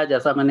जो है,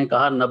 जैसा मैंने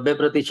कहा,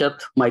 90%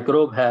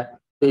 माइक्रोब है।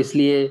 तो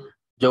इसलिए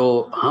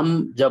जो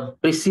हम जब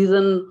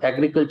प्रिसीजन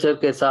एग्रीकल्चर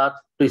के साथ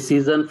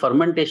प्रिसीजन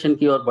फर्मेंटेशन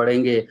की ओर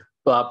बढ़ेंगे,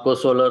 तो आपको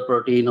सोलर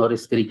प्रोटीन और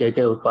इस तरीके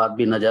के उत्पाद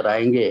भी नजर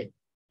आएंगे,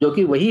 जो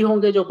कि वही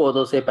होंगे जो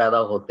पौधों से पैदा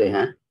होते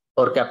हैं।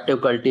 और कैप्टिव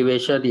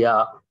कल्टीवेशन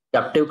या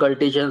कैप्टिव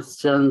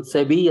कल्टीवेशन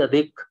से भी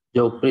अधिक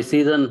जो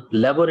प्रिसीजन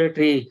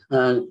लेबोरेटरी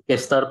के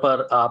स्तर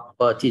पर आप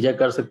चीजें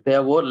कर सकते हैं,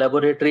 वो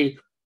लेबोरेटरी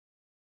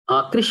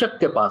कृषक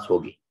के पास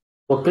होगी।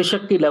 वो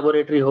कृषक की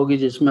लेबोरेटरी होगी,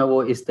 जिसमें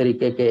वो इस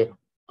तरीके के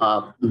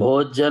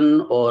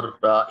भोजन और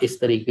इस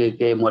तरीके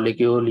के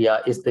मॉलिक्यूल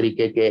या इस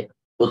तरीके के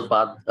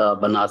उत्पाद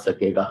बना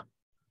सकेगा।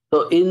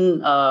 तो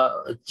इन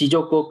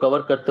चीजों को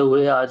कवर करते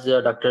हुए आज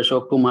डॉक्टर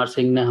अशोक कुमार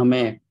सिंह ने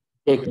हमें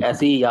एक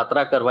ऐसी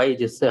यात्रा करवाई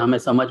जिससे हमें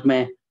समझ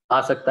में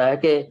आ सकता है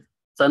कि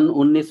सन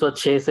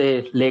 1906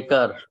 से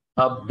लेकर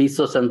अब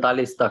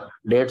 2047 तक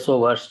 150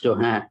 वर्ष जो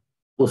हैं,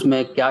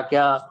 उसमें क्या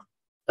क्या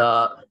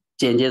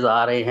चेंजेस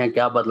आ रहे हैं,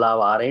 क्या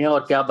बदलाव आ रहे हैं, और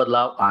क्या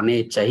बदलाव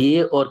आने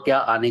चाहिए और क्या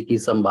आने की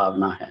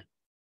संभावना है।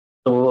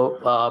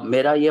 तो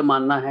मेरा ये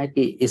मानना है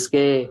कि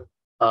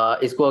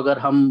इसको अगर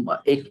हम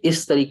एक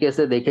इस तरीके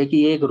से देखें कि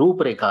ये एक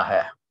रूपरेखा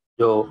है,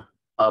 जो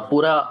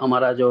पूरा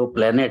हमारा जो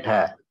प्लेनेट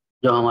है,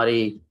 जो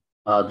हमारी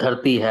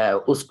धरती है,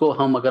 उसको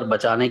हम अगर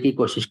बचाने की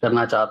कोशिश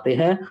करना चाहते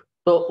हैं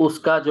तो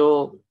उसका जो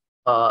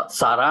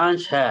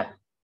सारांश है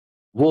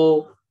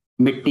वो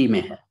मिट्टी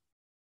में है,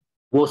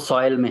 वो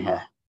सॉइल में है।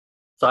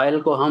 सॉइल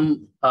को हम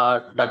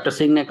डॉक्टर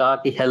सिंह ने कहा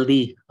कि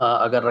हेल्दी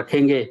अगर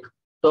रखेंगे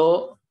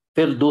तो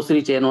फिर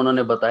दूसरी चेन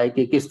उन्होंने बताई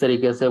कि किस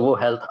तरीके से वो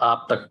हेल्थ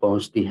आप तक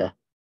पहुंचती है।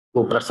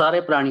 वो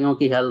सारे प्राणियों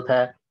की हेल्थ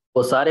है,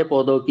 वो सारे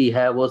पौधों की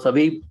है, वो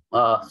सभी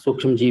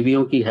सूक्ष्म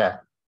जीवियों की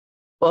है।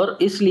 और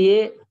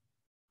इसलिए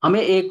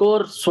हमें एक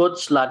और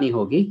सोच लानी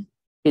होगी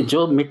कि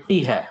जो मिट्टी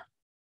है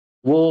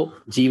वो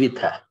जीवित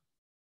है।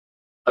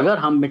 अगर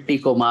हम मिट्टी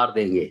को मार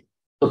देंगे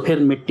तो फिर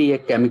मिट्टी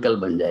एक केमिकल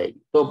बन जाएगी।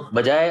 तो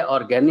बजाय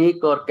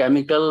ऑर्गेनिक और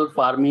केमिकल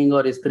फार्मिंग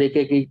और इस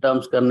तरीके की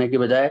टर्म्स करने के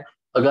बजाय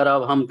अगर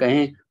अब हम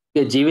कहें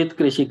कि जीवित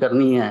कृषि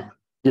करनी है,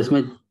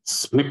 जिसमें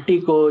मिट्टी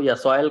को या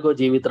सॉइल को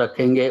जीवित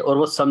रखेंगे और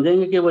वो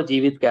समझेंगे कि वो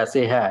जीवित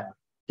कैसे है,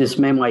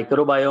 जिसमें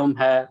माइक्रोबायोम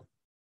है,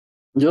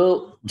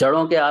 जो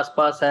जड़ों के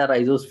आसपास है,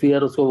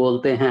 राइजोस्फीयर उसको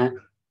बोलते हैं,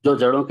 जो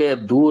जड़ों के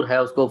दूर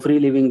है उसको फ्री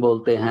लिविंग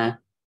बोलते हैं,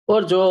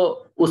 और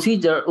जो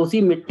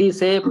उसी मिट्टी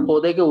से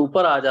पौधे के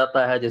ऊपर आ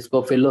जाता है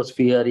जिसको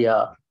फिलोस्फीयर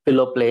या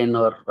फिलोप्लेन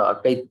और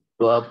कई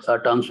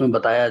टर्म्स में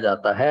बताया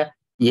जाता है,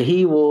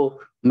 यही वो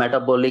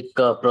मेटाबॉलिक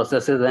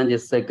प्रोसेसेस हैं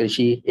जिससे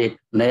कृषि एक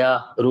नया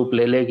रूप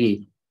ले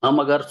लेगी। हम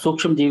अगर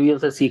सूक्ष्म जीवियों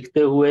से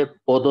सीखते हुए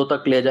पौधों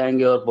तक ले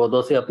जाएंगे और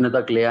पौधों से अपने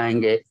तक ले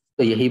आएंगे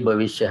तो यही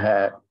भविष्य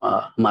है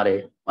हमारे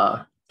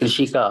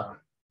कृषि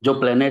का, जो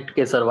प्लेनेट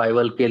के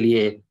सर्वाइवल के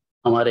लिए,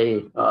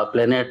 हमारे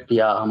प्लेनेट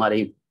या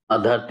हमारी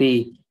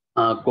धरती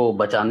को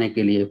बचाने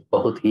के लिए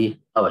बहुत ही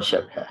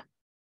आवश्यक है।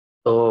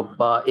 तो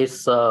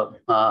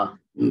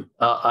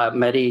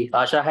मेरी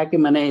आशा है कि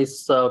मैंने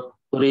इस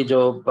पूरी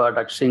जो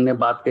डॉक्टर सिंह ने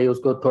बात कही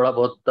उसको थोड़ा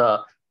बहुत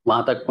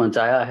वहां तक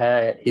पहुंचाया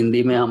है,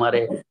 हिंदी में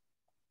हमारे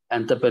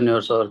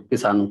एंटरप्रेन्योर्स और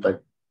किसानों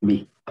तक भी।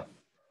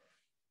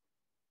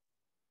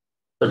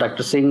 तो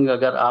डॉक्टर सिंह,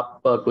 अगर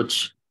आप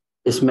कुछ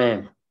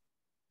इसमें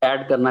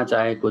ऐड करना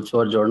चाहें, कुछ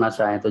और जोड़ना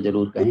चाहें तो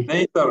जरूर कहें।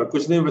 नहीं सर,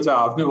 कुछ नहीं बचा,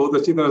 आपने बहुत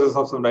अच्छी तरह से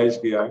सब समराइज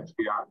किया है,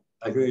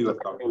 ऐसे नहीं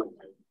लगता।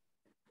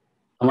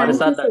 हमारे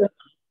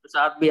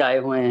साथ भी आए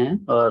हुए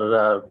हैं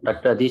और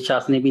डॉक्टर अजीत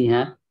शासनी भी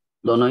हैं,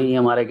 दोनों ही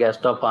हमारे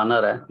गेस्ट ऑफ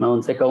ऑनर है। मैं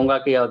उनसे कहूंगा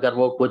कि अगर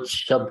वो कुछ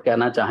शब्द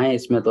कहना चाहें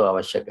इसमें तो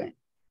आवश्यक है।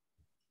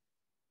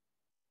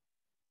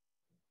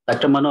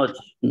 डॉक्टर मनोज।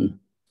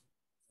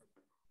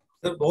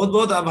 सर बहुत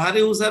बहुत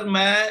आभारी हूँ सर।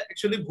 मैं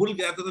एक्चुअली भूल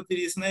गया था, तो फिर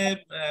इसने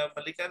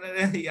मल्लिका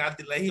ने याद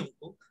दिलाई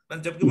हमको,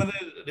 जबकि मैंने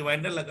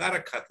रिमाइंडर लगा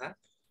रखा था।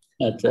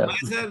 अच्छा। मैं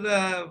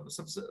सर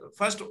सबसे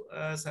first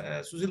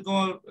Sushil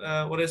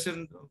Kumar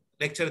oration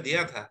lecture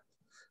दिया था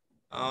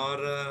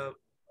और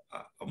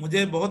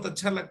मुझे बहुत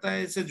अच्छा लगता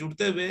है इससे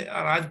जुड़ते हुए,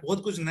 और आज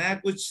बहुत कुछ नया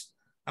कुछ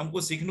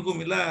हमको सीखने को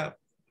मिला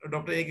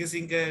डॉक्टर ए के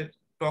सिंह के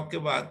टॉक के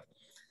बाद।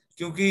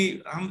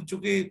 क्योंकि हम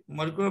चूंकि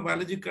मॉलिक्यूलर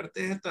बायोलॉजी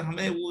करते हैं तो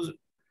हमें वो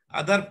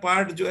अदर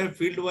पार्ट जो है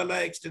फील्ड वाला,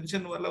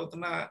 एक्सटेंशन वाला,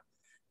 उतना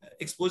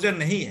एक्सपोजर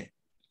नहीं है।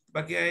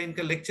 बाकी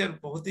इनका लेक्चर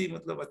बहुत ही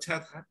मतलब अच्छा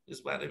था,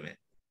 इस बारे में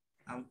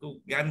हमको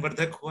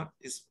ज्ञानवर्धक हुआ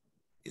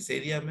इस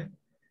एरिया में।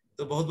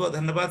 तो बहुत बहुत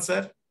धन्यवाद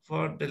sir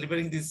for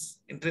delivering this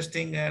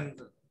interesting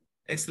and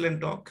excellent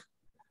talk.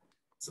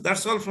 So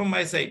that's all from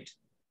my side.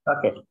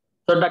 Okay.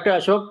 तो डॉक्टर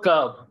अशोक,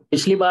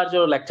 पिछली बार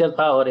जो लेक्चर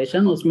था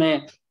ओरेशन,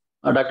 उसमें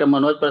डॉक्टर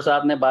मनोज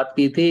प्रसाद ने बात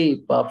की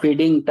थी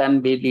फीडिंग 10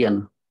 बिलियन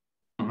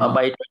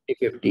बाय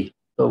 2050,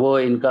 तो वो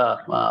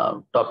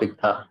इनका टॉपिक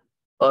था।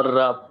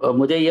 और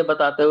मुझे ये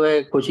बताते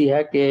हुए खुशी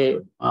है कि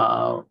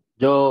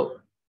जो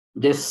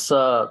जिस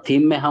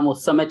थीम में हम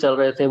उस समय चल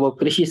रहे थे वो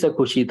कृषि से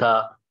खुशी था,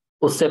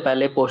 उससे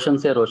पहले पोषण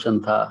से रोशन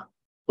था,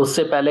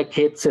 उससे पहले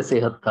खेत से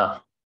सेहत था,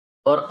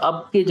 और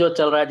अब की जो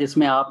चल रहा है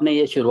जिसमें आपने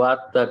ये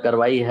शुरुआत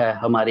करवाई है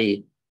हमारी,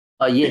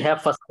 ये है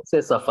फसल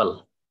से सफल,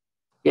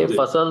 कि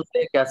फसल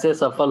से कैसे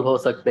सफल हो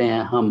सकते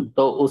हैं हम।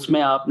 तो उसमें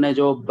आपने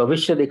जो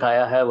भविष्य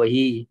दिखाया है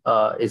वही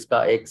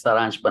इसका एक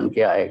सारांश बन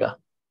के आएगा।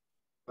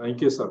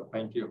 Thank you sir,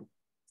 thank you.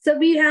 So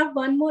we have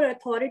one more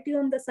authority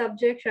on the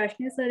subject.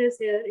 Shashni sir is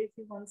here if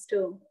he wants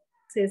to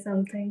say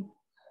something.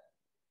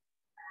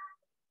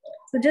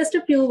 So just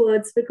a few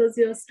words because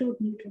you're a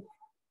student,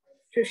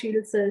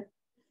 Sushil sir.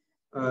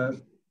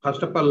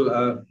 First of all,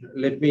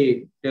 let me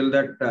tell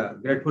that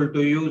grateful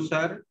to you,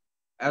 sir.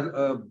 As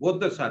both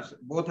the sirs,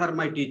 both are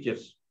my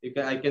teachers.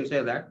 I can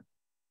say that.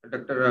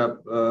 Dr.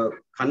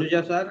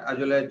 Khanuja sir as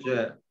well as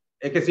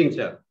A.K. Singh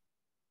sir.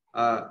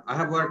 I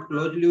have worked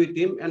closely with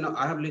him and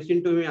I have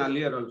listened to him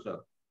earlier also.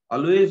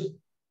 Always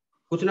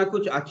कुछ ना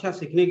कुछ अच्छा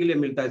सीखने के लिए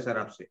मिलता है sir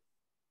आपसे।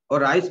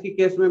 और राइस की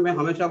केस में मैं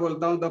हमेशा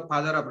बोलता हूँ the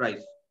father of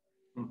rice,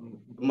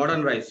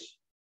 modern rice.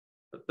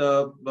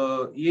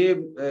 तो ये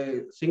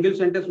सिंगल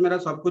सेंटेंस मेरा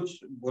सब कुछ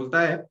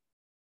बोलता है।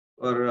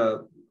 और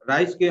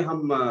राइस के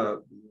हम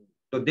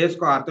तो देश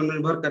को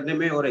आत्मनिर्भर करने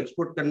में और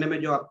एक्सपोर्ट करने में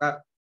जो आपका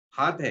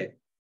हाथ है,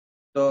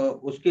 तो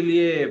उसके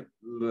लिए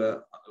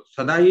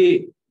सदा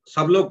ही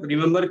सब लोग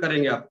रिमेम्बर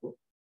करेंगे आपको।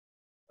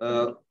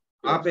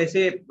 आप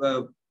ऐसे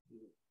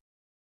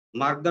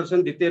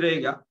मार्गदर्शन देते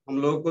रहेगा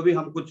हम लोगों को भी,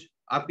 हम कुछ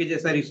आपके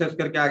जैसा रिसर्च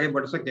करके आगे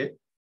बढ़ सके,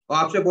 और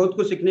आपसे बहुत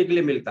कुछ सीखने के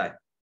लिए मिलता है।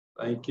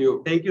 Thank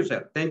you. Thank you, sir.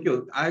 Thank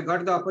you. I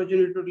got the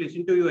opportunity to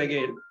listen to you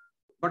again,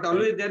 but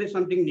always there is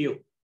something new.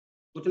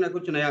 कुछ ना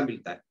कुछ नया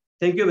मिलता है।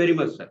 Thank you very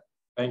much, sir.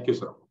 Thank you,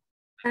 sir.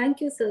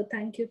 Thank you, sir.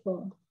 Thank you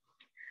for.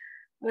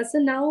 So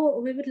now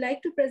we would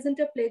like to present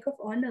a plaque of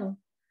honor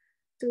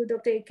to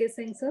Dr. A.K.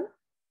 Singh, sir,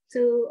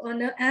 to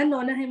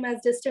honor him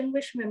as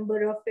distinguished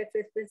member of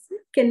FFSC.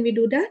 Can we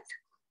do that?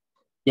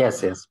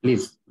 Yes,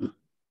 please.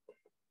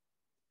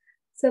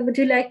 So would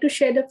you like to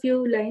shed a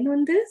few lines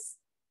on this?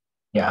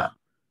 Yeah.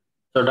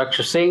 So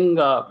Dr. Singh,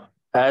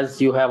 as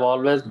you have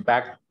always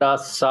backed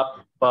us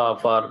up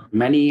for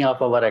many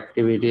of our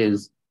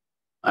activities,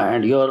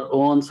 and your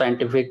own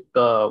scientific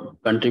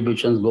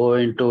contributions go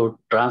into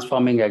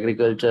transforming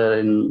agriculture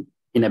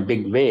in a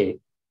big way,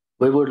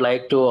 we would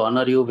like to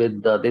honor you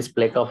with this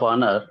plaque of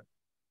honor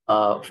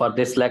for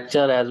this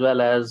lecture, as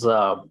well as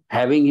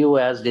having you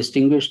as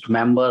distinguished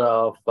member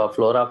of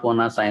Flora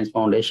Fauna Science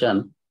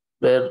Foundation,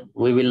 where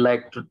we will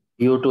like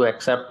you to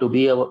accept to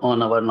be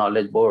on our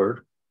knowledge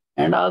board,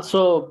 and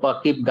also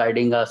keep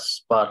guiding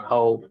us for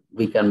how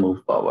we can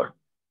move forward.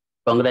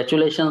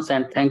 Congratulations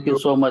and thank you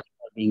so much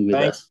for being with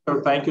us.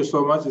 Thank you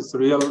so much. It's a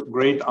real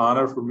great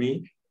honor for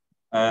me,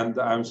 and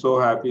I'm so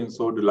happy and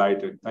so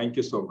delighted. Thank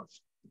you so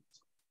much.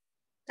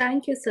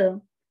 Thank you,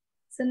 sir.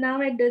 So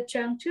now at this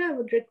juncture, I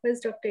would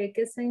request Dr.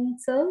 A.K. Singh,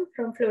 sir,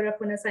 from Flora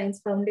Fauna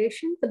Science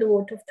Foundation for the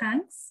vote of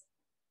thanks.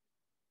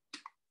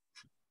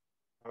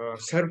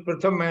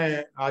 सर्वप्रथम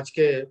मैं आज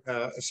के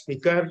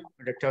speaker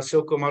doctor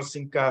Ashok Kumar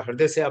Singh का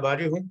हृदय से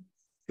आभारी हूं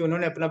कि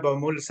उन्होंने अपना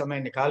बहुमूल्य समय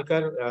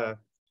निकालकर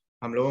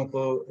हम लोगों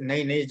को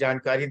नई नई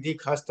जानकारी दी,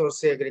 खासतौर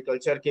से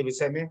एग्रीकल्चर के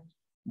विषय में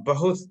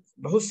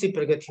बहुत सी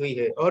प्रगति हुई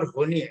है और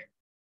होनी है।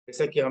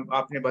 जैसा कि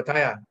आपने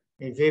बताया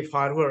वे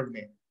फॉरवर्ड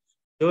में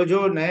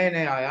जो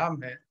नए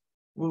आयाम है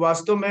वो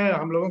वास्तव में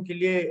हम लोगों के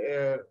लिए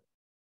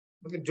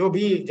मतलब जो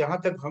भी जहां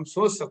तक हम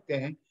सोच सकते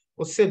हैं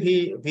उससे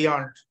भी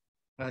बियॉन्ड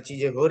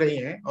चीजें हो रही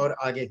हैं और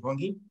आगे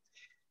होंगी,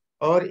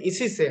 और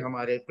इसी से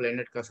हमारे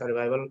प्लेनेट का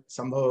सर्वाइवल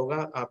संभव होगा।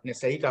 आपने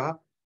सही कहा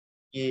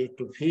कि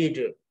to feed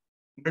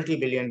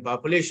multi-billion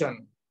population,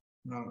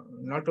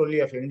 not only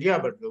of India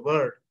but the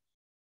world,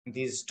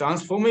 these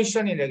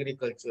transformation in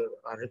agriculture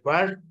are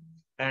required,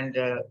 and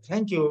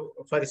thank you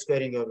for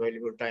sparing your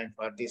valuable time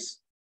for this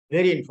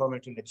very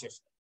informative lecture.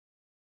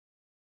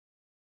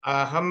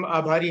 हम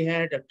आभारी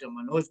हैं doctor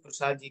Manoj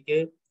Prasad ji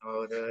के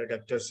और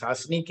doctor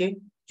सासनी के,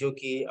 जो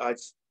कि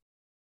आज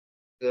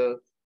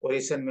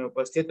oration में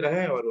उपस्थित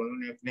रहे और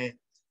उन्होंने अपने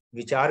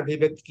विचार भी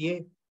व्यक्त किए।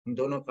 हम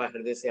दोनों का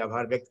हृदय से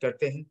आभार व्यक्त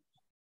करते हैं।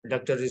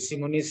 डॉक्टर ऋषि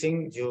मुनि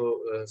सिंह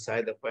जो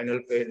शायद पैनल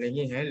पे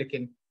नहीं है,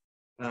 लेकिन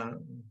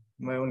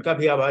मैं उनका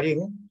भी आभारी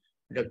हूँ।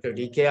 Doctor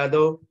DK.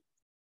 यादव,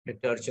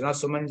 डॉक्टर अर्चना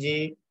सुमन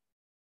जी,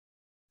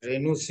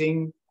 रेणु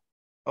सिंह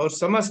और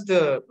समस्त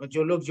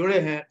जो लोग जुड़े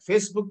हैं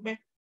फेसबुक में,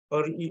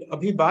 और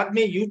अभी बाद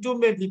में यूट्यूब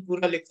में भी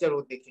पूरा लेक्चर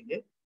वो देखेंगे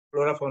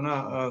फ्लोरा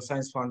फौना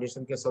साइंस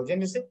फाउंडेशन के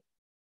सौजन्य से।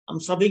 हम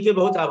सभी के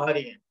बहुत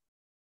आभारी हैं।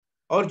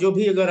 और जो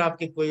भी अगर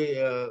आपके कोई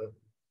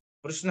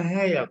प्रश्न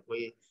है या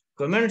कोई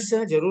कमेंट्स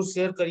है जरूर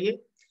शेयर करिए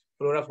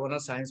फ्लोरा फौना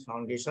साइंस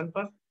फाउंडेशन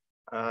पर,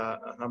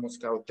 हम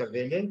उसका उत्तर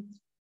देंगे।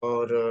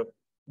 और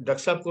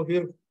डॉक्टर साहब को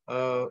फिर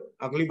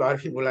अगली बार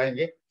भी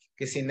बुलाएंगे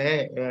किसी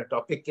नए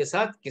टॉपिक के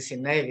साथ, किसी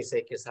नए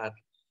विषय के साथ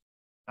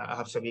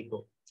आप सभी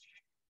को।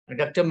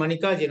 डॉक्टर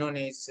मनिका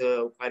जिन्होंने इस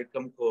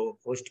कार्यक्रम को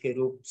होस्ट के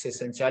रूप से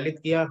संचालित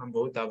किया, हम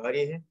बहुत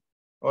आभारी हैं।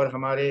 और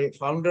हमारे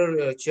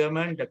फाउंडर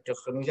चेयरमैन डॉक्टर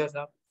खनुजा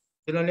साहब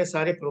जिन्होंने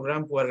सारे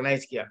प्रोग्राम को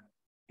ऑर्गेनाइज किया।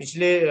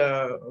 पिछले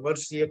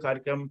वर्ष ये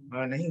कार्यक्रम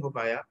नहीं हो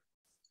पाया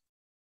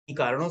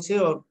कारणों से,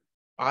 और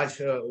आज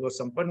वो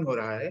संपन्न हो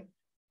रहा है।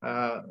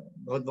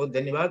 बहुत बहुत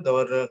धन्यवाद।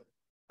 और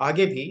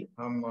आगे भी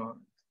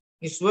हम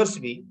इस वर्ष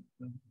भी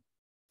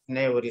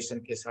नए ओरेशन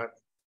के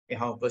साथ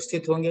यहाँ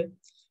उपस्थित होंगे।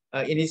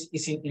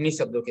 इन्हीं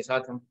शब्दों के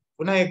साथ हम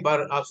पुनः एक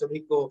बार आप सभी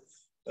को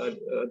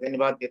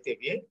धन्यवाद देते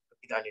हुए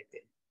विदा लेते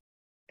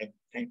हैं।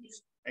 Thank you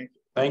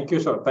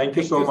sir. Thank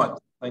you so much.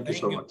 Thank you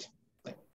so much.